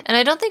 Yeah. And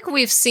I don't think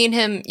we've seen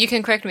him, you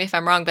can correct me if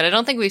I'm wrong, but I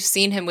don't think we've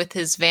seen him with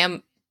his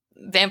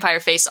vampire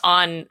face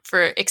on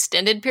for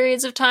extended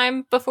periods of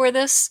time before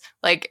this.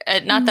 Like,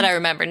 not that I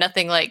remember.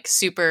 Nothing like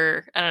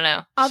super, I don't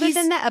know. Other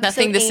than that episode,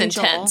 nothing this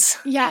Angel. intense.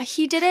 Yeah,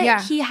 he did it.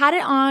 Yeah. He had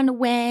it on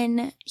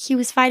when he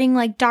was fighting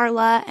like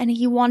Darla and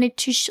he wanted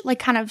to like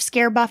kind of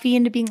scare Buffy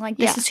into being like,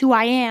 this is who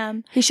I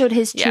am. He showed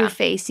his true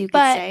face, you could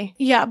say.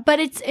 Yeah, but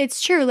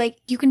it's true. Like,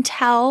 you can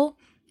tell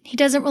he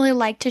doesn't really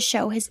like to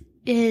show his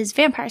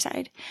vampire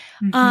side.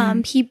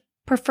 He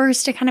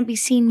prefers to kind of be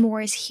seen more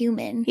as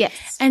human.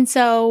 Yes. And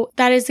so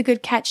that is a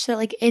good catch that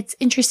like it's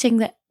interesting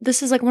that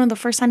this is like one of the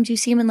first times you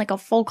see him in like a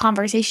full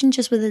conversation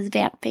just with his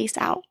vamp face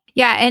out.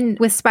 Yeah, and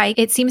with Spike,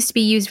 it seems to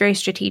be used very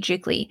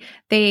strategically.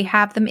 They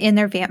have them in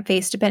their vamp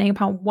face depending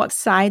upon what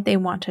side they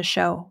want to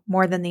show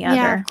more than the other.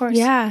 Yeah, of course.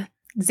 Yeah.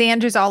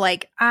 Xander's all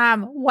like,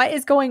 what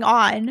is going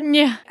on?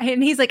 Yeah.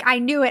 And he's like, I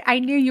knew it. I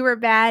knew you were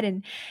bad.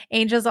 And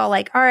Angel's all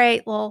like, all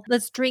right, well,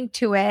 let's drink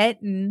to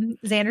it. And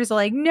Xander's all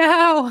like,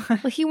 no.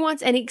 Well, he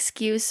wants any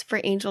excuse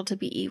for Angel to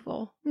be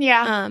evil.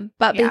 Yeah.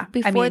 But Yeah.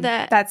 before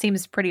that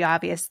seems pretty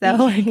obvious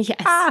though.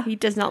 Yes, he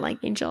does not like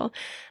Angel.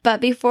 But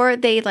before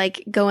they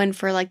like go in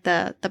for like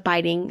the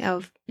biting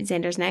of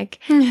Xander's neck,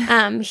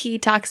 he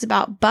talks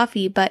about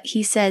Buffy, but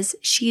he says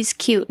she's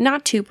cute,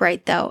 not too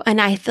bright though.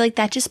 And I feel like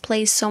that just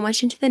plays so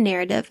much into the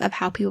narrative of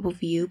how people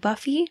view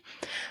Buffy.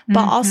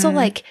 But also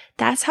like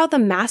that's how the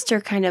Master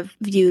kind of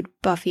viewed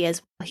Buffy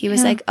as well. He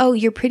was like, oh,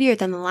 you're prettier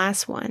than the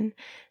last one.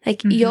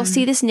 Like you'll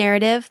see this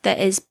narrative that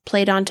is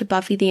played onto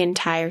Buffy the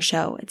entire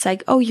show. It's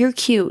like, oh, you're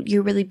cute,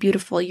 you're really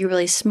beautiful, you're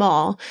really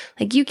small.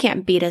 Like you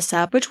can't beat us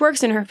up, which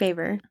works in her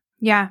favor.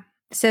 Yeah.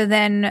 So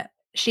then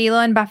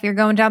Sheila and Buffy are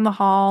going down the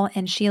hall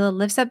and Sheila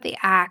lifts up the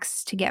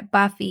axe to get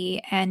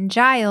Buffy and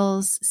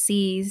Giles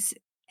sees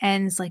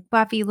and is like,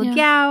 Buffy, look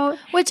out.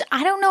 Which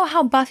I don't know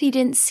how Buffy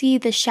didn't see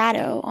the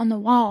shadow on the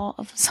wall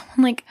of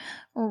someone like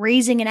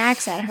raising an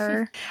axe at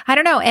her. I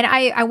don't know. And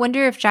I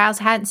wonder if Giles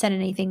hadn't said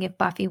anything, if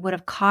Buffy would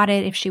have caught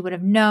it, if she would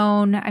have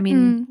known. I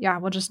mean, yeah,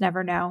 we'll just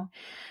never know.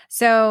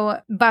 So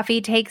Buffy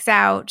takes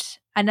out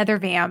another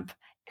vamp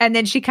and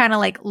then she kind of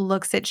like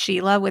looks at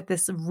Sheila with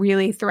this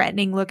really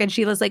threatening look. And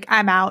Sheila's like,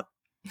 I'm out.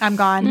 I'm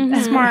gone.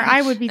 Smart.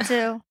 I would be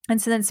too.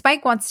 And so then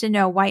Spike wants to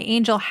know why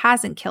Angel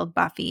hasn't killed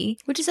Buffy.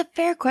 Which is a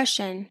fair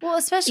question. Well,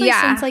 especially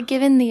since like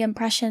given the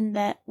impression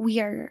that we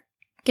are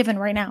given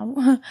right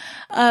now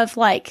of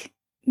like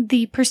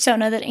the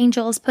persona that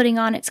Angel is putting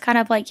on, it's kind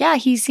of like, yeah,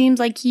 he seems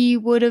like he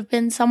would have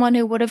been someone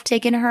who would have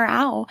taken her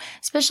out,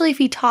 especially if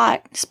he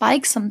taught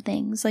Spike some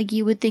things. Like,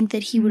 you would think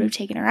that he would have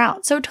taken her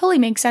out. So it totally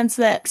makes sense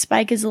that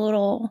Spike is a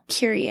little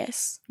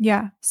curious.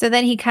 Yeah. So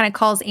then he kind of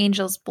calls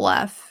Angel's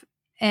bluff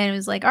and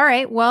was like, all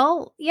right,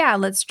 well, yeah,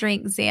 let's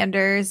drink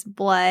Xander's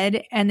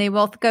blood. And they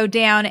both go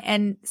down,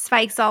 and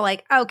Spike's all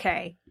like,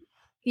 okay,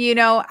 you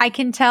know, I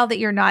can tell that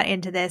you're not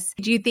into this.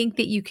 Do you think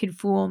that you could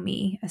fool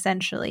me,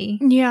 essentially?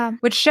 Yeah.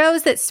 Which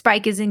shows that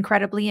Spike is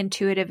incredibly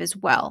intuitive as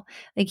well.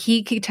 Like,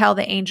 he could tell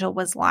that Angel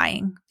was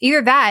lying.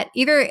 Either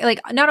like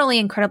not only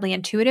incredibly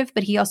intuitive,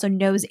 but he also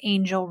knows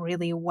Angel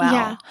really well.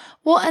 Yeah.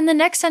 Well, and the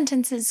next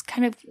sentence is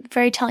kind of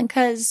very telling,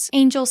 because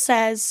Angel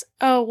says,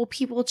 oh, well,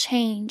 people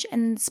change.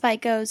 And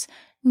Spike goes,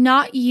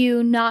 not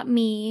you, not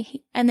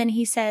me. And then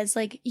he says,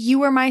 like, you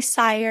were my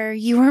sire,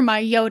 you were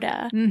my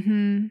Yoda.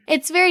 Mm-hmm.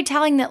 It's very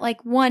telling that,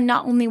 like, one,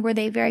 not only were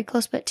they very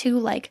close, but two,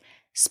 like,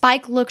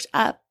 Spike looked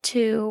up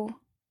to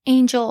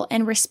Angel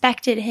and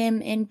respected him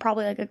in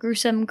probably like a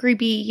gruesome,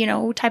 creepy, you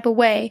know, type of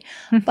way.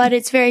 But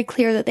it's very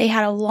clear that they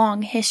had a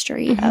long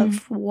history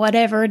of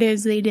whatever it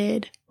is they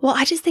did. Well,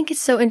 I just think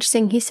it's so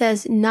interesting. He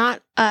says,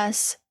 not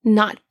us,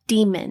 not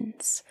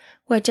demons,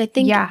 which I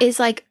think is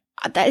like,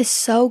 that is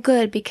so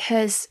good,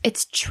 because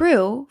it's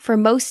true for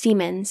most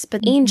demons,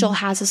 but Angel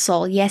has a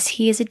soul. Yes,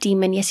 he is a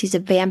demon. Yes, he's a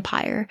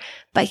vampire,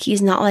 but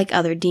he's not like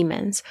other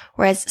demons.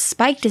 Whereas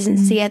Spike doesn't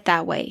see it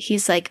that way.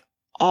 He's like,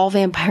 all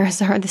vampires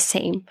are the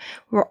same.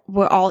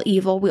 We're all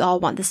evil. We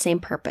all want the same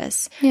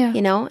purpose. Yeah.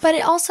 You know? But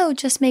it also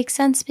just makes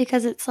sense,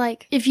 because it's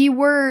like, if you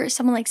were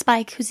someone like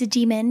Spike, who's a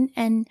demon,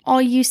 and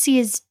all you see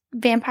is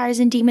vampires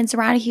and demons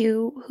around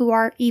you who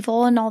are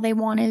evil, and all they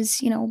want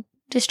is, you know,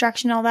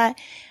 destruction, all that,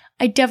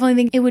 I definitely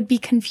think it would be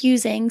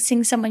confusing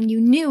seeing someone you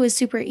knew is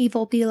super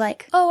evil be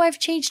like, oh, I've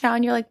changed now.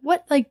 And you're like,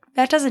 what? Like,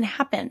 that doesn't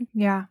happen.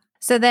 Yeah.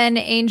 So then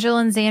Angel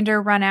and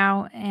Xander run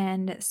out,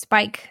 and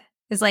Spike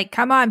is like,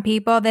 come on,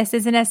 people. This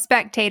isn't a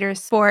spectator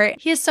sport.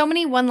 He has so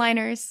many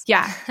one-liners.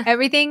 Yeah.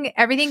 Everything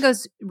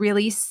goes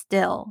really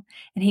still.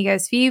 And he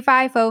goes, fee,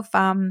 fi, fo,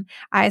 fum.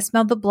 I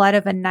smelled the blood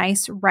of a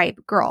nice, ripe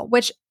girl,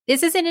 which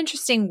this is an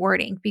interesting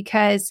wording,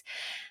 because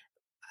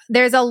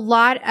there's a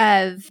lot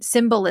of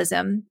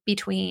symbolism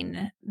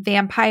between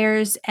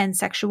vampires and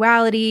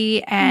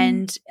sexuality,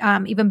 and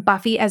even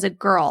Buffy as a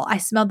girl. I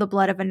smelled the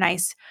blood of a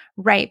nice,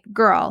 ripe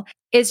girl.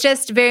 It's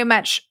just very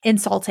much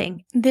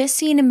insulting. This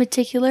scene in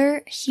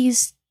particular,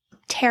 he's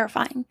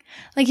terrifying.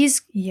 Like,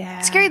 he's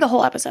scary the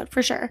whole episode,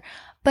 for sure.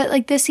 But,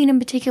 like, this scene in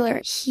particular,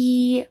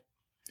 he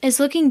is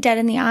looking dead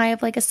in the eye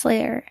of, like, a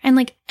slayer. And,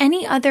 like,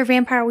 any other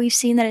vampire we've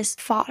seen that has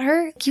fought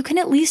her, you can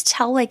at least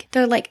tell, like,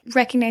 they're, like,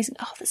 recognizing,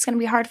 oh, this is going to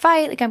be a hard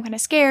fight. Like, I'm kind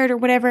of scared or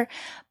whatever.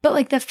 But,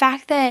 like, the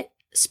fact that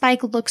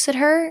Spike looks at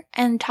her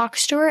and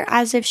talks to her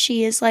as if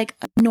she is, like,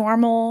 a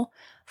normal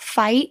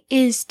fight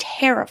is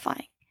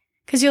terrifying.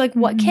 Because you're like,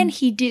 what can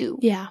he do?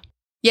 Yeah.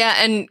 Yeah,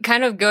 and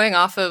kind of going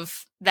off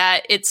of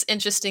that, it's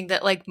interesting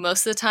that, like,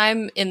 most of the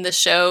time in the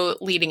show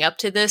leading up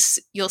to this,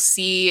 you'll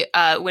see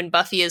when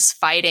Buffy is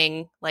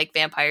fighting, like,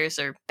 vampires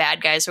or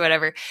bad guys or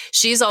whatever,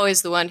 she's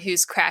always the one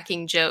who's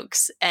cracking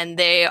jokes, and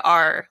they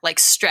are, like,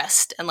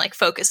 stressed and, like,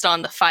 focused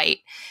on the fight.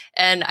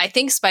 And I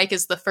think Spike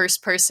is the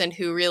first person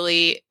who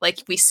really, like,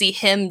 we see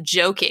him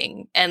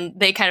joking, and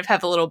they kind of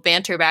have a little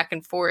banter back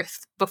and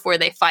forth before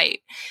they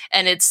fight.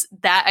 And it's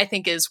that, I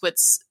think, is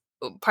what's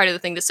part of the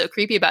thing that's so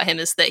creepy about him,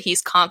 is that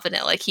he's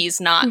confident, like, he's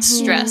not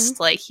stressed,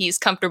 like, he's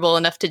comfortable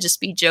enough to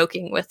just be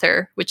joking with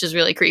her, which is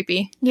really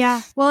creepy.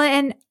 Yeah. Well,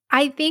 and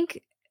I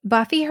think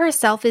Buffy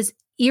herself is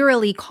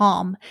eerily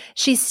calm.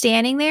 She's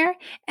standing there,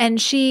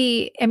 and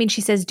she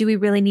says, do we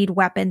really need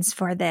weapons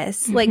for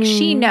this? Like,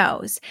 she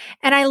knows.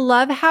 And I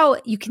love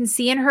how you can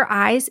see in her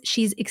eyes,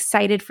 she's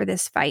excited for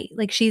this fight.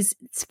 Like, she's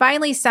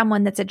finally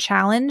someone that's a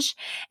challenge.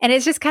 And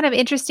it's just kind of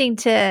interesting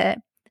to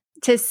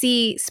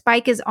see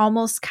Spike is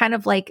almost kind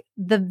of like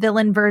the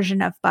villain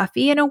version of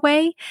Buffy in a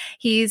way.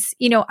 He's,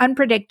 you know,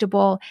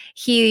 unpredictable.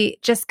 He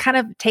just kind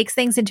of takes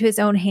things into his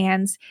own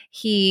hands.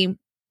 He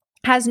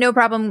has no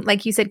problem,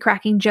 like you said,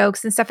 cracking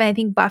jokes and stuff. And I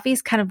think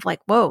Buffy's kind of like,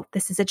 whoa,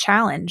 this is a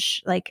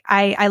challenge. Like,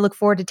 I look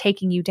forward to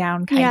taking you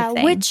down kind of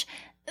thing. Which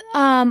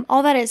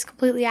all that is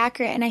completely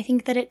accurate. And I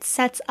think that it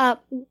sets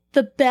up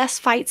the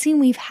best fight scene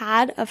we've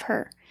had of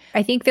her.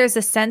 I think there's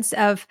a sense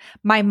of,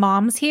 my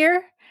mom's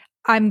here,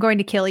 I'm going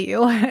to kill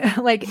you.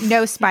 Like,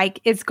 no, Spike,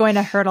 it's going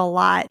to hurt a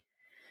lot.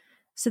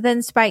 So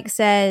then Spike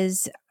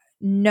says,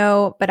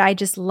 no, but I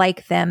just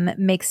like them.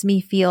 Makes me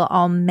feel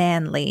all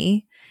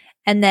manly.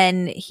 And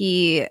then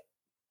he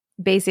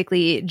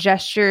basically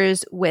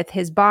gestures with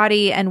his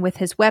body and with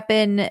his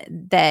weapon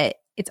that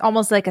it's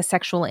almost like a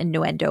sexual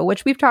innuendo,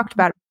 which we've talked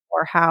about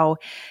before, how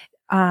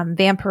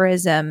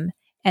vampirism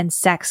and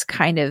sex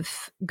kind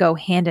of go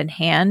hand in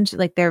hand.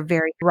 Like, they're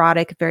very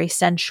erotic, very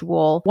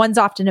sensual. One's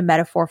often a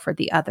metaphor for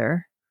the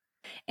other.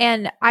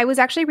 And I was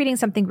actually reading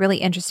something really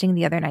interesting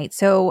the other night.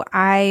 So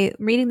I'm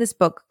reading this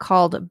book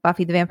called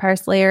Buffy the Vampire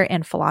Slayer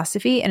and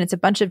Philosophy. And it's a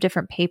bunch of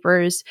different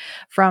papers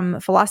from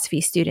philosophy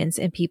students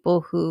and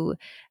people who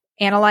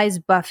analyze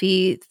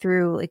Buffy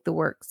through like the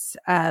works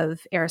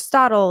of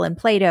Aristotle and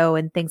Plato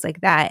and things like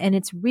that. And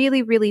it's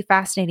really, really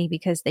fascinating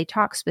because they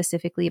talk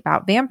specifically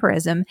about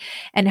vampirism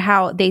and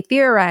how they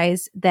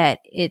theorize that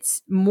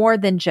it's more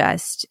than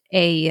just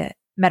a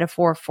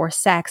metaphor for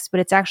sex, but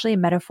it's actually a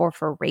metaphor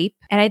for rape.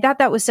 And I thought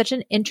that was such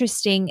an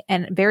interesting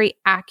and very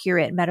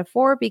accurate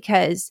metaphor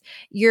because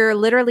you're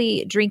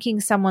literally drinking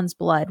someone's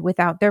blood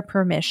without their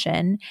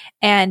permission.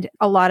 And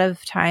a lot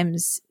of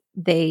times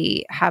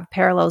they have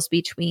parallels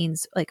between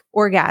like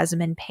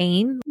orgasm and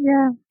pain.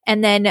 Yeah.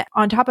 And then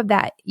on top of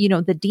that, you know,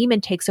 the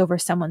demon takes over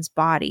someone's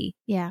body.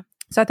 Yeah.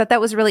 So I thought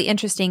that was really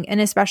interesting. And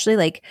especially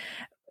like,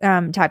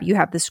 Tab, you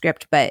have the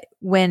script, but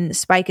when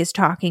Spike is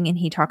talking and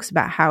he talks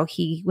about how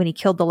when he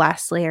killed the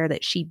last Slayer,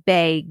 that she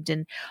begged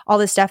and all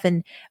this stuff.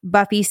 And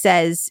Buffy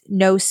says,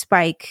 no,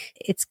 Spike,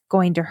 it's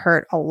going to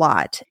hurt a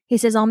lot. He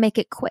says, I'll make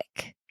it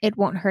quick. It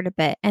won't hurt a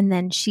bit. And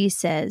then she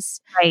says,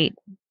 right,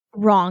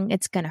 wrong.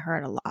 It's going to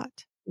hurt a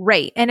lot.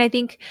 Right. And I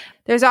think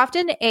there's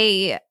often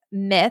a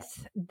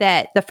myth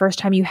that the first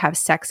time you have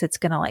sex, it's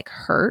going to like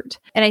hurt.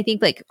 And I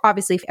think like,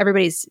 obviously if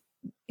everybody's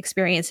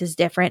experience is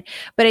different,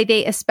 but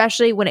they,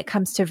 especially when it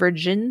comes to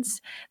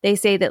virgins, they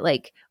say that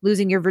like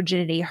losing your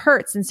virginity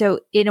hurts. And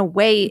so in a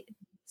way,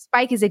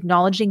 Spike is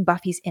acknowledging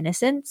Buffy's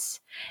innocence.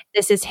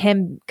 This is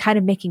him kind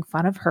of making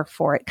fun of her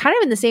for it, kind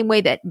of in the same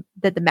way that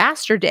the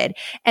Master did.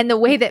 And the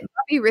way that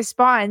Buffy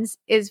responds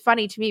is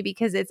funny to me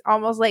because it's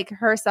almost like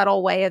her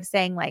subtle way of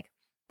saying like,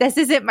 this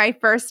isn't my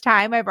first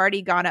time. I've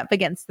already gone up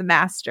against the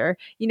Master,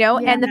 you know,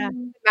 and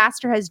the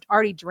Master has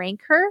already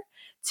drank her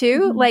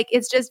too. Mm-hmm. Like,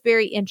 it's just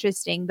very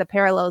interesting, the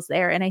parallels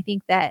there. And I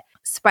think that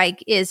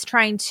Spike is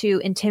trying to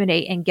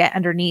intimidate and get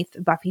underneath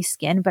Buffy's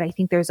skin, but I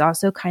think there's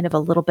also kind of a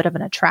little bit of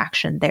an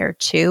attraction there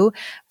too,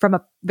 from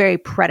a very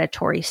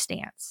predatory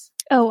stance.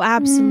 Oh,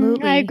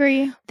 absolutely. I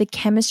agree. The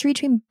chemistry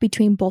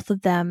between both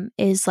of them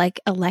is like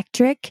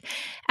electric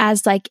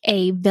as like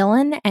a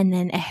villain and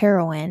then a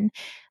heroine.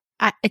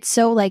 It's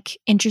so like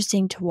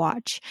interesting to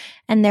watch,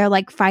 and their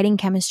like fighting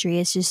chemistry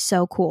is just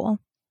so cool.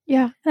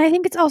 Yeah. And I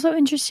think it's also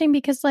interesting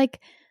because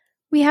like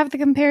we have the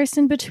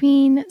comparison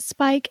between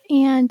Spike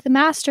and the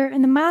Master,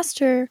 and the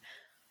Master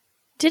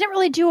didn't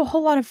really do a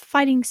whole lot of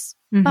fighting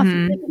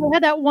Buffy. We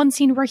had that one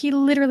scene where he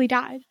literally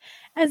died.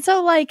 And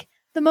so like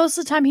the most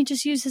of the time he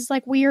just used his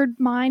like weird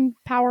mind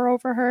power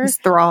over her. His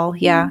thrall,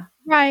 yeah.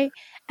 Right.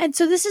 And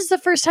so this is the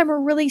first time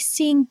we're really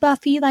seeing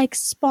Buffy like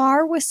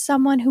spar with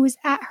someone who is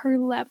at her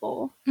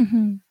level.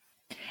 Mm-hmm.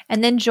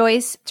 And then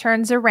Joyce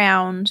turns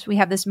around. We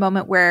have this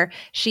moment where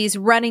she's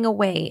running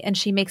away and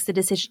she makes the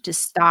decision to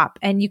stop.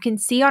 And you can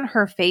see on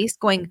her face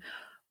going,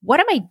 what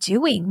am I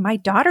doing? My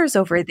daughter's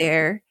over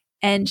there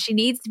and she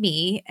needs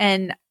me.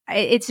 And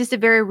it's just a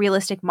very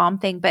realistic mom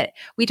thing. But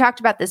we talked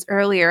about this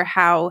earlier,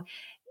 how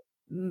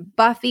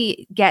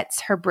Buffy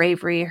gets her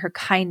bravery, her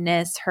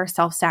kindness, her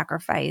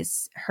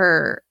self-sacrifice,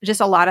 her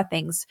just a lot of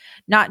things,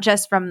 not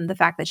just from the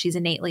fact that she's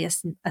innately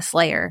a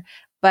Slayer,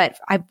 but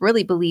I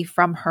really believe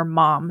from her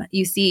mom.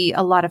 You see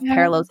a lot of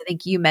parallels. I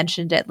think you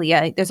mentioned it,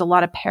 Leah. There's a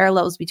lot of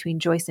parallels between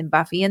Joyce and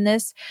Buffy in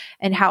this,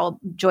 and how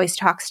Joyce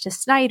talks to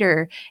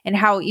Snyder, and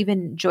how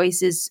even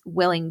Joyce is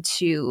willing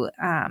to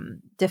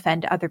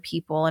defend other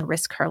people and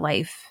risk her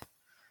life.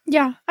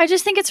 Yeah, I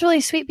just think it's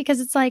really sweet because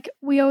it's like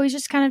we always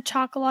just kind of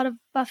chalk a lot of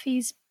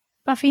Buffy's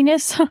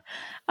Buffiness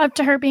up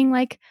to her being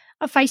like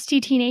a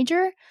feisty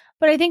teenager.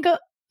 But I think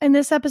in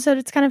this episode,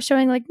 it's kind of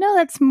showing like, no,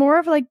 that's more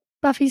of like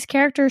Buffy's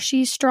character.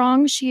 She's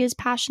strong. She is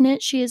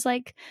passionate. She is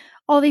like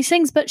all these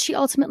things, but she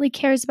ultimately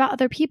cares about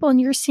other people. And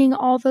you're seeing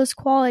all those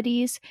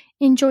qualities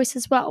in Joyce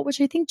as well,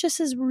 which I think just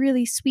is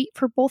really sweet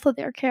for both of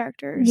their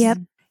characters. Yep.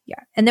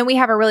 Yeah. And then we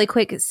have a really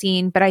quick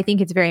scene, but I think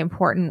it's very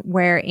important,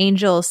 where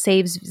Angel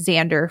saves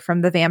Xander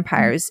from the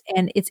vampires. Mm-hmm.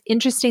 And it's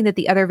interesting that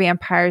the other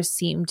vampires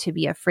seem to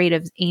be afraid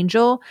of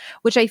Angel,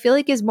 which I feel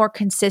like is more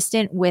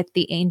consistent with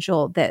the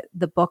Angel that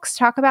the books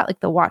talk about, like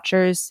the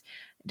Watcher's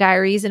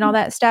diaries and all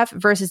that stuff,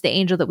 versus the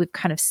Angel that we've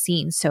kind of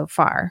seen so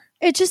far.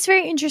 It's just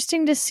very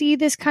interesting to see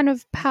this kind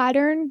of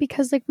pattern,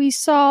 because like we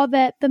saw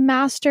that the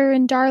Master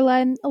and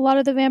Darla and a lot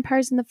of the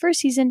vampires in the first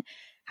season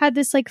had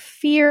this like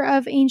fear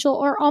of Angel,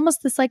 or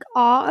almost this like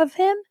awe of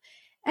him.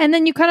 And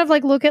then you kind of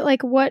like look at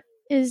like what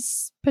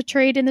is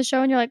portrayed in the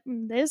show and you're like,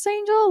 this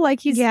Angel,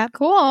 like he's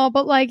cool,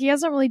 but like he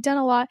hasn't really done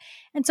a lot.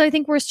 And so I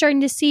think we're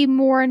starting to see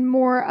more and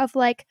more of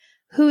like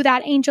who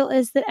that Angel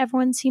is that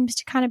everyone seems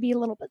to kind of be a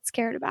little bit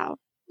scared about.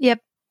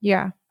 Yep.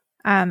 Yeah.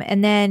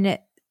 And then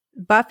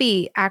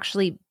Buffy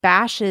actually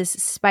bashes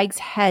Spike's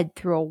head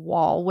through a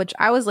wall, which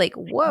I was like,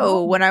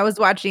 whoa, when I was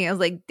watching it, I was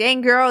like,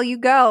 dang girl, you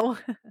go.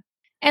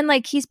 And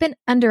like he's been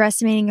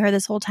underestimating her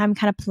this whole time,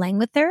 kind of playing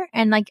with her.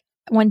 And like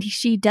when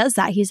she does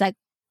that, he's like,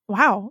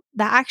 wow,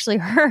 that actually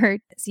hurt.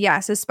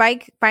 Yeah. So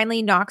Spike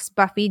finally knocks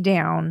Buffy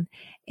down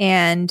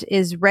and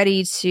is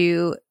ready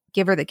to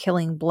give her the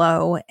killing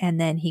blow. And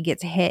then he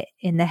gets hit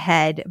in the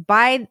head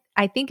by,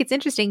 I think it's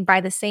interesting, by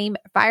the same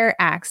fire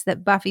axe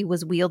that Buffy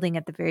was wielding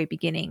at the very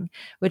beginning,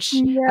 of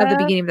the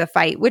beginning of the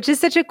fight, which is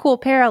such a cool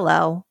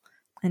parallel.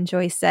 And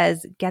Joyce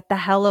says, "Get the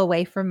hell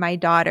away from my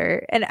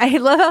daughter." And I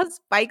love how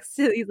Spike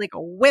says, he's like,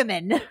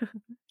 "Women."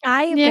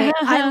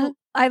 I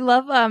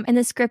love in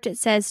the script it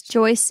says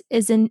Joyce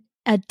is in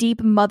a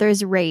deep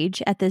mother's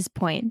rage at this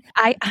point.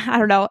 I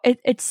don't know.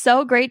 It's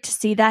so great to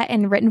see that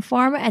in written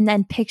form and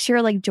then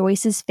picture like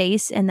Joyce's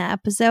face in the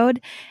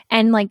episode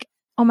and like,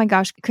 oh my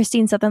gosh,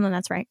 Christine Sutherland,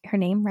 that's right, her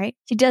name, right?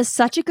 She does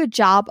such a good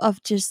job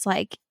of just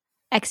like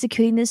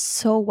executing this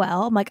so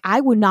well. I'm like, I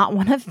would not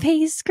want to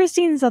face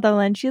Christine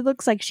Sutherland. She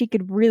looks like she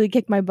could really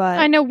kick my butt.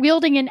 I know,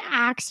 wielding an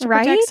axe to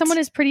protect someone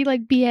is pretty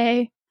like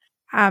BA.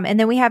 And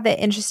then we have the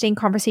interesting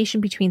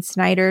conversation between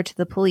Snyder to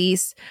the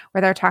police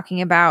where they're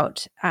talking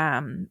about,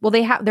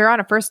 they're on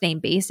a first name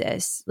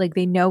basis. Like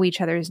they know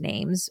each other's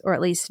names, or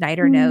at least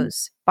Snyder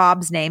knows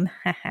Bob's name.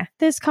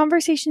 This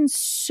conversation's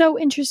so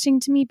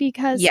interesting to me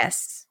because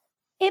yes,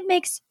 it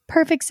makes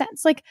perfect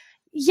sense. Like,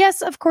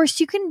 yes, of course,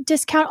 you can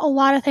discount a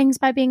lot of things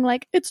by being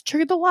like, it's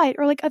triggered the light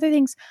or like other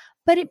things.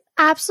 But it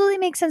absolutely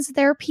makes sense that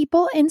there are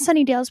people in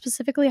Sunnydale,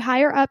 specifically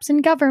higher ups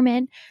in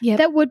government,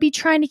 that would be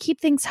trying to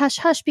keep things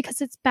hush-hush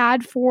because it's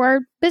bad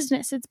for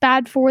business. It's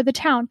bad for the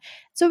town.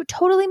 So it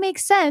totally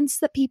makes sense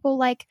that people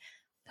like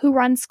who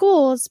run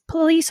schools,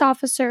 police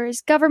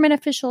officers, government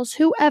officials,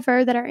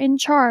 whoever that are in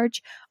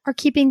charge are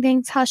keeping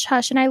things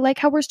hush-hush. And I like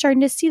how we're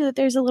starting to see that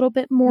there's a little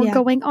bit more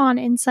going on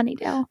in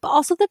Sunnydale. But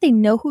also that they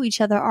know who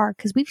each other are,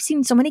 because we've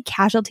seen so many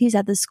casualties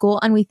at the school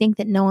and we think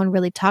that no one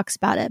really talks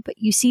about it. But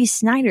you see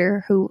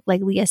Snyder, who,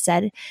 like Leah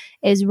said,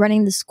 is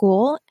running the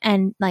school,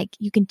 and like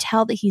you can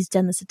tell that he's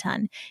done this a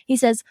ton. He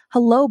says,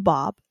 "Hello,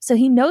 Bob." So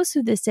he knows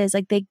who this is.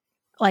 Like they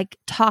like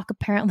talk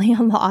apparently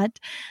a lot.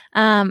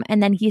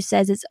 And then he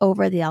says it's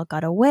over. They all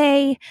got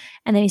away.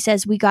 And then he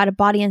says, "We got a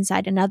body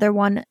inside another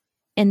one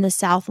in the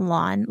south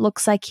lawn.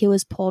 Looks like he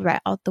was pulled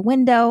right out the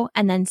window."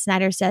 And then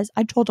Snyder says,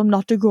 "I told him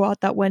not to go out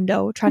that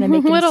window," trying to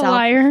make Little himself,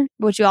 liar.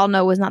 which you all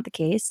know was not the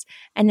case.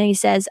 And then he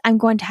says, "I'm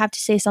going to have to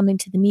say something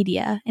to the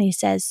media." And he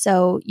says,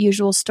 "So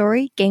usual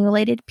story, gang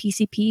related,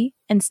 PCP."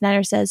 And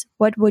Snyder says,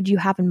 "What would you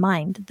have in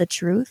mind? The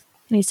truth?"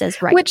 And he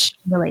says, "Right, which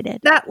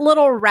related." That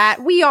little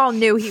rat, we all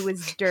knew he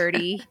was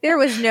dirty. There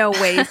was no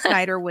way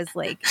Snyder was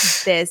like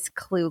this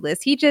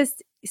clueless. He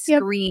just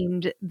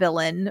screamed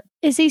villain.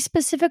 Is he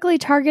specifically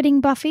targeting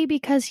Buffy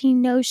because he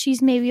knows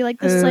she's maybe like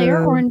the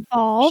Slayer or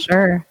involved?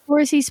 Sure. Or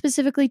is he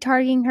specifically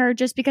targeting her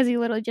just because he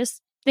literally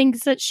just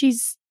thinks that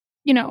she's,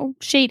 you know,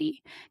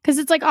 shady? Because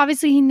it's like,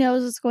 obviously he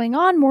knows what's going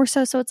on more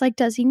so. So it's like,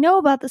 does he know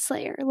about the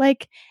Slayer?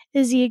 Like,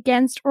 is he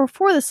against or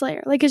for the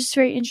Slayer? Like, it's just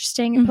very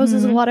interesting. It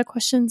poses a lot of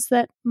questions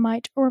that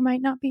might or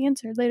might not be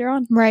answered later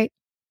on. Right.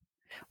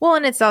 Well,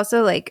 and it's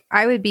also like,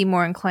 I would be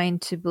more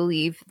inclined to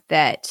believe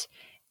that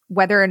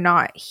whether or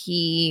not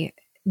he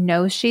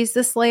knows she's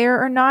the Slayer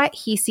or not,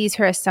 he sees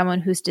her as someone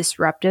who's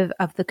disruptive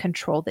of the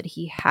control that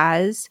he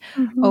has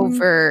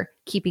over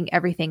keeping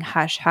everything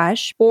hush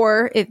hush.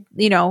 Or if,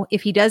 you know,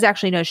 if he does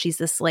actually know she's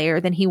the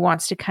Slayer, then he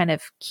wants to kind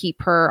of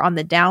keep her on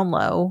the down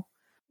low.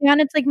 Yeah,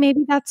 and it's like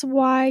maybe that's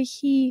why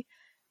he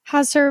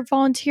has her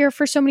volunteer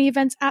for so many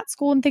events at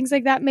school and things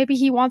like that. Maybe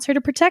he wants her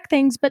to protect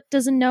things, but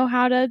doesn't know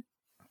how to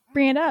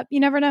bring it up. You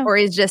never know. Or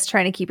he's just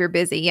trying to keep her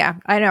busy. Yeah,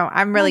 I know.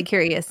 I'm really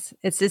curious.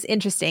 It's just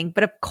interesting.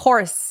 But of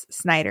course,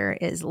 Snyder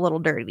is a little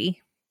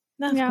dirty.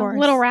 Of course.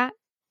 Little rat.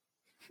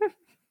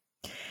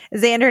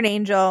 Xander and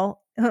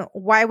Angel,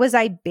 why was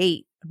I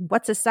bait?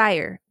 What's a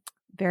sire?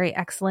 Very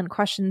excellent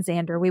question,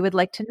 Xander. We would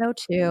like to know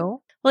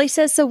too. Well, he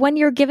says, "So when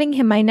you're giving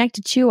him my neck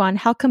to chew on,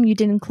 how come you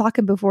didn't clock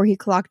him before he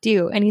clocked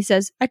you?" And he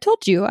says, "I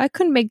told you I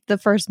couldn't make the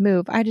first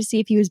move. I had to see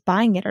if he was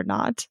buying it or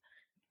not."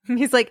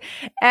 He's like,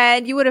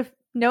 and you would have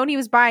known he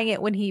was buying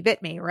it when he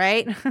bit me,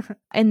 right?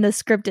 In the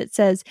script, it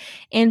says,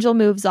 Angel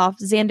moves off.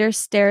 Xander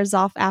stares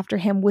off after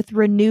him with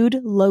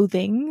renewed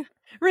loathing.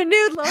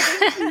 Renewed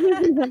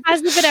loathing.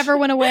 As if it ever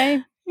went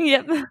away.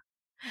 Yep.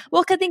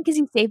 Well, I think because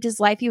he saved his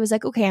life, he was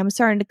like, okay, I'm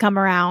starting to come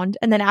around.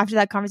 And then after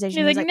that conversation,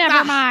 he was like,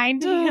 never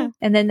mind.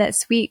 And then that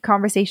sweet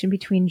conversation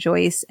between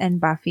Joyce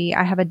and Buffy.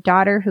 "I have a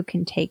daughter who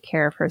can take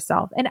care of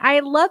herself." And I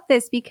love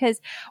this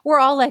because we're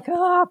all like,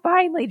 oh,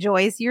 finally,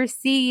 Joyce, you're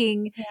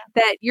seeing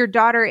that your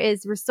daughter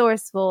is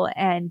resourceful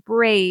and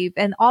brave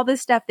and all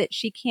this stuff that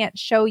she can't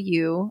show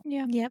you.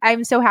 Yeah. Yep.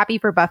 I'm so happy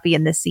for Buffy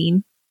in this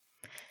scene.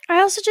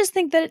 I also just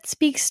think that it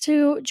speaks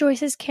to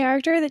Joyce's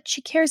character that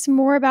she cares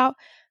more about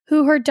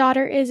who her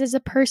daughter is as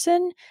a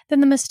person than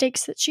the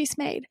mistakes that she's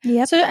made.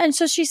 Yep.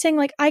 So she's saying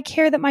like, I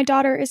care that my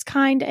daughter is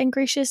kind and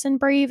gracious and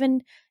brave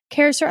and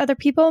cares for other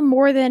people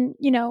more than,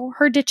 you know,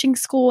 her ditching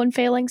school and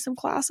failing some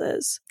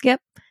classes. Yep.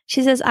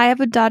 She says, "I have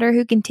a daughter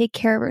who can take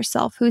care of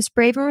herself, who's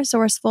brave and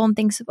resourceful and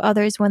thinks of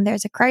others when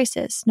there's a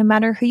crisis. No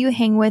matter who you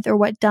hang with or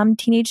what dumb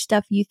teenage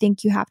stuff you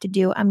think you have to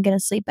do, I'm going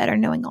to sleep better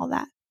knowing all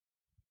that."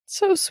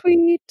 So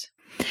sweet.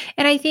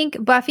 And I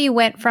think Buffy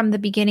went from the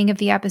beginning of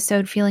the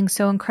episode feeling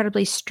so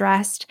incredibly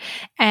stressed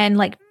and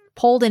like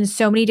pulled in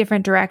so many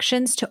different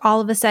directions to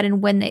all of a sudden,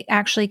 when it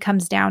actually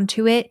comes down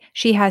to it,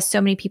 she has so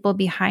many people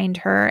behind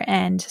her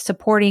and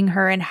supporting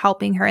her and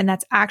helping her. And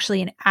that's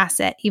actually an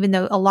asset, even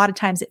though a lot of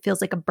times it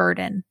feels like a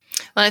burden.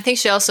 Well, I think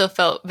she also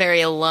felt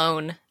very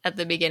alone at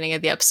the beginning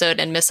of the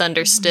episode and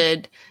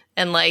misunderstood.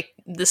 And like,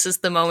 this is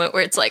the moment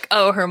where it's like,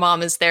 oh, her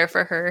mom is there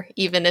for her,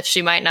 even if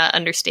she might not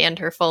understand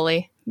her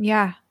fully.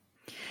 Yeah.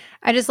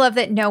 I just love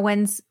that no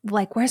one's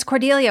like, where's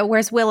Cordelia?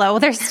 Where's Willow?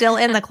 They're still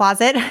in the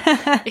closet.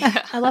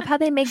 Yeah. I love how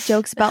they make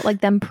jokes about like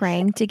them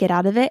praying to get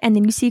out of it. And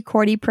then you see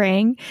Cordy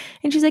praying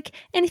and she's like,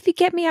 and if you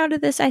get me out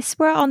of this, I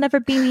swear I'll never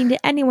be mean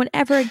to anyone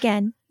ever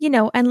again. You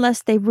know,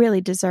 unless they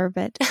really deserve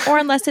it or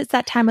unless it's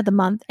that time of the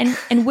month. And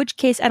in which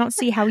case, I don't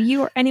see how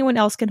you or anyone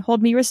else can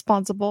hold me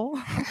responsible.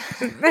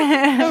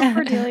 Oh,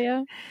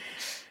 Cordelia.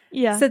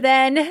 Yeah. So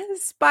then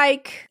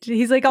Spike,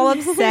 he's like all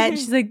upset.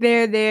 She's like,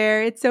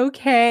 there, it's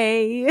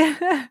okay.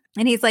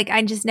 And he's like,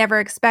 I just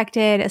never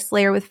expected a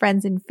Slayer with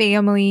friends and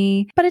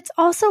family. But it's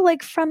also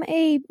like from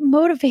a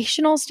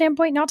motivational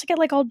standpoint, not to get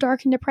like all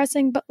dark and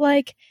depressing, but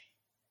like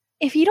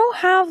if you don't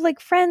have like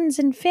friends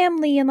and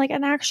family and like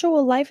an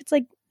actual life, it's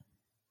like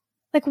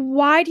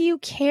why do you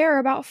care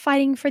about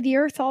fighting for the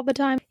earth all the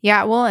time?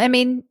 Yeah, well, I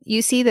mean,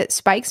 you see that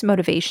Spike's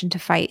motivation to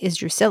fight is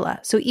Drusilla.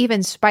 So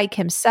even Spike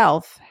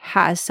himself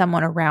has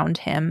someone around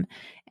him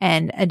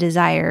and a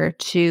desire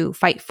to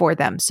fight for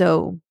them.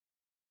 So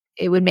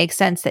it would make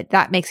sense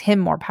that makes him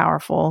more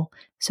powerful.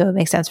 So it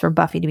makes sense for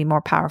Buffy to be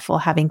more powerful,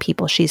 having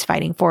people she's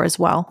fighting for as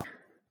well.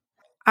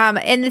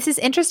 And this is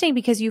interesting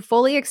because you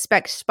fully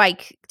expect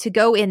Spike to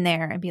go in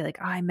there and be like,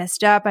 oh, I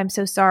messed up. I'm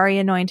so sorry,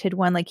 Anointed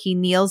One. Like he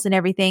kneels and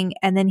everything.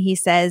 And then he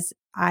says,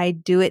 I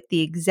do it the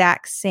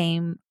exact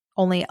same,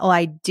 only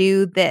I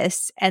do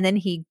this. And then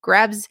he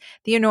grabs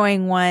the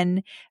Annoying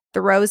One,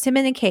 throws him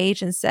in a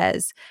cage and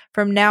says,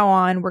 from now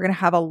on, we're going to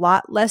have a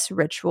lot less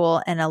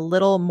ritual and a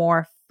little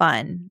more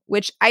fun,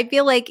 which I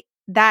feel like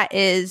that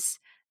is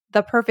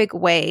the perfect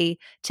way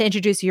to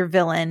introduce your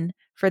villain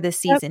for this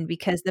season,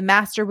 because the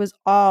Master was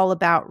all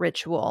about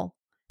ritual.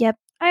 Yep.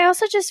 I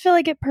also just feel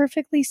like it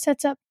perfectly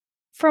sets up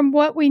from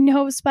what we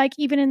know of Spike,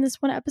 even in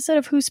this one episode,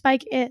 of who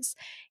Spike is.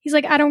 He's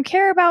like, I don't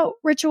care about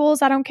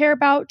rituals. I don't care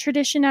about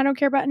tradition. I don't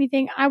care about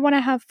anything. I want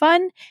to have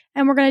fun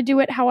and we're going to do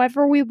it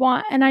however we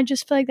want. And I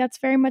just feel like that's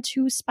very much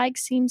who Spike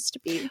seems to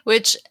be.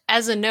 Which,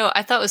 as a note,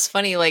 I thought was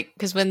funny, like,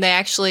 because when they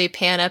actually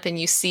pan up and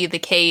you see the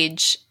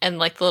cage and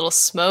like the little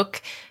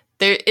smoke,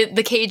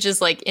 the cage is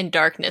like in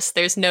darkness.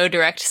 There's no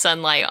direct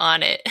sunlight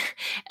on it.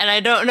 And I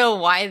don't know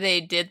why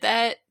they did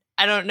that.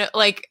 I don't know.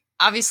 Like,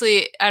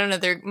 obviously, I don't know.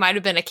 There might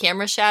have been a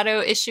camera shadow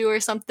issue or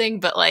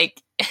something, but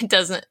like, I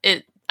don't know.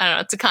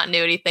 It's a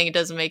continuity thing. It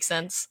doesn't make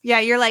sense. Yeah.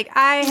 You're like,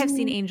 I have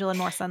seen Angel in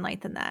more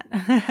sunlight than that.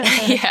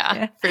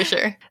 Yeah, for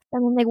sure.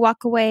 And then they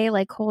walk away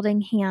like holding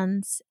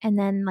hands, and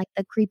then like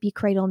the creepy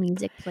cradle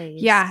music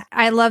plays. Yeah,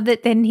 I love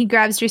that. Then he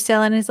grabs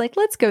Drusilla and is like,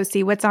 let's go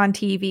see what's on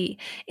TV.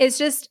 It's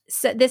just,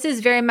 this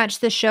is very much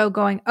the show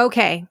going,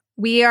 okay,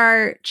 we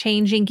are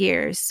changing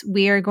gears.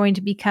 We are going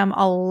to become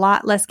a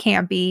lot less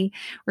campy.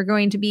 We're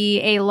going to be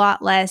a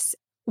lot less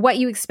what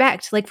you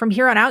expect. Like from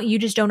here on out, you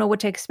just don't know what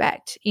to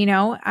expect, you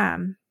know?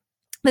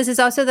 This is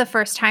also the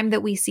first time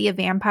that we see a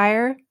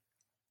vampire.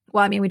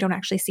 Well, I mean, we don't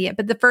actually see it,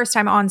 but the first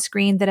time on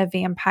screen that a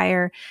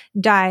vampire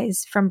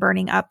dies from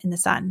burning up in the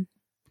sun.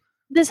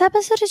 This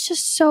episode is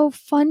just so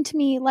fun to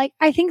me. Like,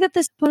 I think that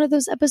this is one of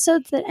those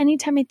episodes that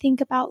anytime I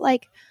think about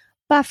like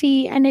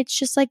Buffy and it's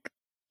just like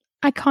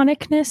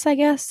iconicness, I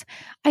guess,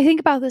 I think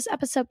about this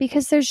episode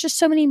because there's just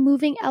so many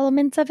moving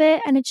elements of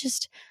it and it's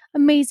just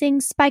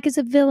amazing. Spike as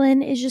a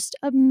villain is just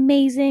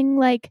amazing.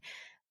 Like,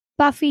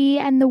 Buffy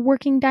and the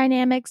working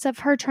dynamics of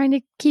her trying to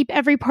keep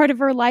every part of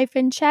her life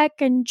in check,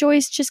 and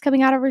Joyce just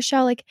coming out of her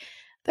shell. Like,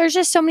 there's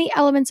just so many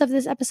elements of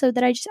this episode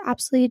that I just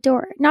absolutely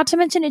adore. Not to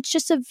mention, it's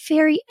just a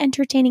very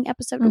entertaining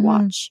episode to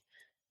watch.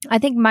 I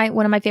think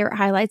one of my favorite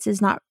highlights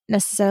is not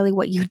necessarily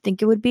what you'd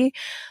think it would be,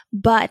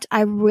 but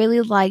I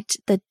really liked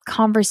the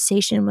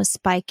conversation with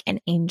Spike and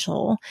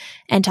Angel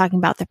and talking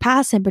about their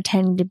past and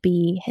pretending to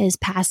be his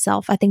past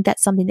self. I think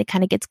that's something that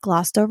kind of gets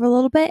glossed over a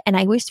little bit. And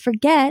I always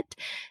forget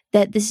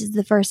that this is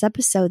the first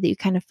episode that you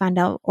kind of find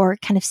out or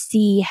kind of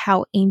see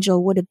how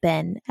Angel would have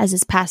been as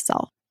his past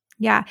self.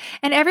 Yeah.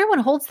 And everyone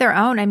holds their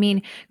own. I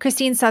mean,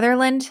 Christine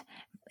Sutherland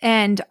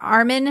and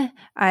Armin,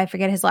 I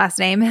forget his last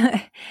name,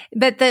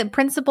 but the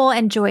principal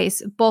and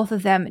Joyce, both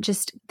of them,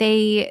 just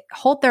they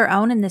hold their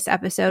own in this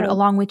episode,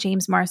 along with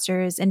James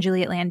Marsters and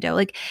Juliet Lando.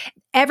 Like,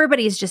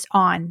 everybody's just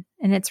on,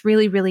 and it's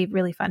really, really,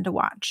 really fun to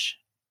watch.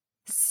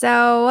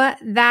 So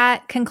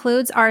that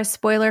concludes our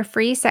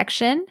spoiler-free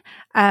section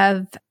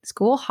of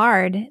School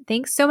Hard.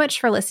 Thanks so much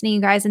for listening,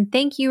 you guys. And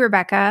thank you,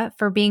 Rebecca,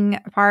 for being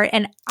a part.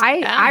 And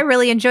I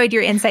really enjoyed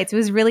your insights. It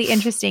was really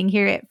interesting to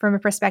hear it from a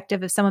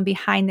perspective of someone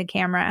behind the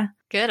camera.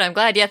 Good. I'm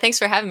glad. Yeah. Thanks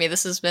for having me.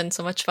 This has been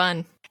so much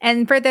fun.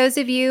 And for those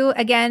of you,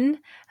 again,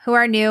 who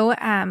are new,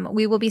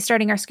 we will be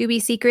starting our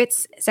Scooby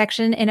Secrets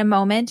section in a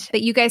moment.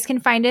 But you guys can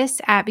find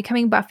us at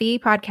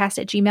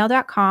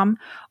becomingbuffypodcast@gmail.com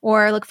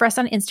or look for us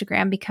on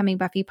Instagram, Becoming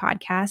Buffy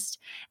Podcast.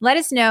 Let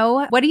us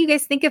know, what do you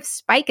guys think of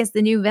Spike as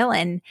the new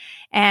villain?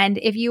 And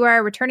if you are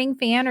a returning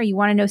fan or you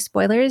want to know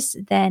spoilers,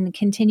 then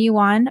continue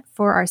on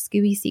for our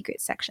Scooby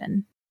Secrets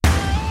section.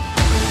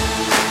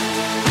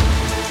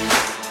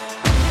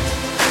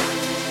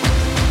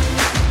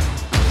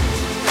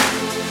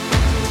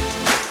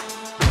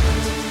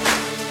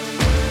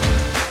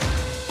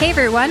 Hey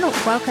everyone,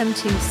 welcome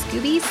to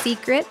Scooby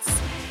Secrets.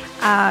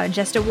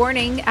 Just a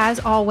warning, as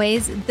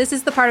always, this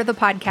is the part of the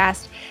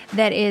podcast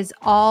that is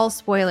all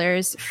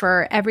spoilers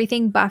for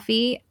everything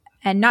Buffy,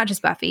 and not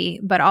just Buffy,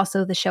 but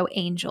also the show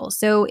Angel.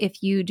 So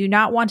if you do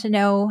not want to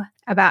know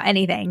about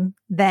anything,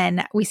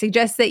 then we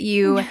suggest that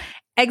you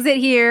exit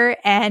here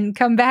and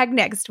come back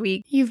next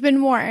week. You've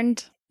been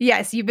warned.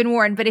 Yes, you've been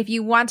warned. But if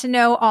you want to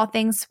know all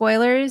things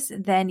spoilers,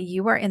 then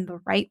you are in the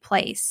right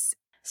place.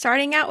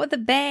 Starting out with a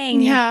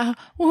bang. Yeah.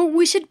 Well,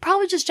 we should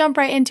probably just jump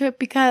right into it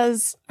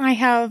because I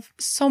have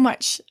so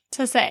much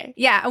to say.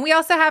 Yeah. And we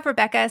also have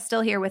Rebecca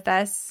still here with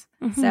us.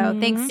 Mm-hmm. So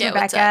thanks, Yeah,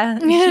 Rebecca.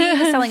 She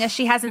was telling us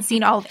she hasn't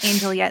seen all of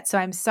Angel yet. So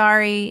I'm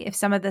sorry if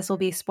some of this will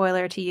be a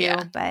spoiler to you,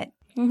 but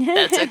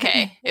That's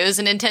okay. It was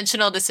an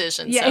intentional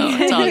decision, so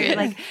it's all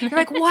good. You're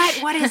like,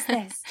 what? What is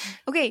this?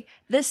 Okay,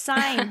 this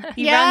sign.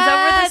 He Yes, runs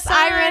over the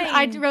sign.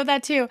 I wrote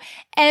that too.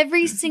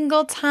 Every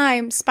single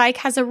time Spike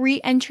has a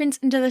re-entrance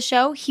into the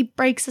show, he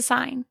breaks a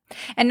sign.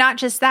 And not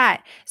just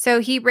that.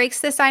 So he breaks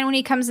the sign when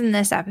he comes in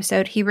this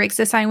episode. He breaks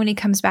the sign when he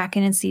comes back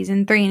in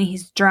season 3 and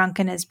he's drunk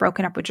and has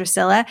broken up with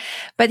Drusilla.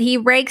 But he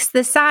breaks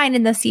the sign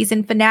in the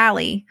season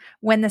finale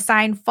when the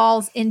sign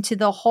falls into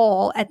the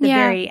hole at the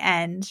very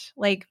end.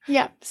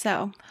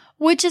 So,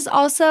 which is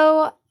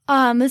also,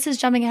 this is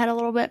jumping ahead a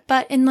little bit,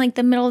 but in like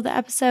the middle of the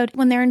episode,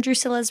 when they're in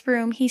Drusilla's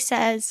room, he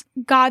says,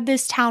 God,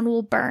 this town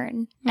will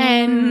burn.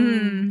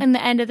 And in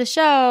the end of the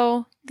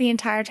show, the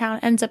entire town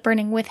ends up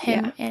burning with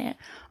him in it.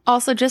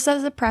 also, just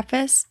as a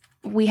preface,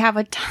 we have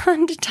a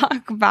ton to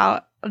talk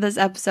about this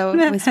episode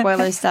with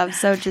spoiler stuff,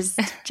 so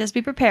just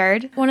be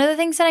prepared. One of the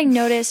things that I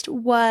noticed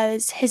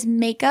was his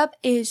makeup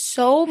is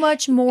so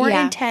much more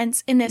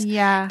intense in this.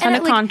 Yeah. Ton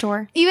of like,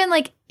 contour. Even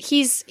like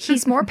he's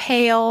more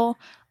pale.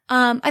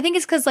 I think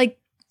it's because like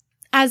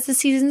as the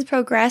seasons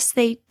progress,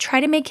 they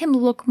try to make him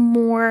look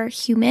more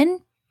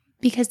human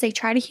because they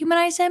try to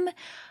humanize him.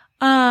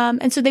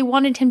 And so they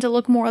wanted him to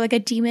look more like a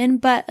demon,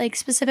 but like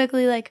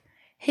specifically like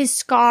his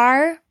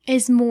scar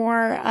is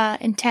more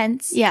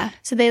intense. Yeah.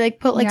 So they like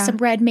put like some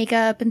red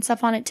makeup and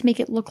stuff on it to make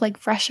it look like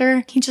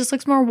fresher. He just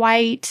looks more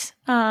white.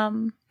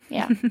 Yeah.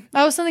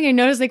 That was something I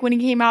noticed like when he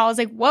came out. I was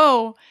like,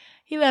 whoa,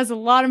 he has a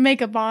lot of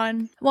makeup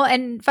on. Well,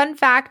 and fun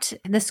fact,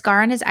 the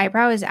scar on his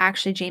eyebrow is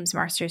actually James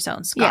Marsters'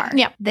 own scar.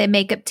 Yeah. The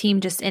makeup team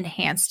just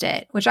enhanced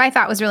it, which I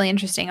thought was really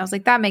interesting. I was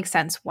like, that makes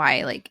sense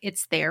why like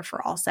it's there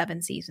for all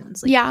 7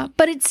 seasons. Like, Yeah,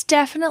 but it's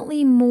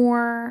definitely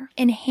more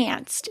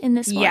enhanced in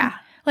this one. Yeah.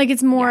 Like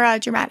it's more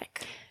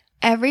dramatic.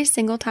 Every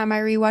single time I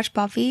rewatch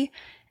Buffy,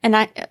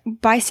 and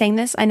by saying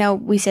this, I know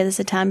we say this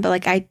a ton, but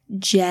like I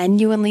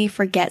genuinely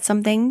forget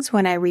some things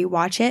when I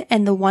rewatch it.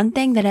 And the one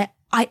thing that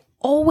I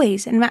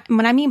always, and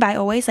when I mean by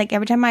always, like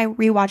every time I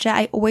rewatch it,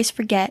 I always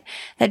forget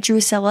that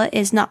Drusilla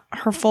is not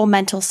her full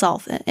mental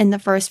self in the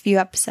first few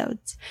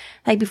episodes.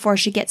 Like before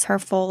she gets her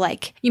full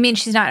like. You mean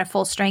she's not at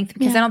full strength?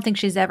 Because I don't think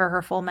she's ever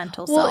her full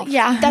mental self.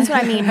 Yeah, That's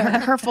what I mean.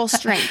 Her full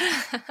strength.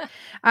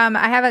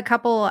 I have a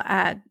couple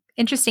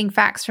interesting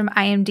facts from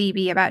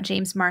IMDb about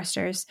James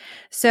Marsters.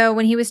 So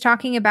when he was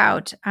talking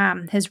about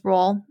his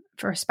role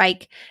for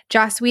Spike,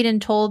 Joss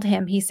Whedon told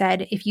him, he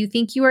said, if you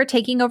think you are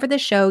taking over the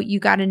show, you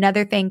got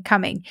another thing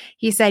coming.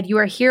 He said, you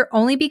are here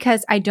only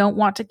because I don't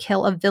want to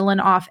kill a villain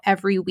off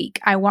every week.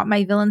 I want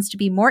my villains to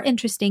be more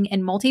interesting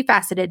and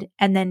multifaceted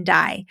and then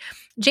die.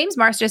 James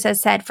Marsters has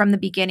said from the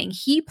beginning,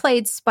 he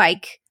played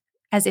Spike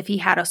as if he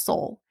had a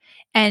soul.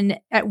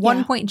 And at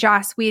one point,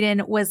 Joss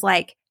Whedon was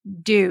like,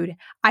 dude,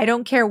 I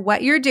don't care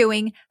what you're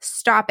doing.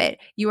 Stop it.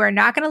 You are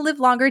not going to live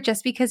longer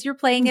just because you're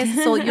playing his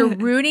soul. You're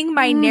ruining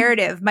my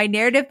narrative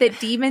that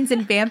demons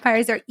and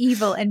vampires are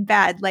evil and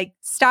bad. Like,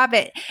 stop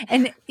it.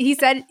 And he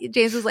said,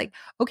 James was like,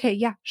 okay,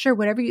 yeah, sure,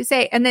 whatever you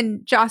say. And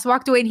then Joss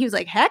walked away and he was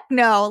like, heck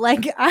no.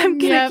 Like, I'm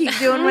going to keep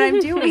doing what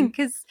I'm doing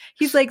because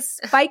he's like,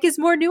 Spike is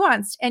more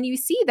nuanced. And you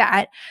see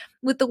that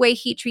with the way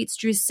he treats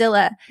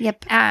Drusilla.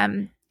 Yep.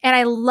 And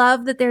I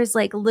love that there's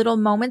like little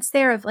moments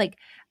there of like,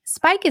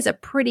 Spike is a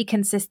pretty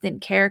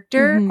consistent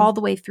character all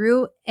the way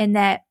through, and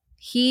that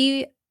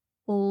he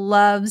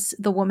loves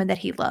the woman that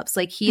he loves.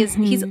 Like he's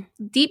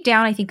deep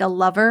down, I think, a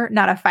lover,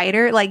 not a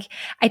fighter. Like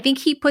I think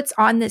he puts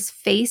on this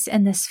face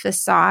and this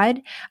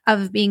facade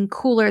of being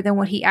cooler than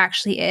what he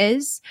actually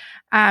is.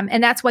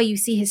 And that's why you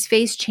see his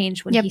face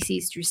change when he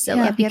sees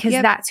Drusilla, because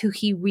that's who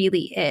he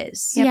really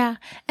is. Yeah.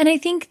 And I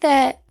think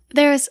that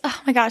there's,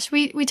 oh my gosh,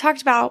 we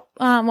talked about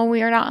when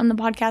we were not on the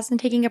podcast and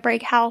taking a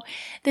break how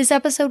this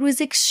episode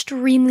was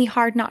extremely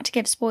hard not to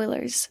give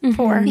spoilers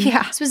for.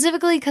 Yeah.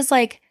 Specifically because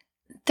like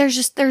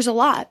there's a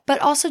lot,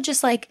 but also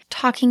just like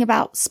talking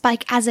about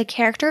Spike as a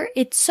character,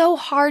 it's so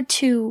hard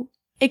to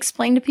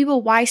explain to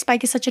people why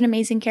Spike is such an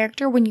amazing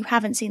character when you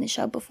haven't seen the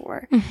show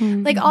before.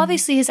 Like,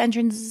 obviously his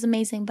entrance is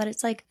amazing, but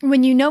it's like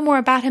when you know more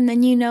about him,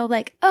 then you know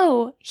like,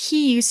 oh,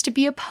 he used to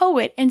be a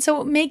poet. And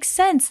so it makes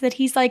sense that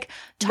he's like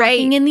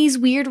talking in these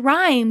weird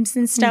rhymes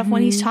and stuff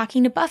when he's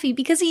talking to Buffy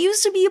because he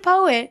used to be a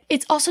poet.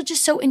 It's also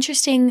just so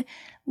interesting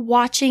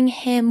watching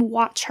him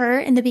watch her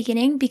in the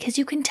beginning because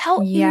you can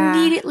tell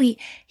immediately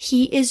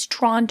he is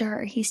drawn to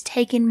her. He's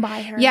taken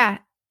by her. Yeah.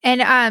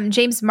 And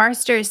James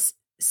Marsters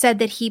said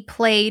that he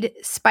played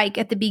Spike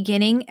at the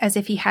beginning as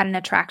if he had an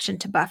attraction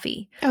to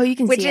Buffy. Oh, you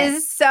can see it. Which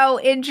is so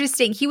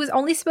interesting. He was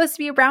only supposed to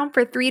be around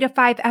for 3 to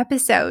 5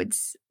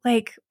 episodes.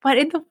 Like, what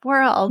in the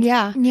world?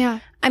 Yeah.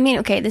 Yeah. I mean,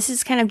 okay, this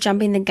is kind of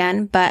jumping the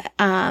gun, but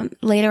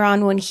later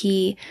on when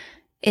he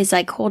is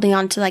like holding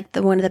on to like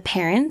one of the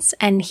parents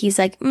and he's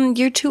like,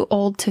 you're too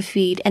old to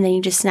feed. And then he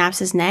just snaps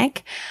his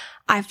neck.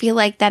 I feel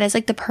like that is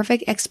like the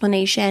perfect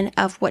explanation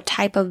of what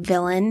type of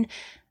villain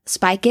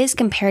Spike is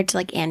compared to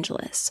like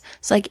Angelus.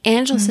 So like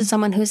Angelus is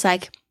someone who's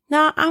like,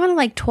 nah, I'm gonna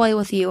like toy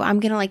with you. I'm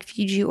gonna like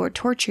feed you or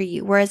torture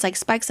you. Whereas like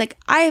Spike's like,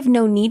 I have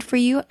no need for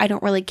you. I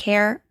don't really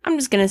care. I'm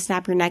just gonna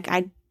snap your neck.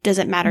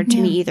 Doesn't matter to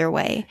me either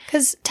way.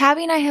 Because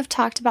Tabby and I have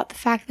talked about the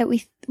fact that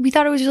we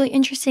thought it was really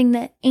interesting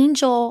that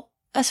Angel,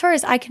 as far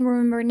as I can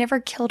remember, never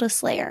killed a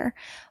Slayer,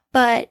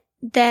 but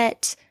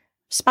that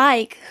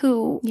Spike,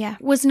 who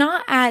was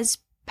not as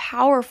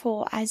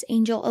powerful as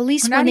Angel, at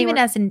least not even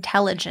as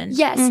intelligent.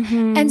 Yes.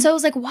 And so I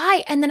was like,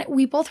 why? And then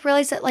we both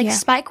realized that like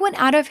Spike went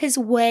out of his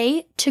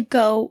way to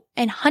go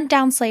and hunt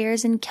down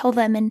Slayers and kill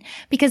them, and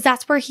because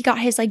that's where he got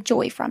his like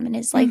joy from and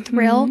his like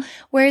thrill.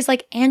 Whereas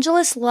like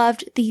Angelus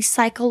loved the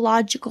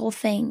psychological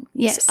thing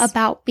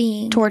about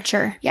being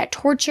torture. Yeah,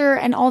 torture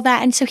and all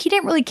that. And so he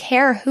didn't really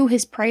care who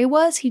his prey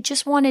was. He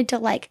just wanted to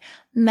like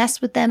mess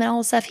with them and all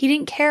this stuff. He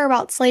didn't care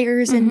about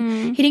Slayers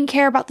and he didn't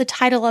care about the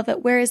title of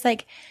it. Whereas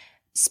like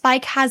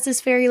Spike has this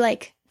very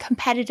like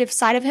competitive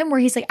side of him where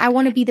he's like, I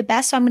want to be the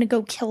best, so I'm going to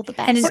go kill the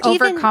best. And his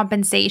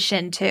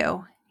overcompensation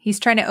too. He's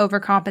trying to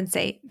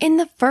overcompensate. In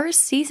the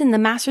first season, the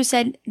Master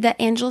said that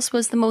Angelus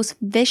was the most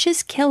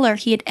vicious killer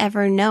he had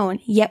ever known.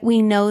 Yet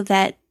we know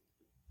that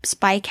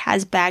Spike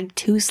has bagged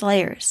 2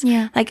 Slayers.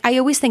 Yeah. Like, I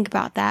always think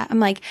about that. I'm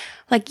like,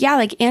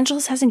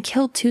 Angelus hasn't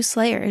killed 2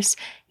 Slayers,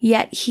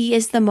 yet he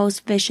is the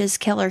most vicious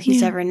killer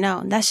he's ever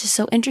known. That's just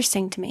so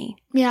interesting to me.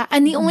 Yeah.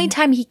 And the only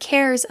time he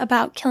cares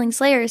about killing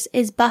Slayers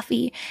is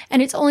Buffy.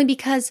 And it's only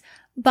because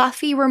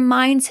Buffy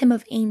reminds him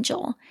of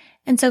Angel.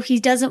 And so he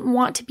doesn't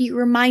want to be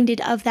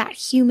reminded of that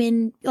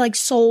human, like,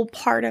 soul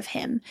part of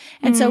him.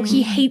 And so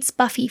he hates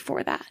Buffy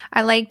for that.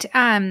 I liked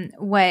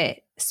what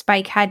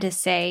Spike had to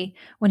say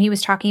when he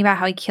was talking about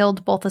how he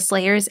killed both the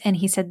Slayers, and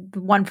he said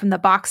the one from the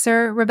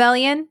Boxer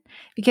Rebellion,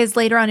 because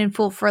later on in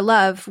Fool for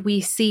Love,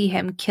 we see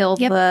him kill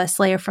the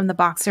Slayer from the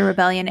Boxer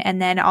Rebellion,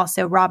 and then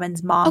also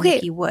Robin's mom,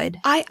 Nikki Wood.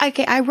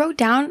 I wrote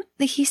down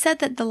that he said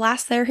that the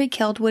last Slayer he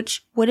killed,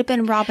 which would have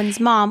been Robin's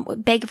mom,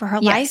 would beg for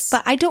her life,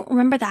 but I don't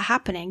remember that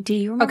happening. Do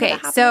you remember that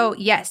happening? So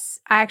yes,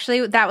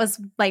 actually, that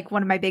was like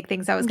one of my big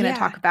things I was going to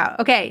talk about.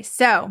 Okay,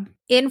 so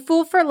in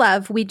Fool for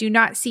Love, we do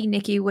not see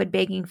Nikki Wood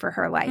begging for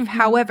her life.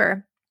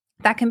 However,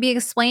 that can be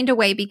explained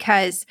away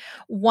because,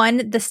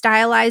 one, the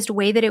stylized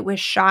way that it was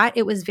shot,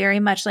 it was very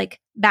much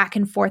like back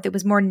and forth. It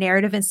was more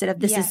narrative instead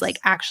of this is like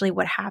actually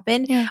what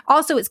happened. Yeah.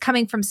 Also, it's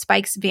coming from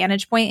Spike's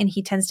vantage point, and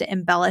he tends to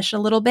embellish a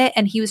little bit.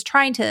 And he was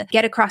trying to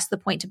get across the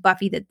point to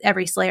Buffy that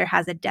every Slayer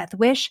has a death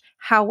wish.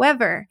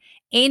 However,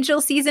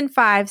 Angel season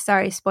 5,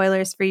 sorry,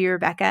 spoilers for you,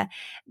 Rebecca,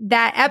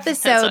 that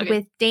episode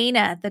with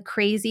Dana, the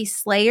crazy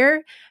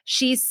Slayer,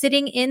 she's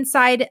sitting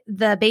inside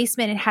the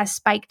basement and has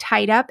Spike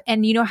tied up.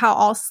 And you know how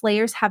all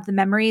Slayers have the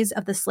memories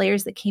of the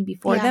Slayers that came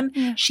before them?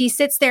 Yeah. She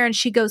sits there and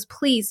she goes,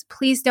 please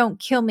don't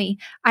kill me.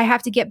 I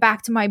have to get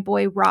back to my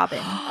boy, Robin.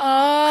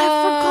 I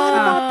forgot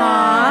about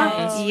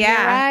that.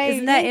 Yeah. Right.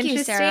 Isn't that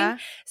interesting?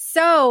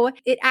 So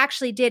it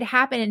actually did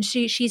happen. And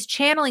she's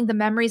channeling the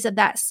memories of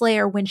that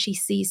Slayer when she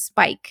sees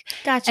Spike.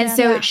 Gotcha. And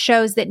so it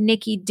shows that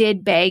Nikki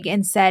did beg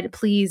and said,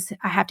 please,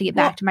 I have to get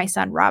back to my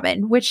son,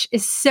 Robin, which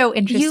is so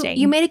interesting.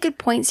 You made a good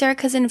point, Sarah,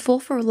 because in Fool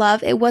for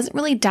Love, it wasn't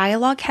really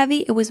dialogue heavy.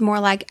 It was more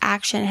like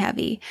action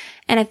heavy.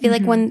 And I feel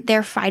like when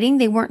they're fighting,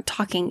 they weren't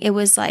talking. It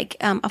was like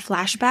a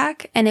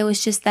flashback, and it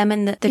was just them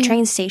in the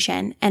train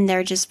station, and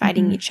they're just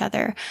fighting each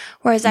other.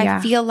 Whereas I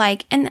feel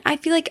like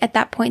at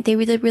that point, they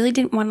really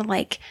didn't want to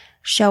like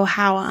show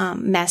how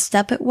messed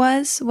up it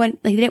was when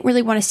they didn't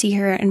really want to see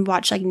her and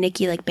watch like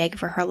Nikki like beg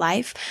for her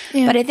life.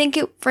 Yeah. But I think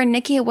for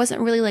Nikki, it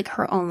wasn't really like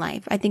her own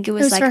life. I think it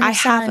was like I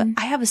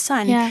have a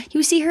son. Yeah.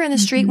 You see her in the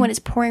street when it's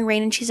pouring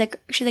rain, and she's like,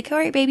 all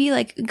right, baby,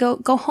 like go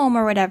home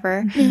or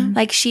whatever.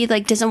 Like she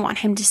like doesn't want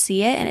him to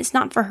see it, and it's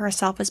not for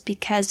herself. It's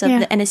because of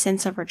the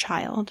innocence of her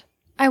child.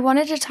 I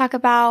wanted to talk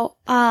about,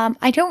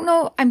 I don't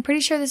know, I'm pretty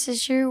sure this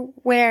is true,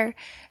 where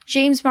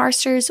James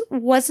Marsters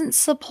wasn't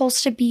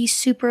supposed to be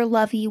super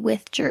lovey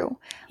with Drew.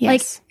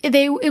 Yes. Like,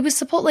 it was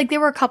supposed, like, they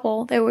were a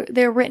couple. They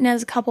were written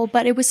as a couple,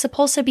 but it was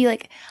supposed to be,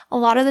 like, a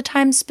lot of the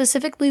time,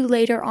 specifically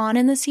later on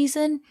in the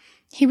season,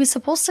 he was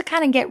supposed to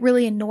kind of get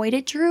really annoyed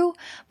at Drew,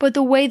 but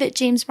the way that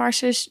James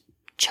Marsters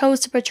chose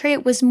to portray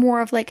it was more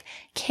of, like,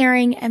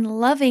 caring and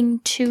loving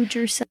to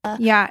Drusilla.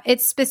 Yeah,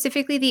 it's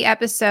specifically the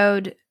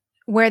episode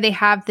where they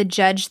have the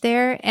judge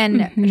there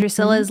and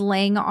Drusilla is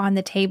laying on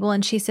the table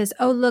and she says,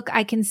 "Oh, look,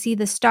 I can see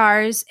the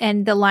stars."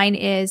 And the line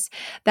is,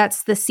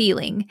 "That's the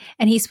ceiling."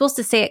 And he's supposed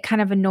to say it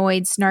kind of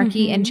annoyed,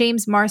 snarky. And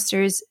James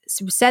Marsters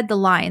said the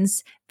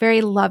lines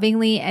very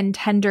lovingly and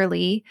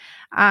tenderly,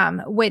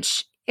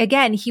 which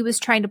again, he was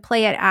trying to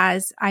play it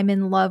as I'm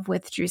in love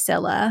with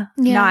Drusilla,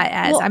 not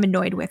as I'm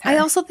annoyed with her. I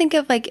also think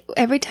of like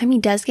every time he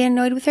does get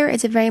annoyed with her,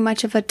 it's a very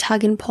much of a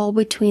tug and pull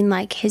between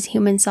like his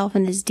human self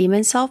and his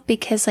demon self,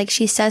 because like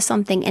she says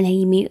something and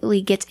he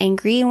immediately gets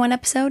angry in one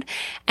episode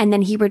and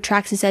then he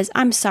retracts and says,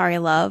 "I'm sorry,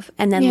 love,"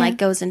 and then like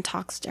goes and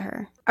talks to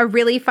her. A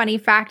really funny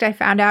fact I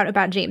found out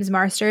about James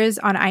Marsters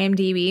on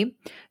IMDb.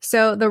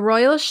 So the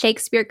Royal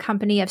Shakespeare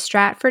Company of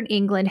Stratford,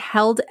 England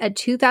held a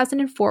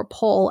 2004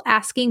 poll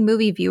asking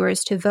movie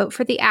viewers to vote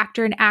for the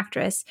actor and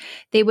actress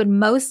they would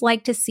most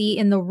like to see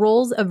in the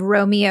roles of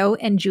Romeo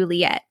and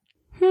Juliet.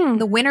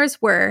 The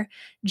winners were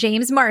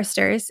James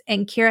Marsters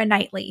and Keira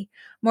Knightley.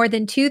 More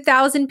than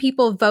 2,000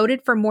 people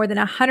voted for more than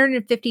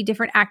 150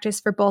 different actors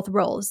for both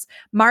roles.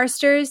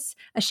 Marsters,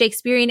 a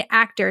Shakespearean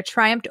actor,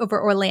 triumphed over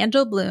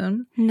Orlando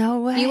Bloom, No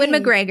way. Ewan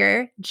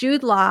McGregor,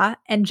 Jude Law,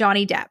 and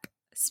Johnny Depp.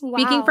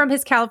 Speaking from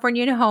his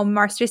California home,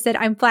 Marsters said,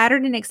 "I'm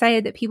flattered and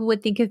excited that people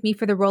would think of me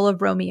for the role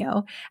of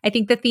Romeo. I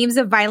think the themes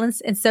of violence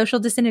and social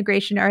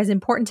disintegration are as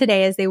important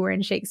today as they were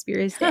in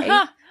Shakespeare's day."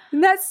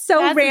 That's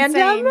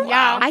random. Insane.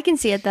 Yeah. I can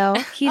see it though.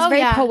 He's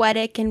very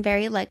poetic and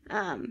very like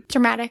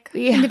Dramatic,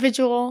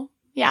 individual.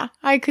 Yeah,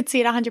 I could see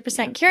it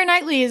 100%. Keira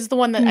Knightley is the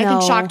one that I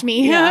think shocked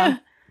me. Yeah.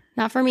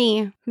 Not for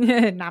me.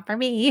 Not for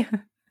me.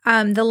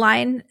 The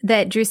line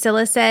that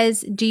Drusilla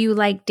says, "Do you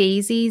like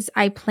daisies?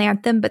 I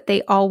plant them, but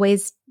they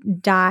always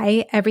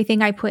die.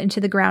 Everything I put into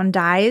the ground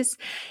dies,"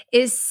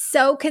 is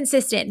so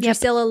consistent.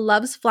 Drusilla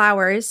loves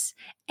flowers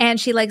and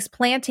she likes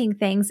planting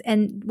things.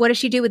 And what does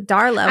she do with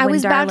Darla I when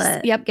was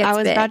Darla gets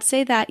bit? about to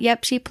say that.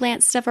 Yep, she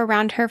plants stuff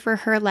around her for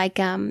her like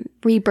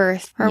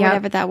rebirth or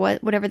whatever that was,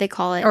 whatever they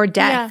call it, or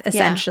death,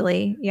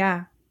 essentially.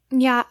 Yeah.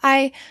 Yeah,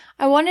 I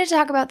wanted to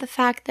talk about the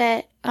fact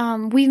that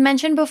we've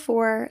mentioned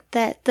before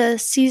that the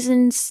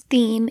season's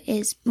theme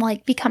is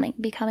like becoming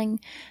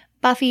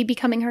Buffy,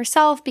 becoming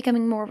herself,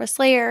 becoming more of a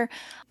Slayer.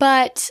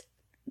 But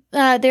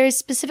there's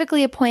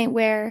specifically a point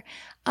where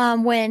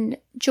when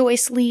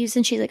Joyce leaves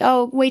and she's like,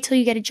 "Oh, wait till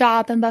you get a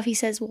job," and Buffy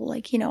says, "Well,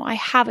 like, you know, I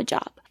have a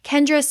job."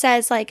 Kendra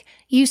says, like,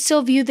 "You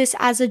still view this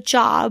as a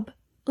job.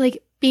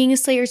 Like, being a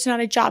Slayer is not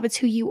a job, it's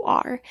who you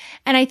are."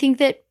 And I think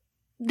that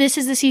this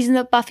is the season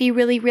that Buffy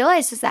really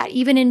realizes that,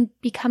 even in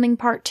Becoming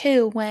Part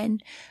 2,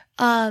 when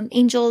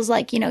Angel is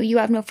like, "You know, you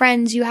have no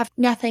friends, you have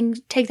nothing,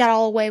 take that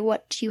all away,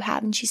 what do you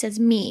have?" And she says,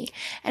 "Me."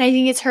 And I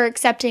think it's her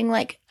accepting,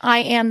 like, I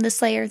am the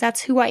Slayer,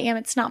 that's who I am,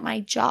 it's not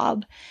my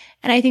job.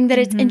 And I think that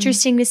it's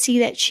interesting to see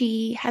that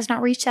she has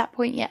not reached that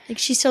point yet. Like,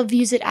 she still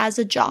views it as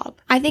a job.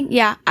 I think,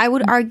 I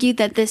would argue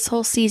that this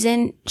whole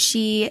season,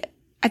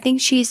 I think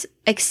she's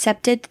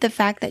accepted the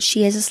fact that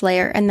she is a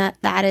Slayer and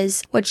that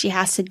is what she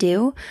has to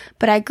do.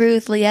 But I agree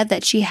with Leah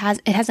that it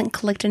hasn't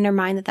clicked in her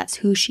mind that that's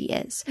who she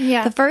is.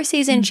 Yeah. The first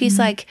season, she's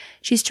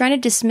trying to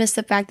dismiss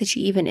the fact that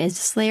she even is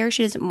a Slayer.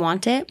 She doesn't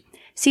want it.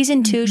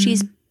 Season 2,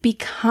 she's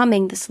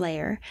becoming the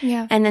Slayer.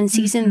 Yeah. And then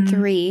season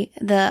 3,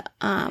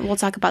 we'll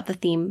talk about the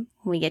theme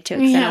when we get to it,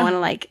 because I don't want to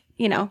like,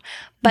 you know,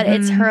 but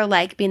it's her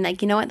like being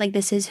like, you know what, like,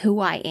 this is who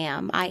I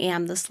am. I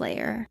am the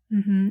Slayer.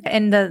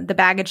 And the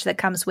baggage that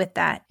comes with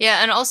that.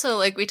 Yeah, and also,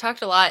 like, we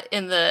talked a lot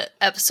in the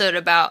episode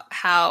about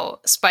how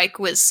Spike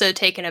was so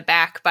taken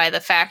aback by the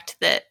fact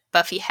that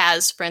Buffy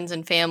has friends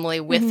and family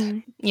with,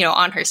 you know,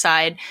 on her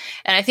side.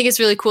 And I think it's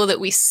really cool that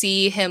we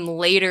see him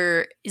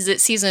later, is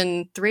it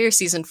season 3 or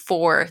season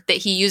 4, that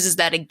he uses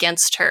that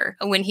against her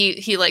when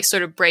he like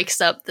sort of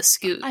breaks up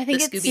the I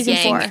think it's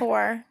season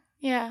 4.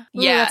 Yeah.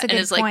 Ooh, yeah, that's a and good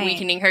is like point.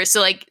 weakening her.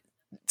 So like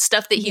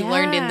stuff that he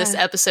learned in this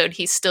episode,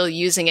 he's still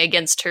using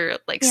against her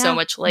like so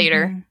much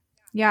later.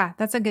 Yeah,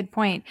 that's a good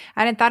point.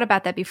 I hadn't thought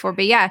about that before,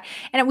 but yeah.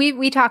 And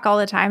we talk all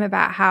the time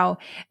about how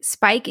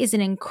Spike is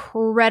an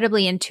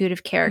incredibly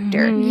intuitive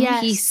character.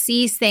 Yes. He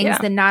sees things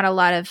that not a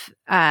lot of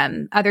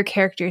other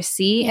characters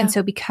see. And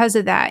so because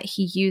of that,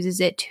 he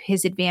uses it to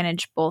his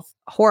advantage, both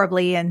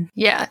horribly and...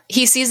 Yeah,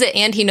 he sees it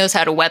and he knows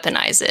how to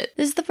weaponize it.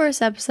 This is the first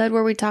episode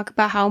where we talk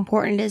about how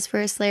important it is for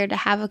a Slayer to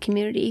have a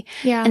community.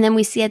 Yeah. And then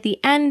we see at the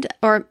end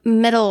or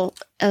middle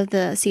of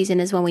the season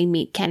is when we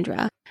meet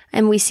Kendra.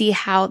 And we see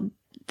how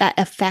that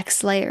affects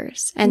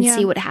Slayers and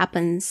see what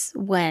happens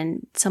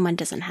when someone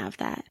doesn't have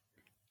that.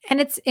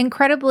 And it's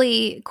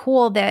incredibly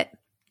cool that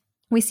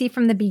we see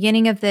from the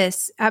beginning of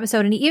this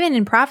episode, and even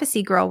in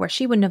Prophecy Girl, where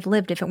she wouldn't have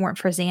lived if it weren't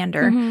for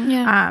Xander,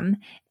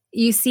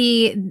 you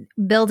see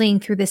building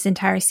through this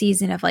entire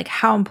season of like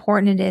how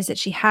important it is that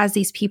she has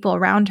these people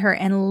around her.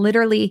 And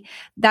literally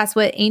that's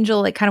what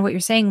Angel, like kind of what you're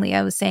saying,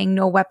 Leah, was saying,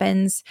 no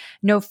weapons,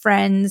 no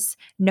friends,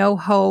 no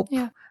hope,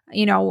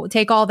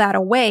 take all that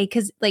away.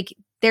 Cause like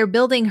they're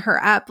building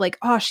her up like,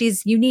 oh,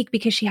 she's unique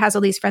because she has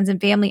all these friends and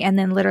family. And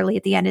then literally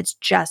at the end, it's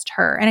just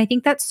her. And I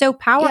think that's so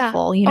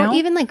powerful, you know? Or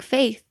even like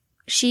Faith.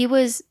 She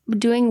was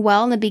doing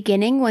well in the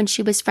beginning when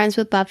she was friends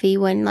with Buffy,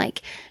 when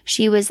like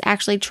she was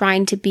actually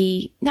trying to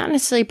be not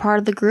necessarily part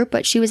of the group,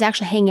 but she was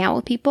actually hanging out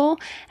with people.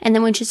 And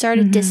then when she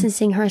started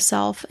distancing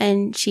herself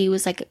and she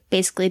was like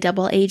basically a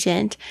double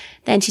agent,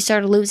 then she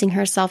started losing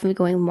herself and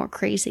going more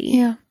crazy.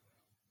 Yeah.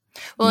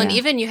 Well, and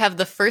even you have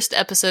the first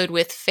episode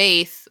with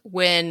Faith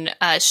when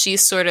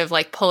she's sort of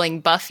like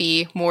pulling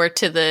Buffy more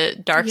to the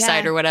dark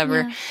side or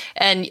whatever. Yeah.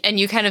 And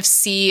you kind of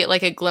see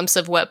like a glimpse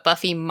of what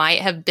Buffy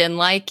might have been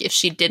like if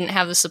she didn't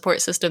have the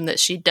support system that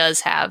she does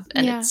have.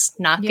 And it's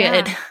not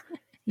good.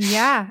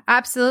 Yeah,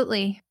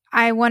 absolutely.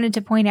 I wanted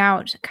to point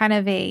out kind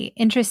of a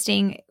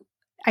interesting,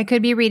 I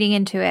could be reading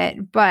into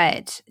it,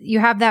 but you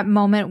have that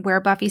moment where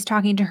Buffy's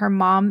talking to her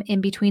mom in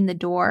between the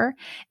door,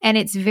 and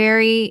it's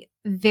very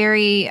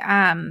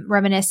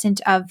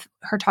reminiscent of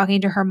her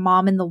talking to her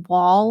mom in The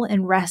Wall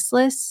in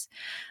Restless,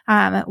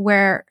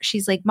 where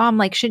she's like, Mom,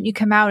 like, shouldn't you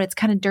come out? It's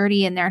kind of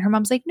dirty in there. And her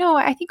mom's like, no,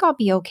 I think I'll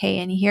be okay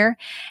in here.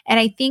 And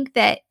I think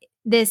that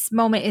this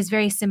moment is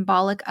very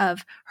symbolic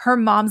of her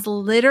mom's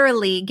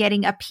literally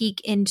getting a peek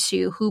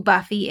into who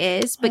Buffy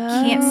is, but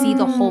can't see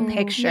the whole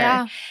picture.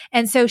 Yeah.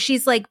 And so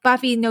she's like,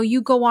 Buffy, no,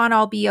 you go on,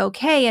 I'll be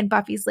okay. And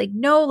Buffy's like,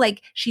 no,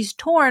 like she's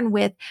torn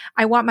with,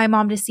 I want my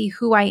mom to see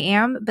who I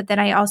am, but then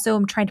I also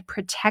am trying to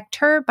protect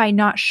her by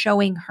not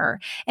showing her.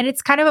 And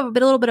it's kind of a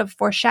little bit of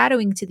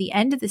foreshadowing to the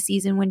end of the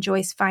season when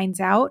Joyce finds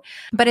out.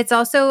 But it's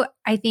also,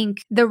 I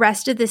think the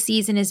rest of the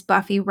season is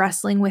Buffy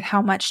wrestling with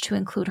how much to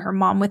include her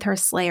mom with her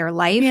Slayer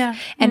life. Yeah.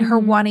 And her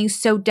wanting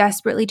so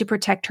desperately to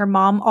protect her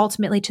mom,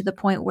 ultimately to the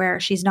point where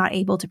she's not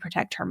able to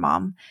protect her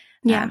mom.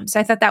 Yeah. So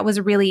I thought that was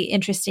a really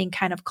interesting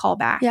kind of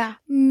callback. Yeah.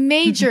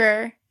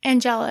 Major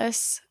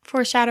Angelus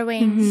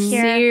foreshadowing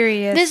here.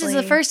 Seriously. This is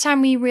the first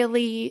time we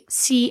really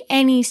see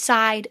any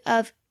side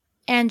of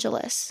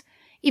Angelus,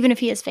 even if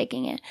he is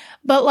faking it.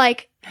 But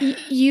like,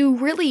 you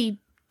really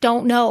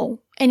don't know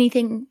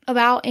anything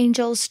about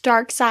Angel's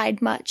dark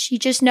side much. You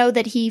just know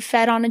that he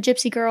fed on a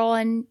gypsy girl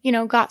and,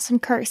 got some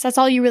curse. That's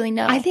all you really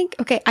know. I think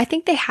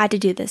they had to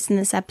do this in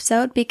this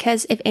episode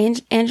because if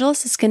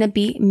Angelus is going to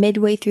be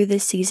midway through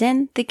this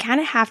season, they kind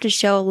of have to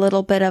show a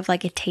little bit of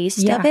like a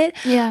taste of it.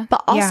 Yeah.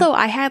 But also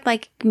I had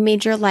like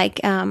major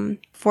like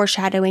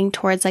foreshadowing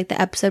towards like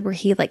the episode where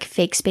he like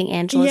fakes being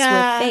Angelus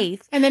with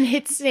Faith. And then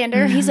hits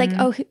Xander. He's like,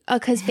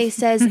 because Faith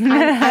says,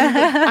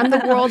 I'm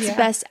the world's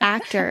best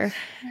actor.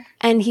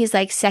 And he's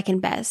like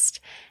second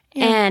best.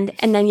 Yeah.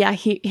 And then,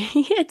 he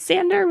hits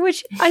Xander,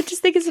 which I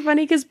just think is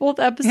funny because both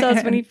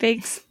episodes when he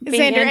fakes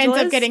being Xander Angelus,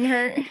 ends up getting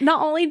hurt.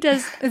 Not only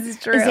does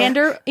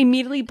Xander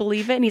immediately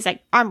believe it and he's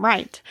like, I'm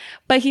right.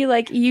 But he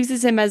like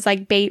uses him as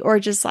like bait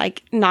or just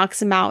like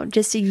knocks him out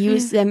just to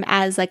use them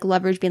as like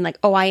leverage being like,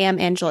 oh, I am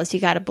Angelus. You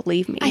got to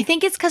believe me. I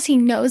think it's because he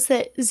knows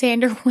that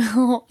Xander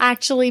will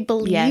actually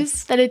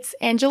believe that it's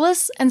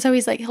Angelus. And so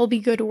he's like, he'll be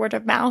good word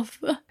of mouth.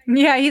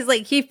 Yeah, he's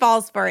like, he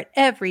falls for it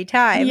every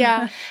time.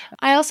 Yeah.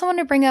 I also want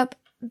to bring up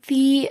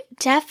the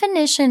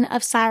definition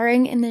of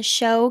siring in this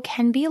show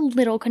can be a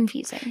little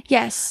confusing.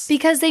 Yes.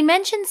 Because they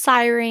mention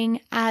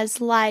siring as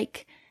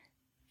like,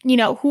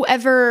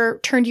 whoever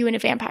turned you into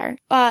a vampire.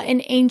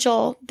 In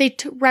Angel, they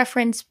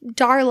reference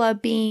Darla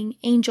being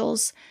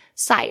Angel's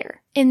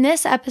sire. In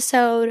this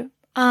episode,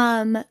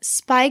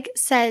 Spike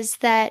says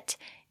that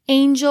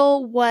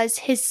Angel was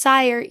his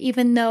sire,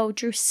 even though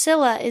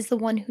Drusilla is the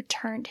one who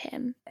turned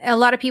him. A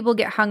lot of people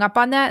get hung up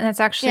on that, and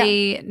that's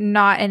actually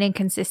not an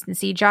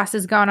inconsistency. Joss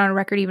has gone on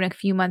record even a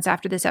few months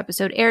after this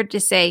episode aired to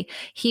say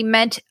he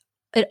meant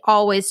it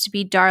always to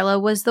be Darla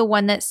was the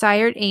one that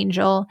sired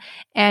Angel,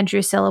 and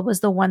Drusilla was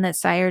the one that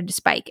sired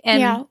Spike.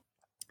 And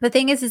the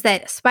thing is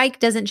that Spike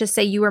doesn't just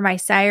say, you were my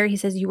sire. He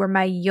says, you were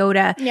my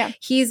Yoda. Yeah.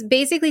 He's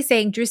basically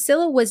saying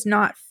Drusilla was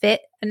not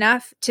fit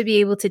enough to be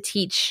able to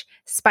teach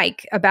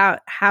Spike about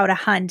how to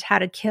hunt, how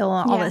to kill,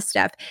 all this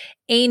stuff.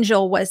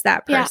 Angel was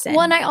that person. Yeah.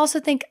 Well, and I also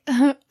think,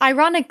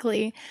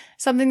 ironically,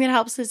 something that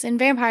helps is in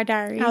Vampire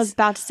Diaries. I was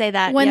about to say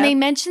that. When they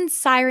mention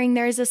siring,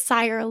 there is a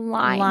sire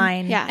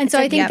line. Yeah. And so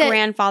I think that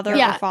grandfather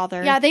or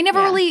father. Yeah, they never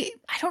really,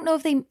 I don't know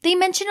if they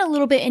mention a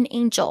little bit in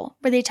Angel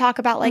where they talk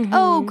about like,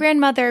 oh,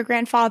 grandmother,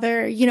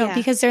 grandfather,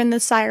 because they're in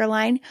the sire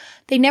line.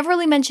 They never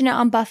really mention it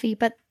on Buffy,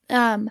 but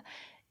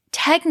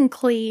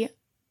technically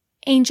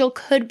Angel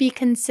could be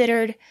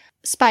considered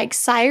Spike's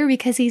sire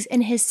because he's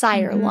in his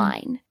sire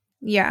line.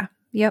 Yeah.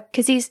 Yep.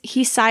 Because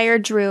he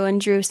sired Drew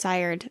and Drew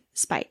sired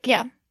Spike.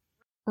 Yeah.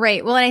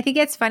 Right. Well, and I think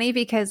it's funny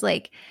because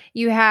like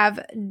you have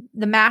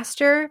the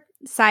Master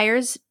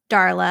sires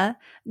Darla,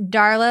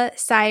 Darla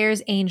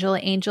sires Angel,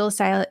 Angel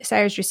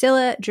sires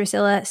Drusilla,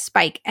 Drusilla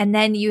Spike. And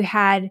then you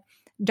had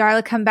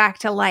Darla come back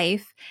to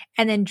life,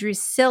 and then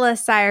Drusilla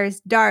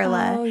sires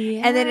Darla. Oh,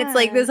 yeah. And then it's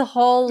like this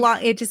whole long,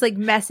 it just like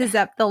messes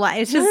up the line.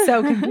 It's just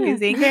so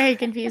confusing. Very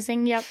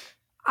confusing. Yep.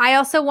 I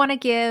also want to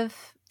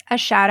give a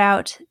shout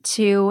out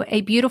to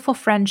a beautiful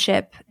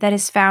friendship that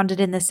is founded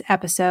in this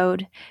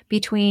episode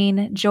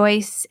between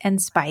Joyce and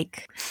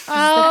Spike.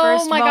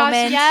 Oh my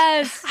gosh,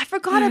 yes. I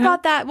forgot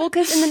about that. Well,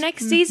 because in the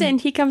next season,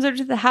 he comes over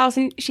to the house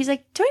and she's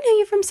like, do I know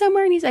you from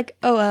somewhere? And he's like,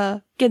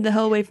 get the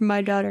hell away from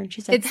my daughter. And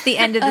she's like, it's the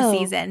end of the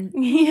season.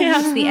 Yeah.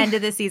 It's the end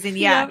of the season.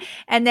 Yeah. Yep.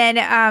 And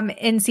then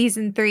in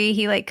season 3,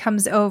 he like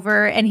comes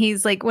over and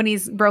he's like, when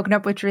he's broken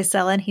up with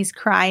Drusilla and he's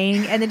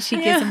crying, and then she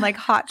gives him like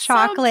hot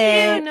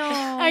chocolate.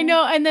 I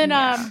know. And then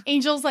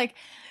Angel's like,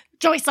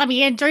 Joyce, let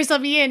me in. Joyce,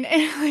 let me in.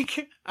 And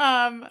like,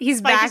 he's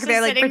Spike back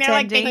there like pretending. there,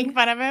 like making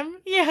fun of him.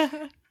 Yeah.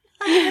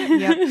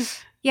 Yep.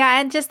 Yeah,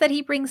 and just that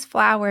he brings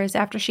flowers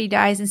after she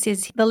dies and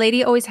says, the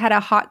lady always had a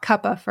hot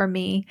cuppa for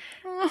me.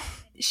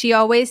 She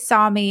always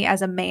saw me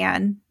as a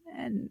man.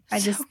 And I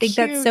just think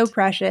that's so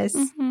precious.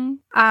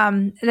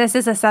 Mm-hmm. This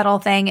is a subtle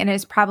thing, and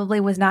it probably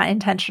was not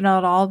intentional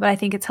at all, but I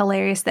think it's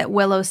hilarious that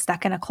Willow's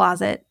stuck in a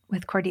closet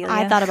with Cordelia.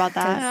 I thought about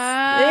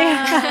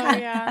that.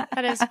 Yeah,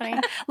 that is funny.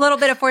 A little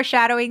bit of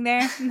foreshadowing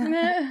there.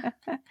 I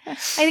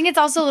think it's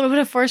also a little bit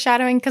of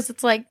foreshadowing because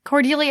it's like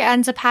Cordelia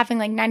ends up having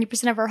like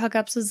 90% of her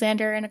hookups with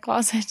Xander in a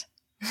closet.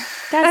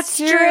 That's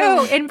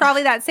true. In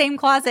probably that same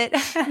closet.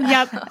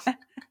 Yep.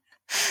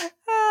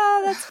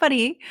 Oh, that's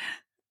funny.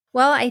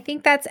 Well, I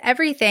think that's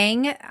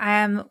everything.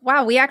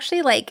 Wow, we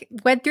actually like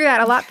went through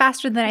that a lot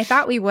faster than I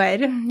thought we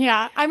would.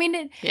 Yeah. I mean,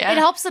 it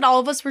helps that all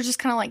of us were just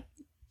kind of like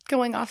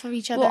going off of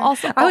each other. Well,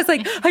 also, I was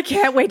like, I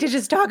can't wait to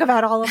just talk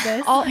about all of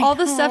this. All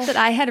the stuff that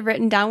I had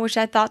written down, which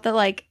I thought that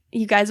like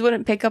you guys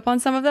wouldn't pick up on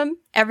some of them.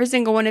 Every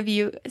single one of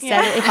you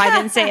said it if I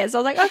didn't say it. So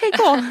I was like, okay,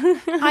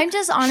 cool. I'm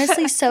just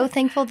honestly so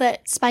thankful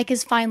that Spike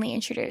is finally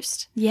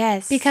introduced.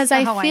 Yes. Because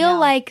I feel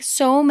like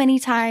so many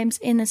times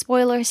in the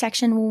spoiler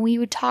section when we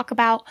would talk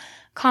about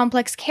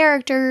complex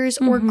characters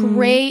or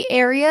gray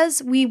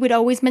areas, we would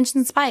always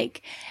mention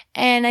Spike.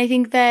 And I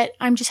think that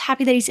I'm just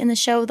happy that he's in the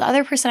show. The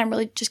other person I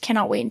really just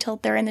cannot wait until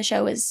they're in the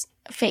show is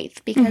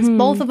Faith, because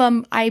both of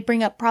them I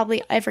bring up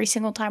probably every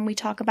single time we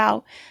talk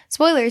about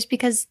spoilers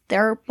because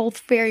they're both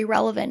very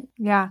relevant.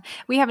 Yeah.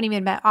 We haven't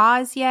even met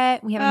Oz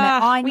yet. We haven't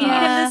met Anya. We need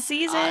him this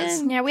season.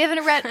 Oz. Yeah, we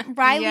haven't met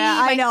Riley,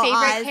 my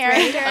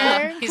favorite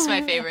character. He's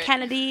my favorite.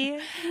 Kennedy.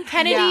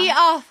 Yeah.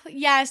 Oh,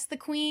 yes, the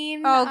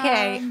queen.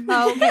 Okay.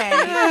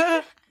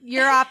 Okay.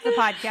 You're off the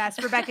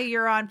podcast. Rebecca,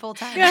 you're on full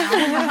time now.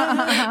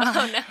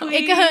 Oh, no.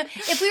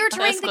 If we were to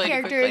rank the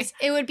characters,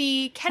 it would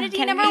be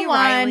Kennedy number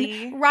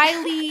 1,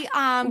 Riley,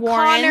 Connor,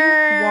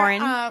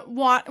 Warren.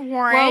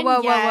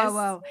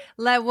 Whoa.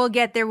 We'll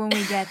get there when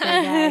we get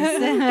there,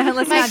 guys.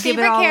 Let's not give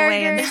it all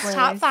away in the spoilers.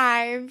 Top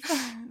 5.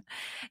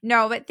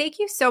 No, but thank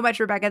you so much,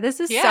 Rebecca. This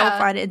is so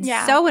fun and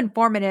so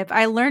informative.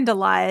 I learned a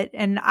lot,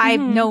 and I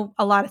know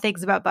a lot of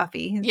things about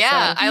Buffy.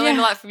 Yeah, I learned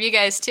a lot from you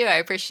guys, too. I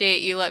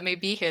appreciate you letting me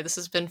be here. This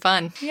has been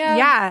fun.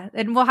 Yeah,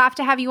 and we'll have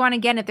to have you on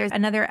again if there's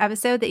another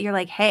episode that you're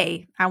like,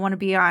 hey, I want to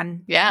be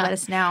on. Yeah. Let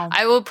us know.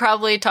 I will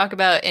probably talk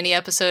about any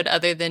episode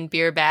other than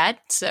Beer Bad.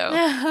 So,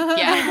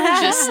 yeah,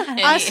 just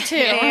us too.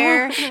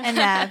 Fair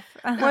enough.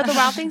 Where the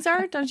Wild Things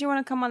Are? Don't you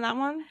want to come on that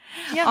one?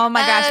 Yeah. Oh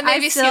my gosh,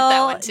 maybe I skip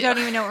that one too. Don't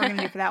even know what we're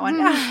gonna do for that one.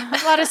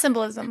 A lot of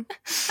symbolism.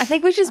 I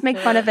think we should just make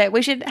fun of it.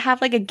 We should have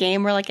like a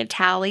game or like a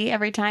tally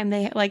every time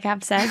they like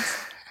have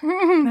sex.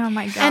 Oh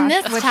my gosh. And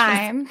this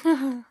time,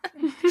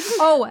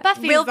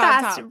 Buffy's real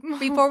fast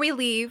before we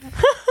leave,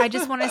 I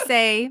just want to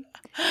say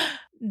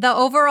the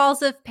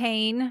overalls of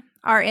pain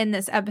are in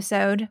this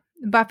episode.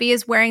 Buffy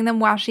is wearing them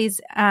while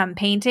she's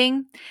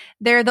painting.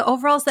 They're the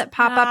overalls that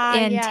pop up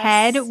in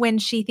Ted when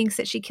she thinks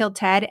that she killed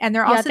Ted. And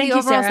they're also the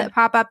overalls that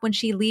pop up when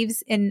she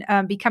leaves in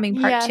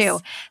Becoming Part 2.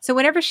 So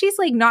whenever she's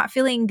like not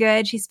feeling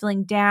good, she's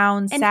feeling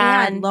down,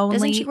 sad, lonely,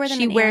 doesn't she wear them?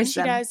 She wears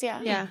them. She does,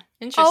 yeah.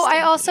 Interesting. Oh,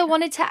 I also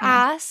wanted to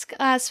ask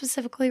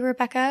specifically,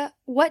 Rebecca,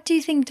 what do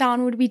you think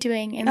Dawn would be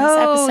doing in this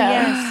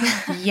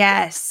episode?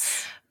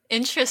 Yes.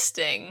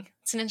 Interesting.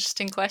 It's an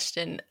interesting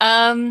question.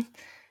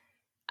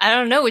 I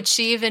don't know. Would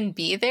she even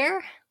be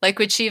there? Like,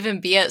 would she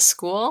even be at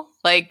school?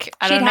 Like,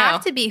 I don't know. She'd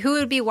have to be. Who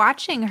would be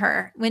watching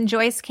her when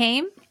Joyce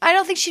came? I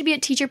don't think she'd be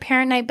at teacher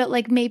parent night, but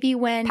like maybe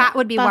when Pat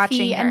would be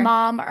watching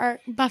her.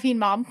 Buffy and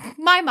mom,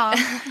 my mom,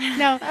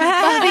 no,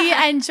 Buffy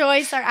and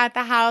Joyce are at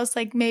the house.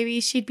 Like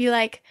maybe she'd be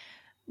like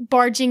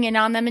barging in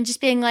on them and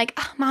just being like,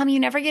 oh, Mom, you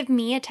never give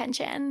me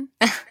attention.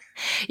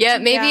 Yeah,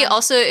 maybe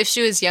also if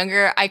she was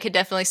younger, I could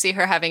definitely see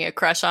her having a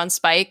crush on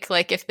Spike.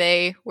 Like if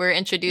they were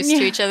introduced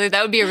to each other,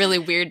 that would be a really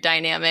weird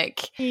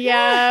dynamic.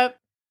 Yep.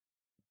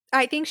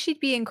 I think she'd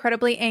be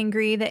incredibly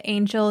angry that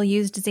Angel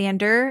used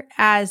Xander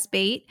as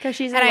bait. Because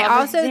she's and I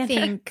also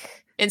think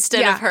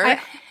instead of her.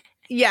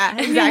 Yeah,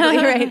 exactly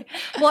right.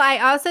 Well, I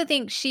also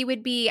think she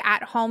would be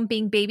at home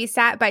being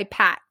babysat by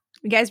Pat.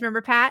 You guys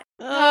remember Pat?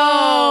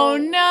 Oh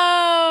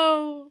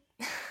no.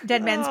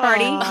 Dead Man's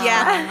Party.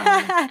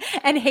 Yeah.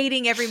 And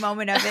hating every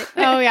moment of it.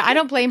 Oh, yeah. I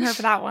don't blame her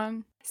for that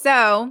one.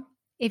 So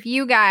If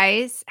you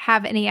guys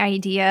have any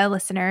idea,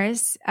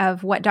 listeners,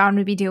 of what Dawn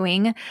would be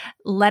doing,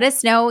 let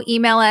us know.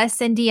 Email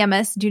us and DM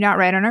us. Do not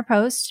write on our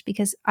post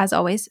because, as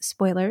always,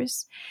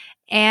 spoilers.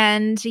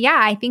 And yeah,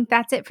 I think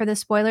that's it for the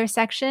spoiler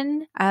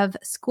section of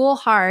School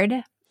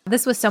Hard.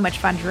 This was so much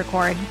fun to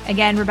record.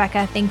 Again,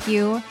 Rebecca, thank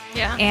you.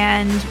 Yeah.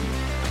 And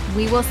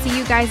we will see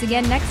you guys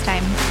again next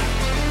time.